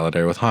standing in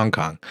solidarity with Hong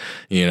Kong.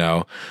 You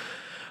know,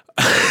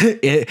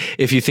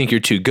 if you think you're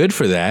too good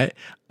for that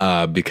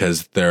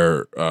because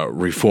they're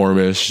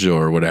reformists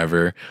or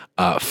whatever,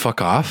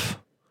 fuck off.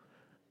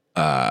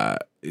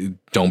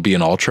 Don't be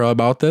an ultra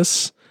about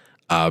this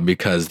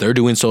because they're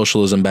doing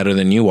socialism better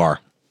than you are.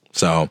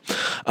 So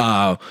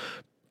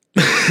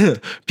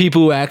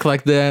people who act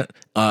like that,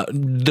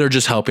 they're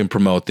just helping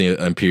promote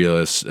the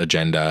imperialist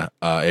agenda.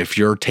 If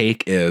your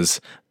take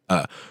is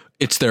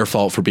it's their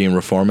fault for being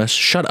reformist,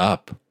 shut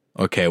up.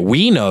 Okay,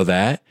 we know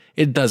that.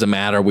 It doesn't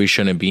matter. We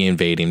shouldn't be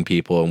invading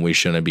people and we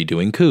shouldn't be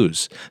doing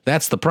coups.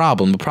 That's the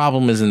problem. The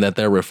problem isn't that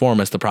they're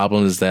reformists. The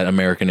problem is that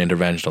American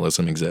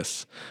interventionism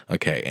exists.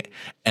 Okay.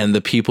 And the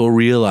people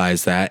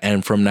realize that.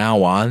 And from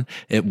now on,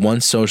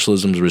 once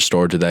socialism is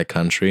restored to that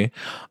country,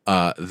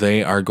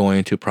 they are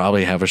going to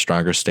probably have a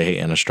stronger state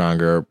and a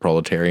stronger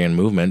proletarian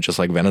movement, just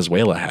like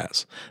Venezuela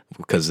has,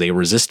 because they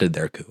resisted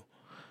their coup,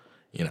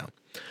 you know.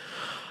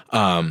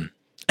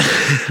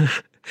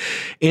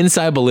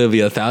 Inside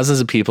Bolivia, thousands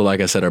of people,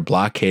 like I said, are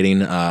blockading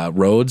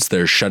roads.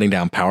 They're shutting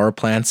down power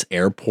plants,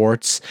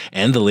 airports,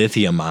 and the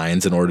lithium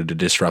mines in order to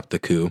disrupt the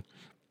coup.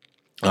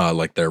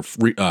 Like their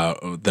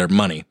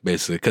money,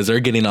 basically, because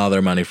they're getting all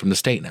their money from the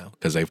state now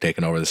because they've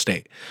taken over the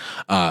state.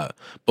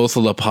 Both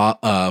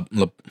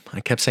the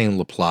I kept saying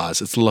La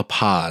Paz. It's La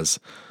Paz.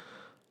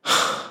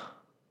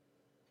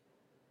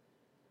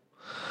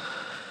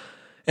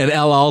 And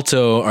El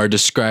Alto are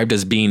described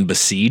as being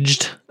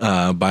besieged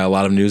by a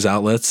lot of news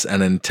outlets.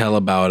 And until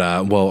about,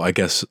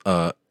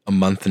 a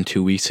month and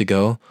 2 weeks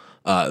ago,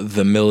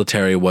 the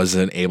military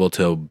wasn't able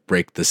to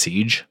break the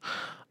siege.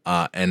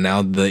 And now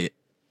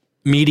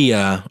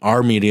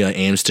our media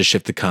aims to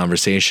shift the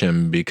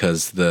conversation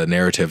because the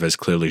narrative has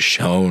clearly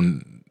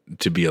shown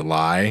to be a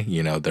lie.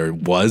 You know, there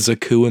was a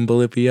coup in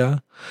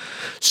Bolivia.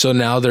 So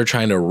now they're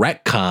trying to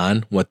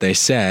retcon what they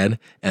said,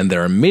 and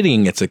they're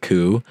admitting it's a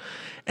coup.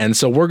 And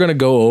so we're going to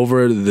go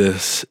over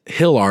this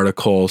Hill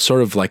article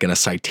sort of like in a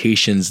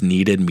citations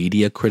needed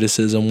media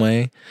criticism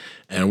way.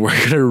 And we're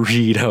going to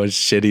read how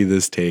shitty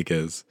this take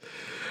is.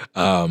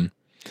 But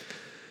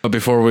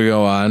before we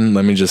go on,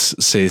 let me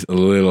just say a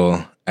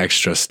little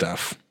extra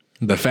stuff.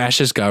 The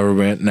fascist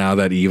government, now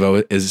that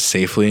Evo is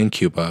safely in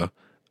Cuba,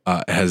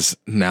 has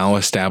now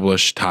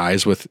established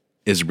ties with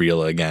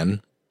Israel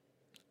again.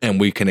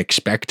 And we can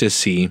expect to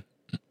see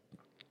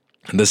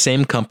the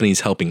same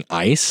companies helping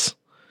ICE,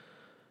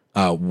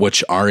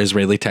 which are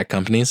Israeli tech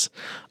companies,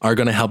 are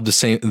going to help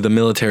the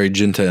military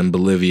junta in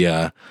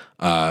Bolivia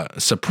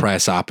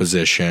suppress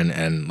opposition.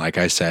 And like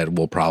I said,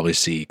 we'll probably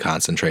see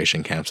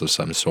concentration camps of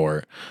some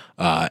sort.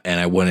 And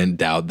I wouldn't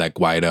doubt that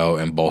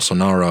Guaido and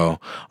Bolsonaro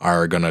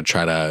are going to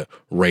try to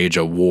rage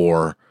a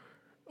war.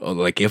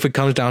 Like if it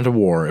comes down to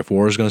war, if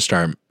war is going to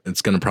start,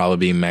 it's going to probably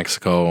be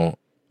Mexico.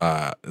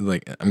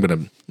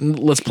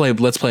 Let's play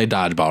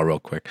dodgeball real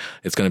quick.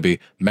 It's going to be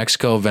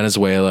Mexico,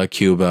 Venezuela,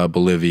 Cuba,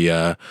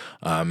 Bolivia,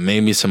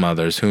 maybe some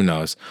others, who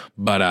knows.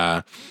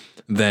 But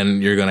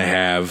then you're going to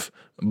have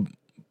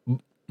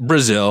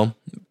Brazil,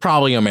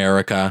 probably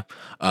America,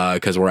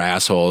 because we're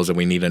assholes and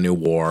we need a new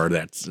war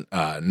that's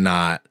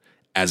not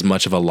as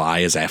much of a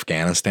lie as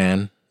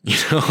Afghanistan, you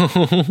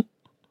know?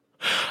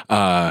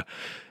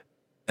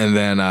 And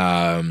then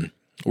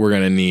we're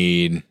going to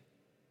need,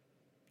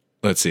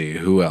 let's see,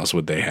 who else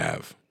would they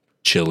have?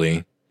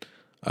 Chile.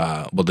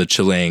 Well, the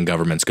Chilean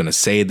government's going to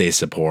say they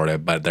support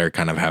it, but they're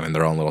kind of having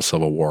their own little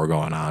civil war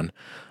going on,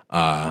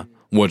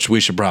 which we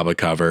should probably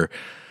cover.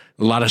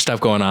 A lot of stuff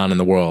going on in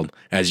the world,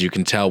 as you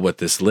can tell with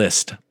this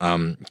list.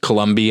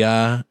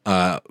 Colombia,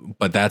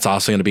 but that's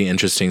also going to be an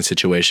interesting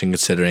situation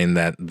considering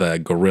that the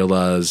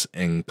guerrillas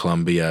in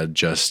Colombia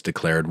just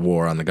declared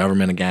war on the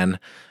government again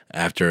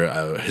after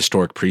a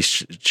historic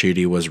peace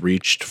treaty was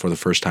reached for the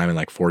first time in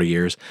like 40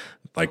 years.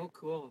 Like, oh,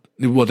 cool.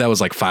 Well, that was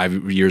like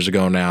 5 years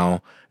ago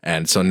now.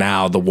 And so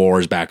now the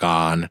war is back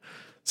on.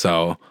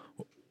 So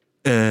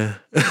 5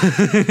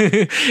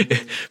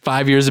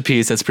 years of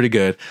peace. That's pretty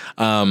good.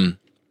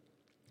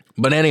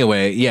 But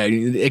anyway, yeah,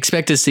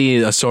 expect to see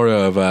a sort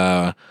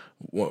of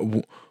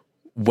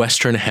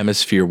Western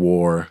Hemisphere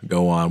war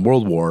go on.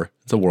 World War.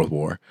 It's a world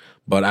war.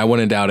 But I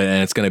wouldn't doubt it.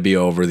 And it's going to be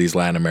over these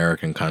Latin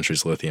American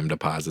countries' lithium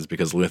deposits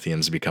because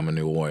lithium's become a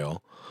new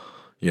oil,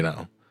 you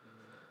know.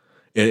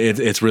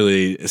 it's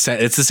really, it's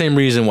the same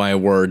reason why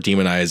we're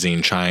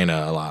demonizing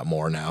China a lot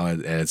more now,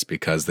 and it's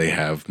because they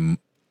have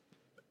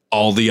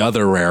all the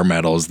other rare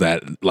metals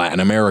that Latin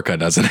America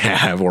doesn't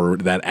have, or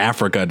that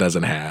Africa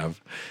doesn't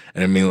have.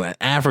 And I mean,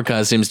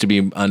 Africa seems to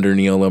be under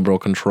neoliberal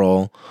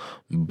control,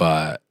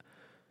 but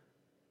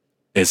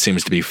it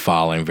seems to be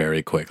falling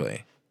very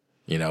quickly.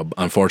 You know,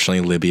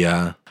 unfortunately,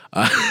 Libya.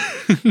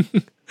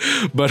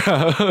 But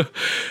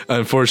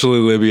unfortunately,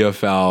 Libya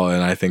fell,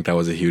 and I think that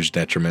was a huge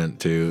detriment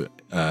to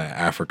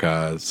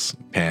Africa's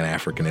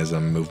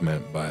Pan-Africanism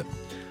movement. But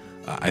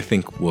I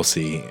think we'll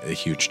see a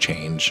huge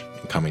change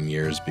in coming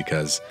years,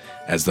 because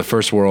as the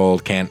first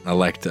world can't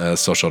elect a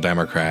social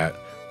democrat,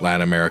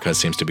 Latin America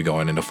seems to be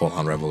going into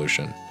full-on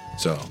revolution.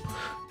 So,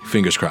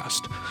 fingers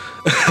crossed.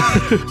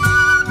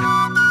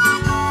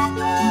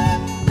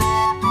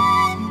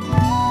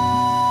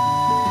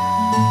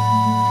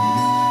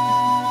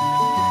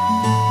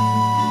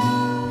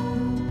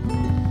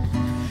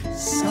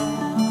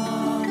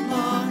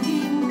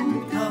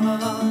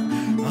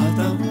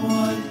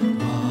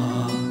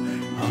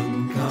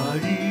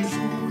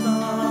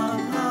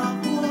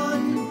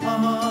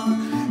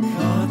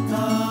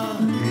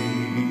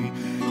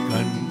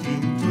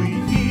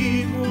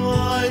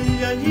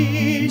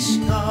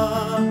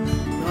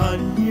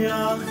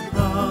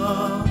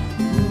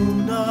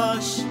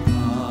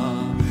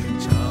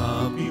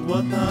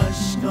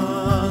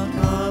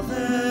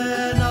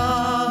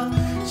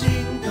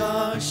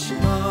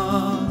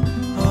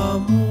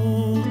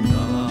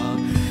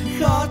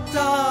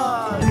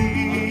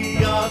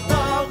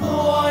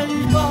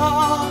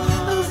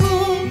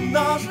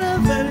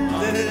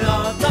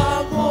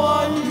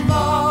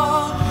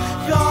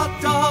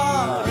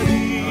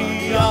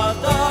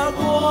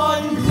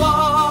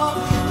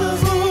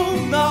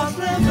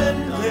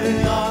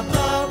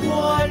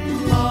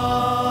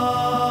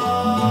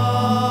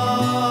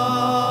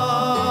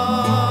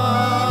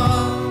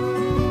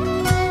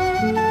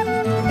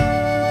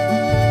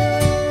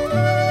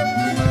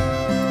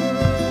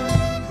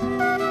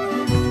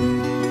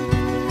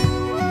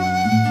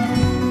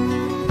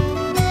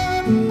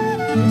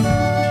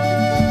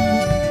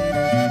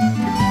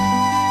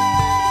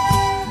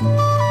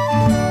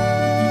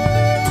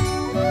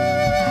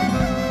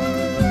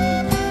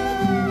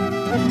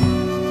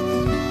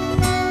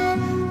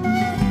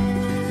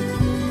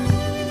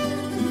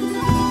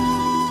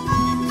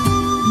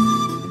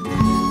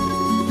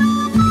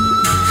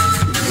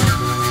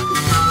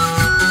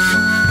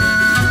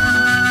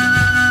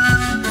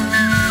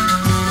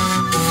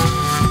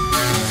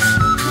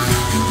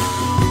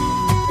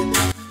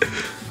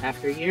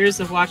 Years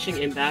of watching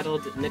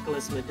embattled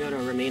Nicolas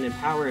Maduro remain in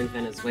power in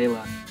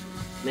Venezuela,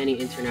 many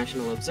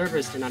international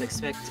observers did not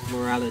expect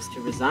Morales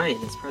to resign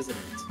as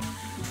president.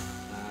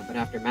 But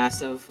after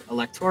massive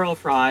electoral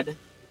fraud,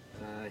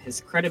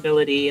 his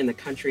credibility in the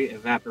country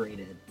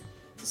evaporated.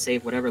 To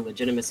save whatever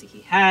legitimacy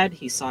he had,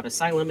 he sought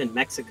asylum in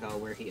Mexico,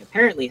 where he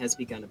apparently has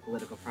begun a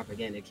political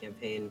propaganda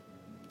campaign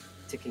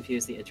to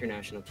confuse the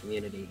international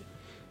community.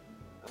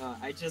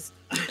 I just...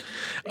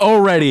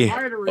 already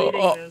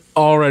this.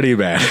 Already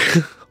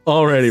bad.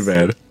 Already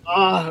bad.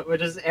 With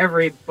just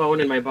every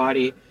bone in my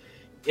body,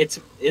 it's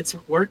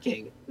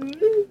working.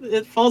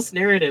 False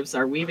narratives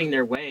are weaving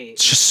their way.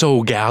 It's just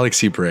so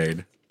Galaxy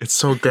Brain. It's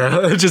so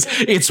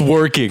it's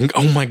working.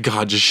 Oh my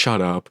god, just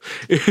shut up.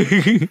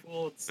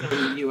 Fooled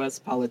some U.S.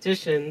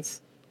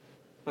 politicians,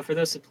 but for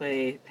those who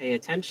pay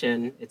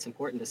attention, it's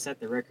important to set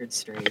the record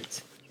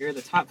straight. Here are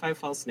the top 5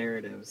 false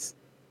narratives.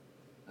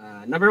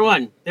 Number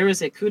 1, there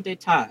was a coup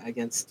d'etat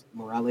against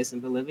Morales in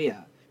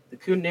Bolivia. The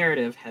coup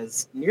narrative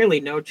has nearly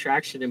no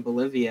traction in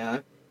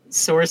Bolivia.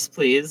 Source,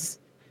 please.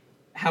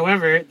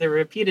 However, the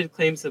repeated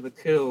claims of a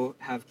coup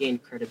have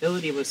gained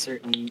credibility with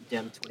certain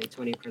Dem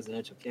 2020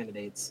 presidential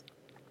candidates.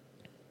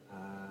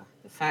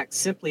 The facts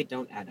simply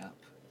don't add up.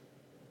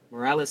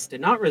 Morales did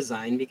not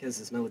resign because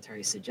his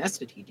military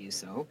suggested he do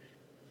so.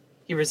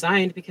 He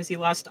resigned because he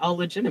lost all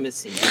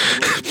legitimacy.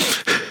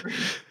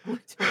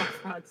 Electoral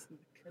frauds in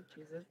the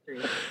country's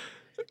history.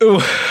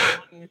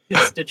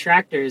 His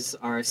detractors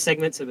are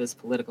segments of his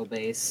political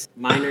base,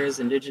 miners,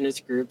 indigenous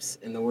groups,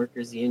 and the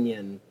workers'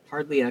 union.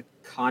 Hardly a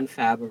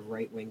confab of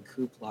right-wing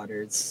coup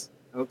plotters.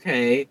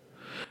 Okay,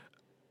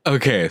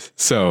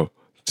 so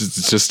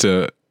just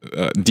to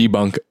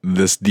debunk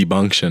this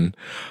debunction,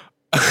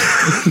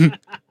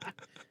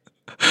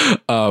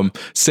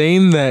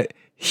 saying that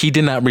he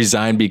did not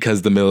resign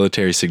because the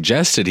military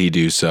suggested he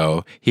do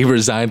so, he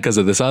resigned because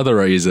of this other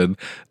reason,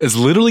 is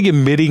literally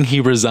admitting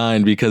he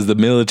resigned because the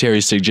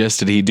military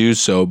suggested he do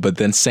so, but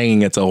then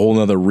saying it's a whole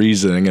other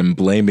reason and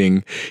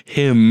blaming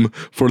him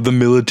for the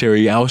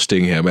military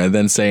ousting him, and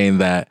then saying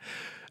that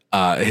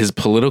his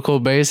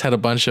political base had a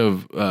bunch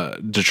of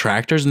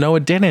detractors. No,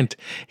 it didn't.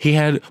 He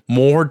had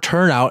more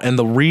turnout, and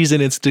the reason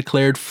it's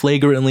declared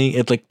flagrantly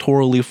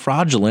electorally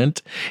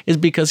fraudulent is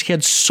because he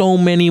had so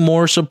many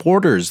more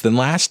supporters than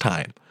last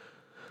time.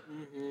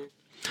 Mm-hmm.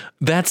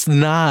 That's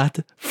not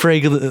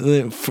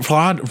flagrantly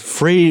fraudulent.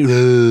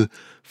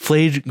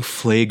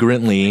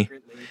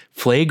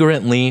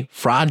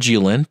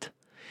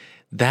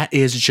 That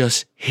is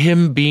just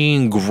him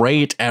being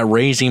great at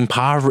raising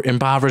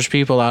impoverished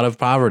people out of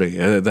poverty.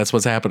 That's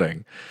what's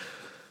happening.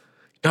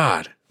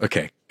 God.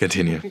 Okay,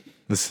 continue.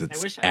 This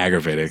is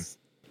aggravating.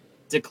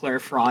 Declare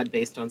fraud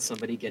based on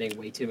somebody getting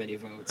way too many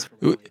votes.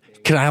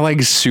 Can I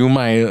like sue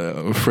my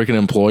freaking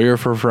employer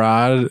for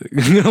fraud?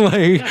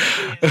 Like,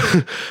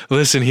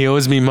 listen, he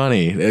owes me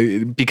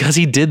money because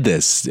he did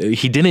this.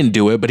 He didn't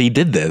do it, but he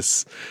did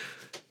this.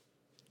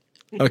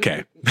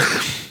 Okay.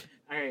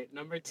 All right,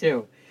 number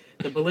 2.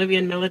 The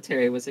Bolivian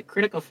military was a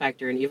critical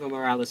factor in Evo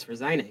Morales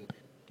resigning.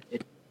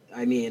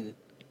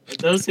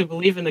 Those who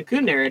believe in the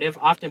coup narrative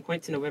often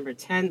point to November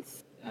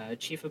 10th.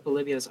 Chief of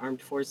Bolivia's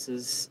armed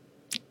forces,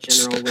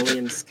 General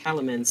Williams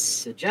Calaman,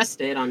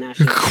 suggested on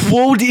national...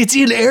 Quote, it's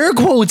in air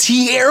quotes.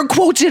 He air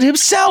quotes it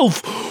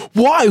himself.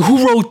 Why?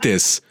 Who wrote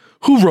this?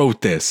 Who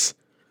wrote this?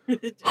 I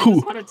just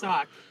want to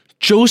talk.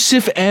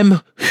 Joseph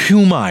M.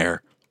 Humeyer.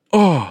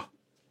 Oh,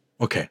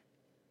 okay.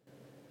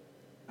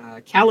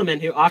 Calaman,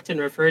 who often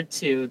referred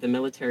to the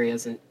military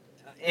as an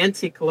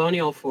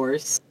anti-colonial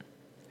force,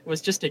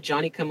 was just a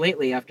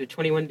Johnny-come-lately after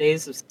 21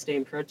 days of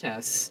sustained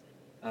protests,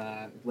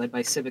 led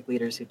by civic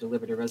leaders who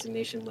delivered a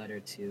resignation letter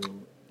to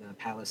the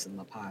palace in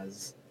La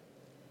Paz.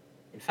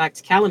 In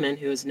fact, Calaman,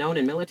 who is known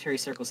in military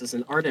circles as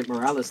an ardent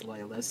Morales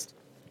loyalist,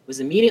 was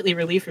immediately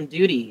relieved from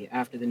duty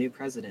after the new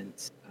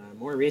president.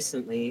 More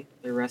recently,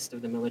 the rest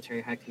of the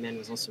military high command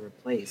was also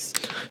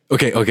replaced.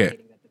 Okay.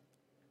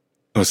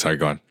 Oh, sorry,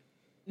 go on.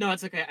 No,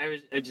 it's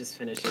okay. I just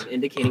finished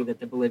indicating that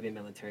the Bolivian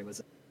military was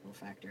a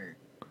factor.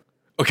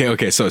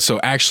 Okay. So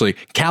actually,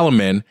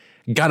 Calaman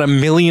got $1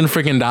 million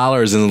freaking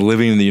dollars in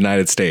living in the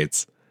United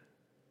States.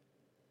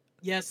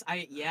 Yes,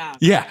 yeah.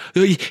 Yeah,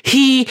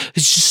 he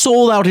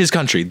sold out his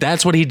country.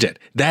 That's what he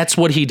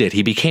did.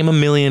 He became a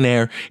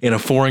millionaire in a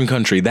foreign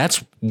country.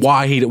 That's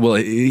why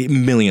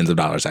millions of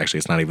dollars, actually.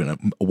 It's not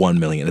even 1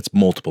 million. It's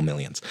multiple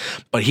millions.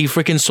 But he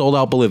freaking sold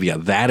out Bolivia.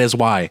 That is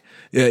why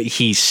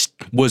he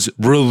was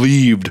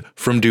relieved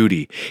from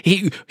duty.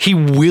 He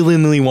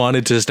willingly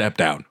wanted to step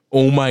down.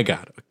 Oh, my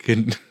God.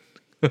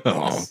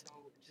 Oh.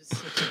 Just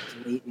such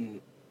a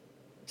blatant,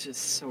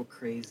 just so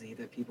crazy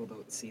that people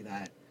don't see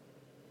that.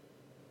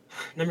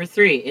 Number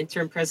 3,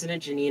 interim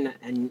president Janine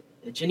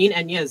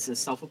Áñez is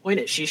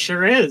self-appointed. She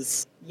sure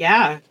is.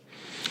 Yeah.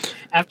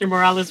 After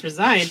Morales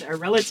resigned, a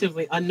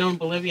relatively unknown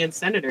Bolivian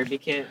senator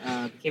became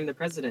the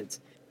president,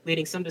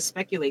 leading some to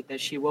speculate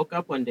that she woke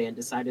up one day and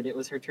decided it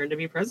was her turn to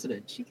be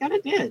president. She kind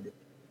of did.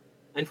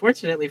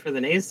 Unfortunately for the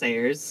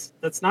naysayers,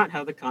 that's not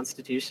how the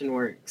Constitution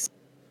works.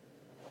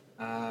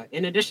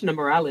 In addition to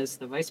Morales,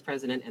 the vice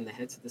president and the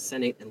heads of the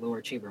Senate and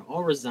lower chamber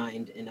all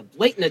resigned in a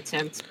blatant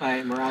attempt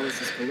by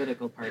Morales'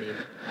 political party,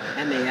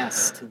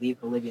 MAS, to leave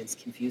Bolivians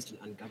confused and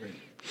ungoverned.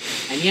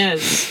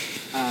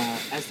 Áñez,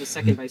 as the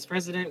second vice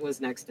president,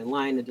 was next in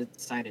line and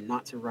decided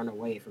not to run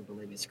away from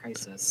Bolivia's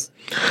crisis,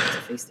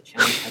 to face the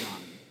challenge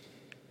head-on.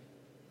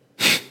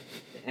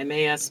 The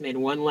MAS made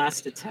one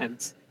last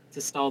attempt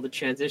to stall the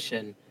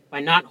transition by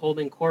not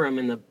holding quorum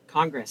in the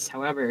Congress.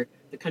 However,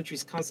 the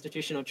country's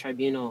constitutional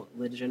tribunal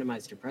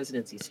legitimized her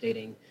presidency,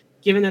 stating,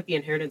 given that the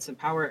inheritance of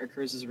power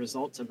occurs as a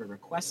result of a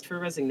request for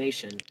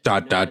resignation... ... No.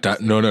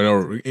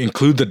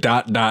 Include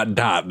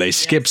the ... They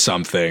skip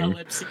something.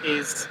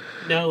 Ellipses.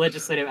 No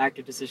legislative act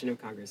or decision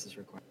of Congress is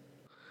required.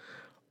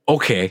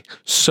 Okay,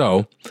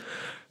 so...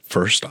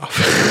 First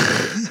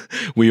off,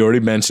 we already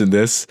mentioned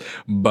this,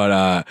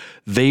 but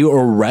they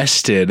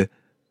arrested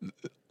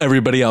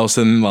everybody else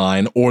in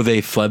line, or they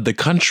fled the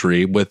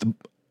country with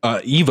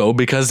Evo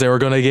because they were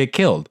going to get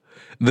killed.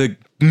 The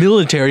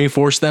military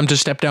forced them to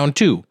step down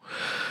too.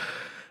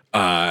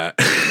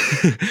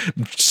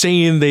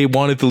 Saying they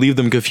wanted to leave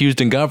them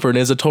confused and governed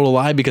is a total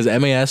lie, because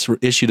MAS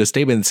issued a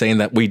statement saying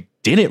that we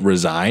didn't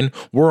resign.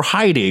 We're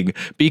hiding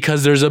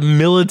because there's a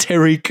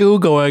military coup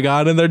going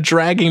on and they're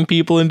dragging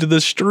people into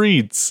the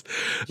streets.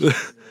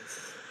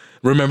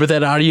 Remember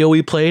that audio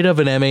we played of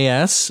an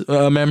MAS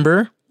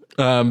member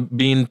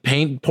being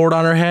paint poured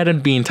on her head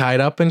and being tied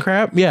up and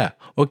crap? Yeah.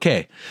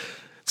 Okay.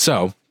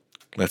 So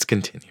let's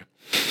continue.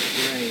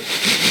 Right.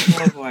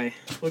 Oh boy.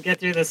 We'll get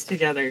through this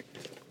together.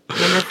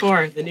 Number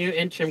 4, the new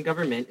interim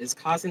government is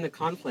causing the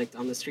conflict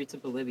on the streets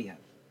of Bolivia.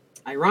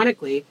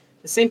 Ironically,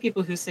 the same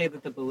people who say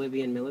that the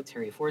Bolivian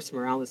military forced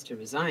Morales to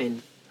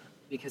resign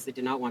because they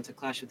did not want to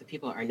clash with the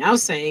people are now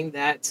saying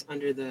that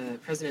under the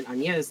President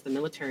Áñez, the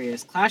military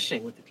is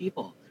clashing with the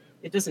people.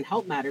 It doesn't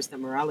help matters that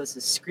Morales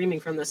is screaming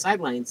from the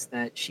sidelines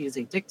that she is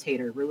a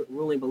dictator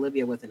ruling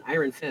Bolivia with an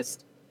iron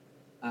fist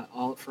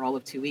for all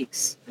of 2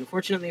 weeks.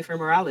 Unfortunately for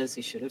Morales,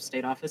 he should have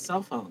stayed off his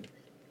cell phone.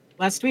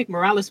 Last week,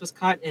 Morales was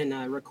caught in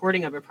a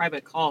recording of a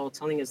private call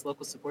telling his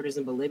local supporters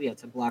in Bolivia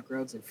to block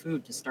roads and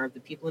food to starve the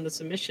people into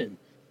submission.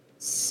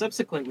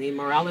 Subsequently,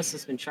 Morales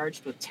has been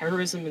charged with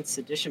terrorism and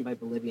sedition by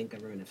Bolivian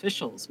government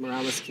officials.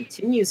 Morales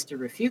continues to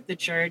refute the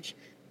charge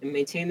and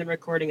maintain the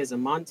recording as a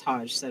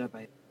montage set up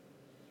by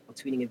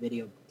tweeting a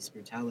video of police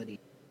brutality,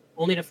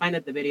 only to find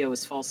that the video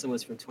was false and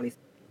was from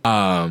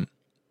 2013.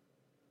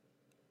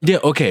 Yeah,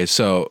 okay,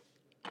 so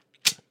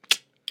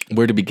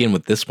where to begin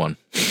with this one?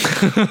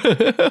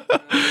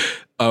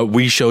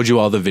 We showed you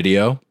all the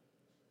video.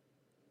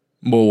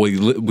 Well,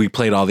 we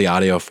played all the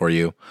audio for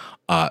you.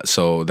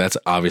 So that's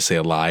obviously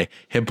a lie.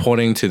 Him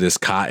pointing to this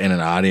cot in an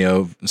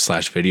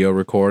audio/video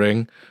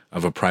recording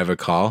of a private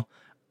call.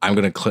 I'm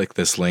going to click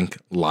this link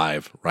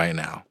live right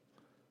now.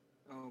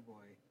 Oh, boy.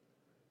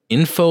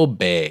 Info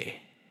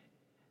Bay.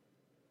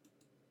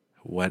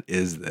 What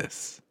is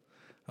this?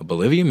 A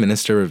Bolivian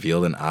minister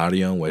revealed an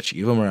audio in which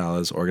Evo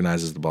Morales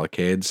organizes the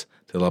blockades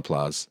to La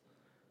Plaza.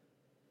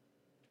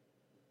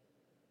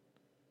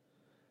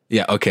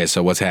 Yeah, okay,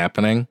 so what's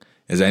happening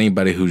is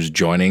anybody who's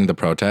joining the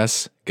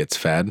protests gets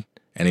fed.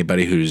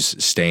 Anybody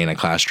who's staying a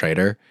class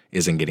trader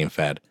isn't getting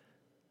fed.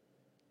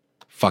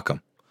 Fuck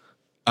them.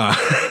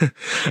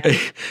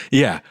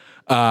 Yeah.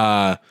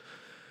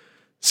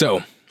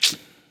 So,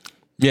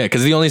 yeah,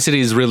 because the only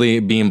cities really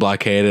being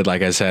blockaded,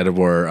 like I said,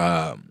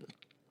 were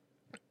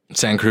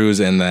San Cruz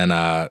and then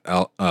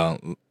El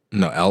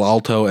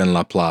Alto and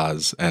La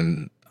Plaza.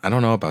 And I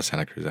don't know about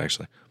Santa Cruz,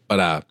 actually.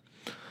 But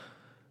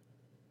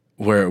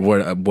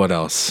what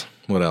else?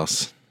 What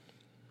else?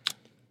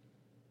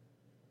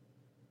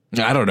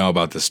 I don't know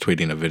about this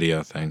tweeting a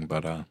video thing,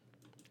 but,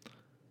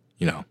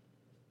 you know.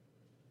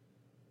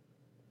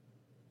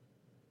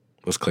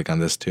 Let's click on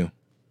this too.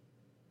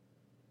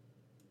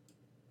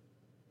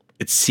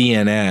 It's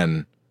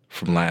CNN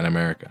from Latin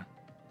America.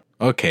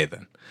 Okay,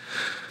 then.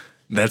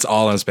 That's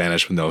all in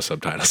Spanish with no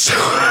subtitles.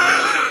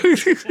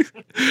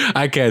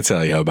 I can't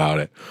tell you about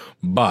it.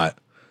 But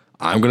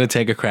I'm going to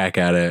take a crack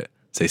at it.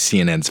 Say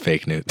CNN's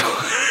fake news.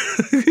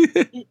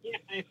 Yeah,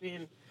 I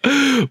mean.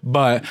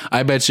 But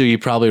I bet you he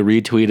probably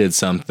retweeted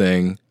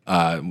something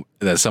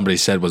that somebody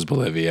said was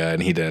Bolivia,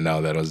 and he didn't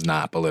know that it was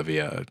not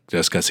Bolivia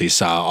just because he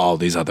saw all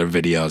these other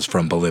videos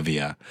from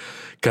Bolivia.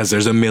 Because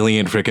there's a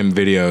million freaking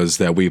videos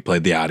that we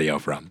played the audio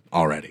from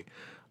already.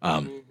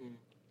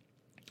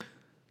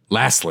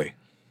 Lastly.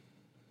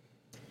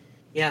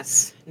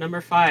 Yes, number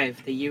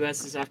 5. The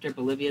U.S. is after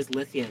Bolivia's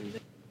lithium,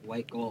 the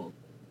white gold.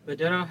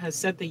 Maduro has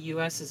said the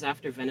U.S. is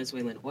after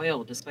Venezuelan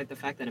oil, despite the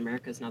fact that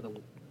America is now the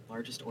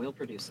largest oil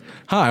producer.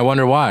 Huh, I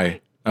wonder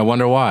why.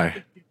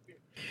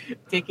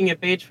 Taking a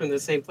page from the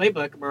same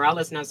playbook,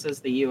 Morales now says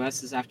the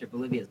U.S. is after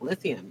Bolivia's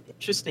lithium.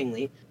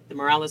 Interestingly, the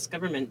Morales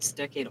government's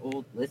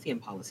decade-old lithium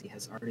policy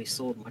has already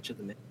sold much of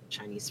the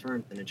Chinese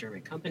firms and a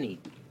German company,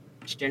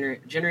 which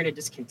generated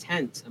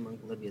discontent among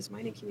Bolivia's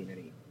mining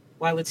community.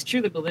 While it's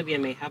true that Bolivia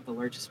may have the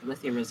largest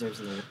lithium reserves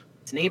in the world,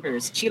 its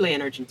neighbors, Chile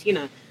and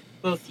Argentina,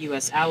 both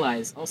U.S.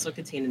 allies, also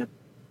contain a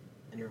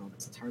mineral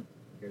that's hard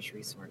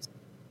resource.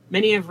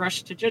 Many have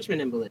rushed to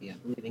judgment in Bolivia,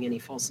 believing any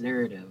false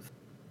narrative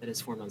that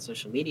is formed on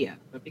social media.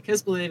 But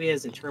because Bolivia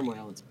is in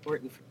turmoil, it's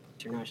important for the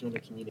international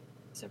community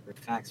to separate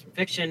facts from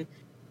fiction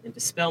and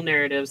dispel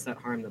narratives that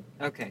harm the...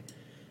 Okay.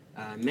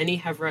 Many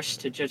have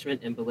rushed to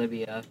judgment in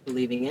Bolivia,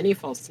 believing any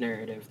false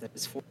narrative that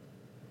is formed.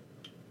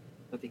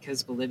 But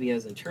because Bolivia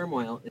is in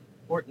turmoil, it's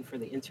important for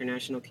the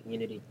international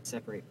community to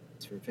separate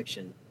facts from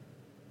fiction,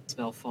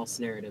 dispel false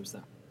narratives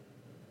that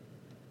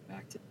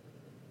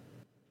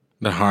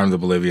harm the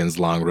Bolivians'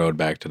 long road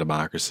back to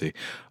democracy.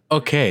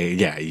 Okay,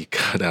 yeah, you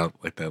cut out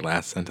like that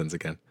last sentence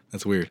again.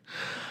 That's weird.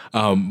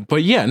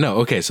 But yeah, no,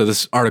 okay, so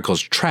this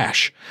article's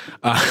trash.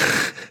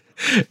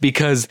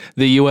 Because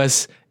the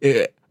U.S.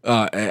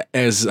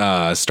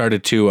 Has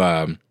started to,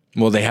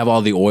 well, they have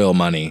all the oil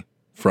money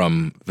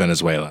from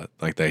Venezuela.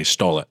 Like, they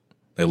stole it.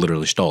 They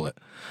literally stole it.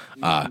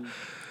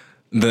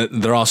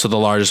 They're also the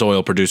largest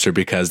oil producer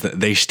because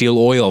they steal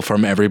oil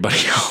from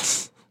everybody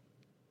else.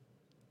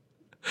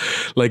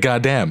 Like,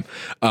 goddamn.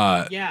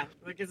 Yeah,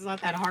 like, it's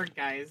not that hard,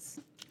 guys.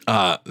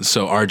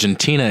 So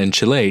Argentina and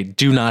Chile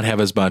do not have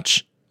as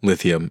much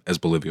lithium as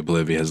Bolivia.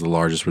 Bolivia has the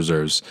largest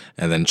reserves,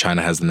 and then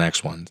China has the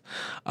next ones.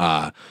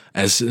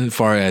 As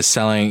far as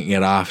selling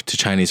it off to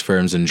Chinese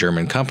firms and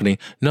German company,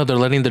 no, they're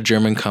letting the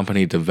German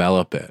company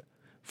develop it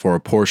for a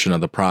portion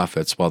of the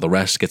profits while the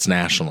rest gets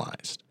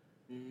nationalized.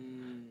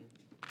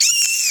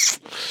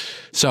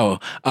 So,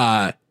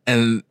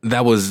 and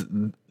that was...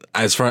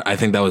 I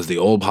think that was the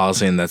old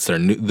policy, and that's the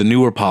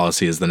newer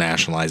policy is the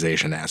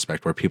nationalization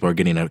aspect, where people are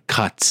getting a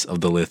cuts of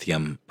the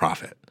lithium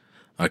profit.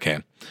 Okay,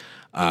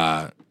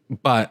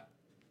 but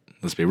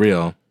let's be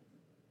real,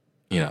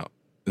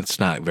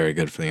 it's not very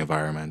good for the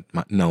environment.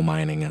 No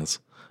mining is.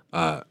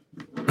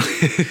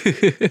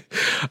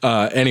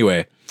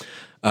 Anyway,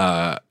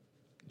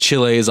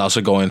 Chile is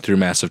also going through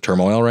massive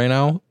turmoil right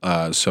now,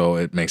 so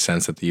it makes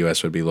sense that the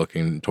U.S. would be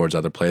looking towards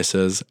other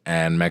places,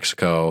 and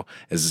Mexico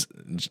is.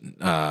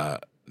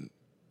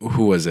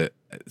 Who was it?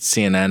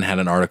 CNN had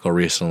an article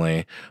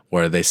recently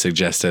where they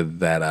suggested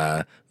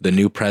that the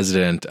new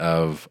president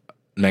of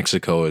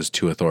Mexico is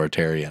too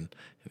authoritarian.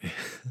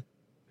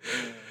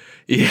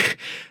 Yeah.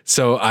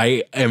 So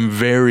I am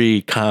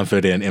very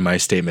confident in my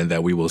statement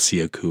that we will see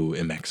a coup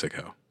in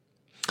Mexico.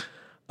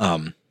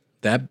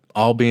 That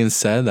all being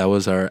said, that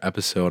was our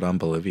episode on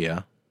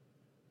Bolivia.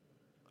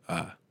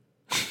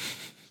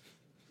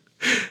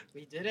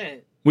 We did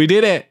it. We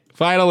did it.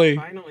 Finally.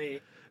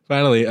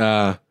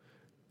 Finally.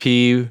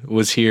 P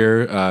was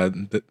here.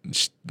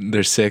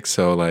 They're sick,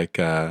 so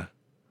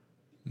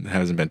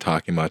hasn't been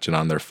talking much and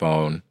on their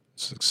phone.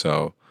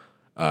 So,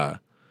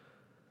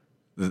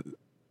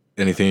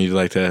 anything you'd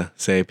like to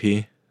say,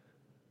 P?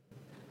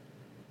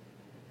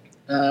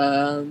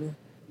 Yeah,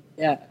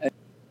 I'm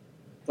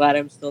glad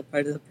I'm still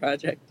part of the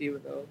project,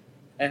 even though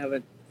I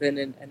haven't been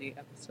in any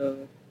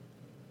episode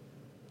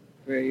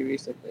very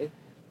recently.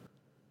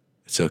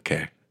 It's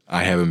okay.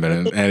 I haven't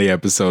been in any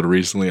episode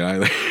recently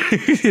either.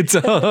 It's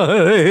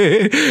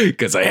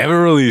because I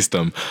haven't released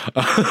them.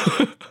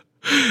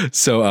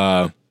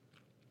 So,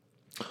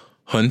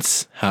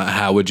 Hunts,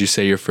 how would you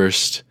say your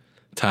first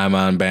time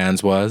on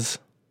Bands was?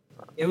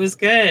 It was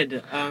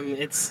good.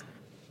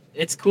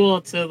 It's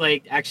cool to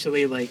like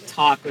actually like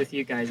talk with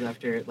you guys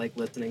after like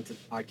listening to the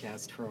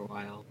podcast for a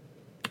while.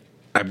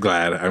 I'm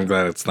glad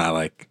it's not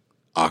like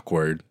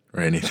awkward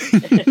or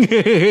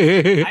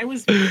anything. I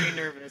was very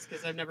nervous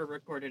because I've never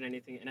recorded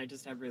anything, and I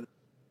just have really.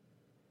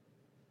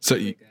 So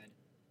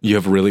you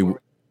have really.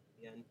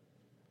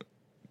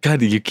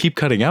 God, you keep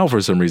cutting out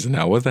for some reason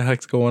now. What the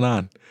heck's going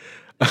on?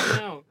 I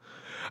don't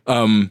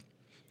know.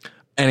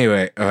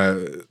 Anyway,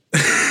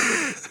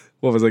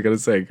 what was I gonna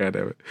say? God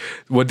damn it!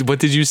 What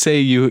did you say?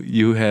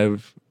 You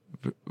have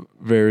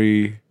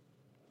very.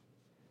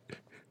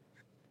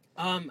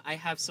 I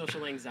have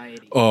social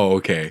anxiety. Oh,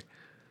 okay.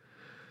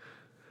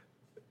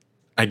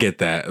 I get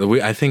that.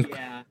 I think.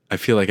 Yeah. I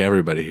feel like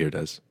everybody here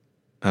does.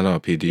 I don't know.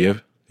 P, do you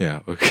have?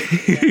 Yeah.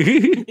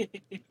 Okay.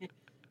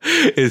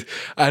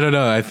 I don't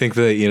know. I think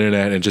the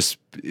internet and just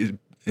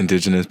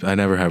indigenous. I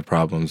never have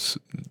problems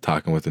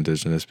talking with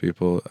indigenous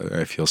people.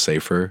 I feel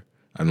safer.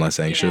 I'm less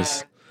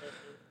anxious. Yeah.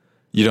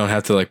 You don't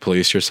have to like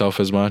police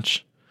yourself as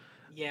much.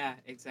 Yeah,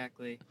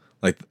 exactly.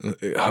 Like,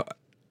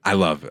 I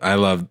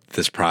love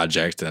this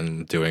project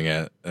and doing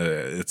it.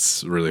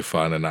 It's really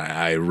fun, and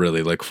I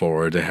really look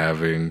forward to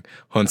having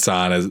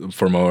Hunsan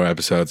for more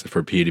episodes,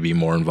 for P to be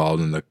more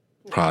involved in the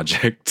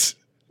project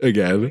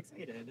again. I'm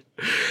excited.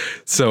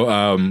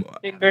 So,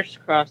 Fingers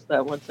crossed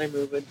that once I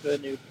move into a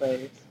new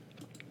place,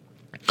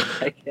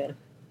 I can.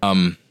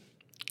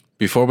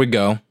 Before we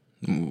go,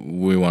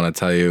 we want to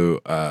tell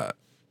you. I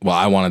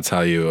want to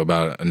tell you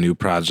about a new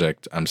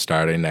project I'm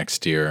starting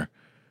next year.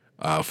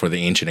 For the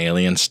Ancient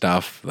Alien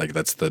stuff, like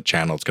that's the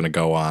channel it's going to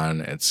go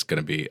on. It's going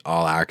to be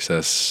all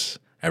access.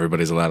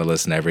 Everybody's allowed to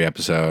listen to every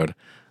episode.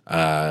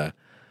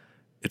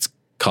 It's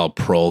called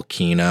Prol's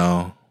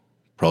Kino.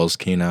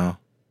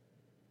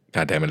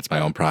 God damn it, it's my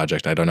own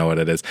project. I don't know what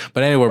it is.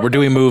 But anyway, we're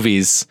doing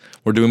movies.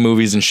 We're doing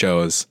movies and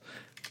shows,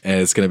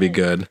 and it's going to be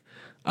good.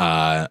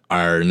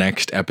 Our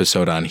next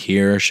episode on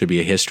here should be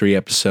a history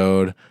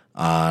episode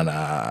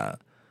on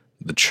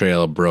the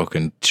Trail of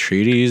Broken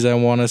Treaties, I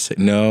want to say.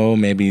 No,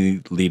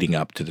 maybe leading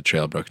up to the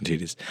Trail of Broken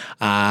Treaties.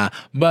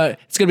 But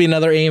it's going to be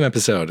another AIM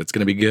episode. It's going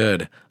to be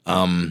good.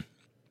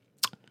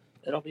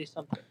 It'll be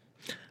something.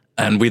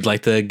 And we'd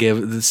like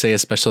to say a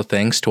special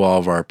thanks to all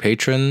of our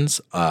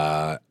patrons,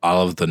 all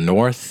of the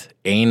North,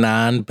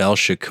 Anon, Bel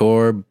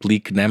Shakur,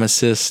 Bleak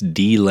Nemesis,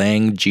 D.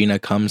 Lang, Gina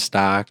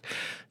Comstock,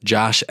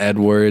 Josh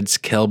Edwards,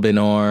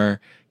 Kelbinor,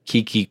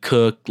 Kiki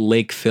Cook,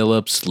 Lake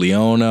Phillips,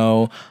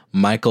 Leono,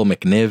 Michael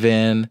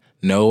McNiven,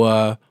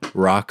 Noah,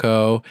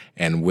 Rocco,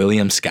 and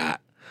William Scott.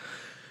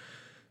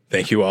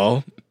 Thank you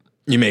all.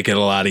 You make it a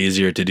lot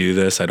easier to do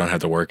this. I don't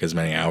have to work as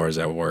many hours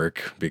at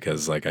work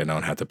because like I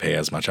don't have to pay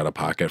as much out of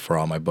pocket for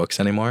all my books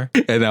anymore.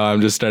 And now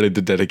I'm just starting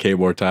to dedicate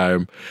more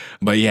time.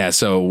 But yeah,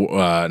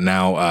 so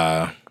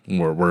now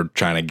we're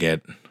trying to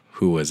get,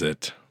 who was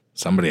it?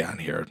 Somebody on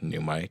here,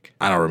 new mic.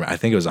 I don't remember. I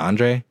think it was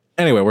Andre.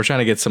 Anyway, we're trying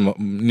to get some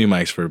new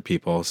mics for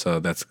people,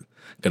 so that's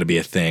going to be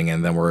a thing.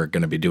 And then we're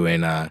going to be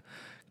doing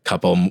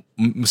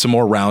some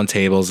more round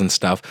tables and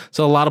stuff.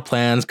 So a lot of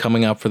plans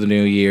coming up for the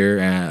new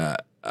year.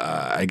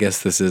 I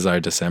guess this is our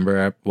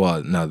December.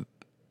 Well, no,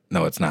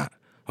 it's not.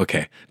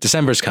 Okay,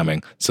 December's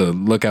coming, so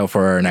look out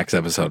for our next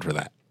episode for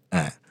that.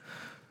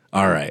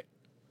 All right.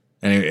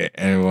 Anyway,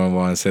 anyone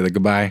want to say the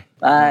goodbye?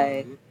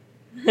 Bye.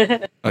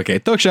 Okay,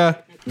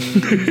 Toksha.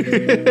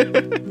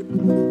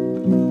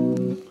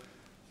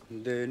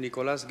 De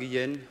Nicolás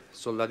Guillén,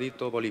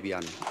 soldadito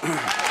boliviano.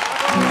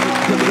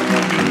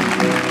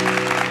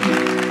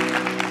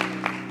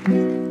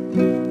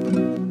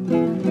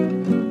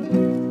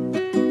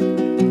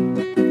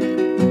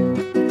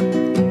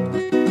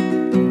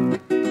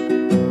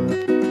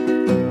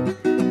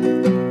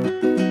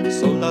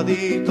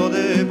 Soldadito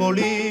de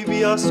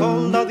Bolivia,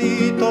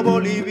 soldadito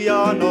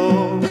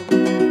boliviano.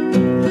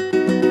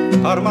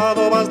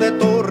 Armado vas de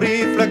tu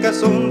rifle, que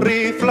es un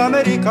rifle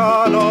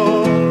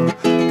americano,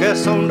 que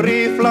es un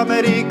rifle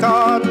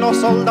americano,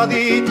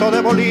 soldadito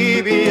de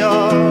Bolivia,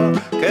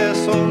 que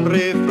es un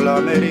rifle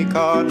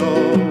americano.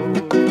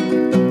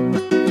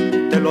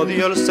 Te lo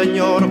dio el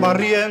señor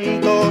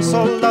Barriento,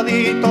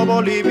 soldadito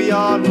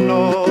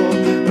boliviano,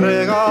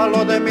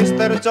 regalo de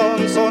Mr.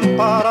 Johnson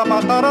para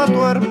matar a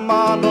tu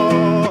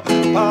hermano,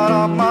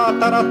 para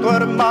matar a tu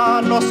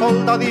hermano,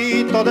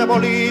 soldadito de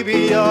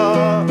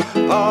Bolivia,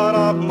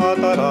 para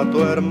matar a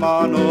tu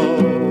hermano.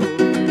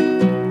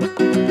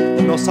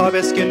 No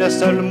sabes quién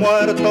es el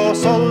muerto,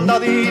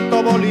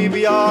 soldadito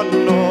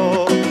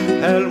boliviano,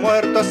 El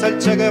muerto es el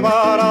Che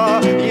Guevara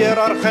y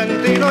era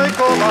argentino y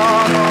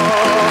cubano.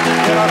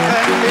 Era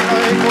argentino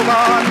y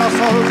cubano,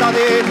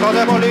 soldadito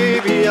de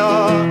Bolivia.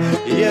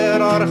 Y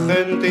era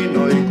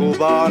argentino y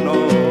cubano.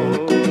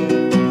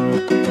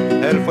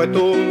 Él fue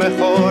tu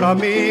mejor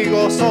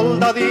amigo,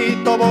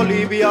 soldadito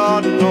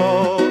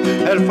boliviano.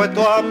 Él fue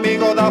tu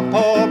amigo da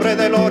pobre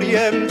del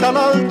oriente al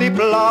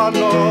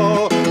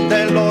altiplano.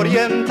 Del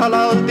oriente al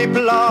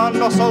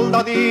altiplano,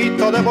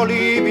 soldadito de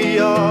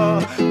Bolivia.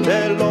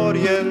 Del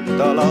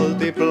oriente al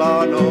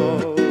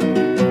altiplano.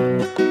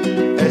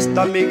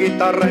 Esta mi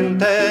guitarra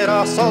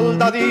entera,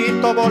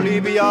 soldadito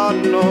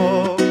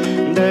boliviano.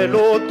 De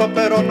luto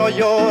pero no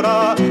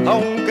llora,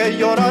 aunque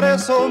llorar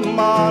es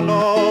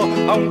humano,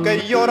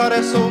 aunque llorar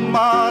es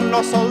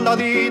humano,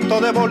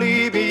 soldadito de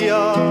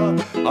Bolivia,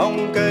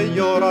 aunque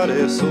llorar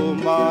es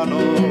humano.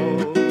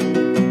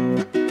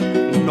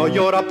 No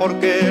llora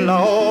porque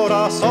la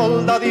hora,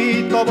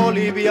 soldadito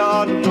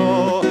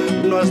boliviano,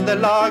 no es de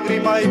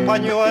lágrima y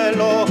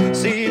pañuelo,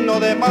 sino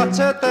de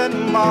machete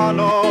en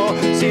mano,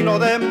 sino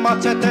de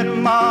machete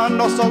en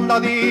mano,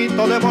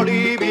 soldadito de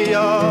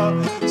Bolivia,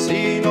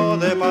 sino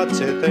de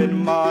machete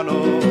en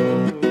mano.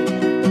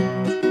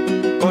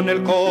 Con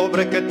el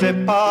cobre que te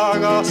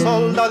paga,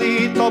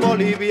 soldadito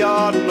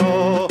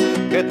boliviano,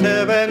 que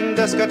te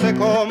vendes, que te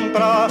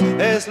compra,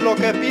 es lo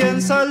que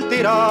piensa el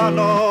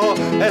tirano,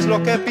 es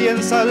lo que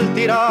piensa el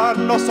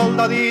tirano,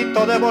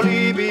 soldadito de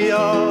Bolivia,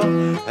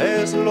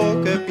 es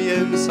lo que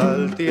piensa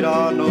el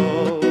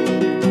tirano.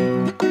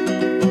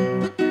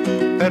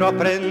 Pero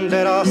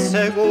aprenderás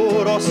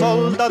seguro,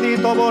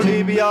 soldadito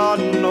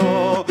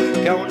boliviano,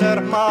 que a un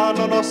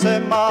hermano no se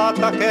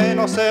mata, que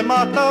no se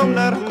mata a un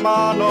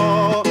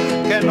hermano,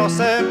 que no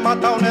se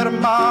mata a un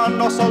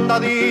hermano,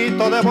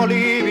 soldadito de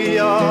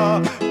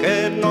Bolivia,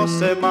 que no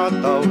se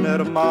mata a un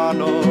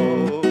hermano,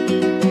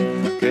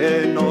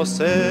 que no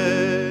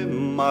se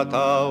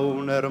mata a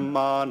un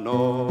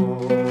hermano.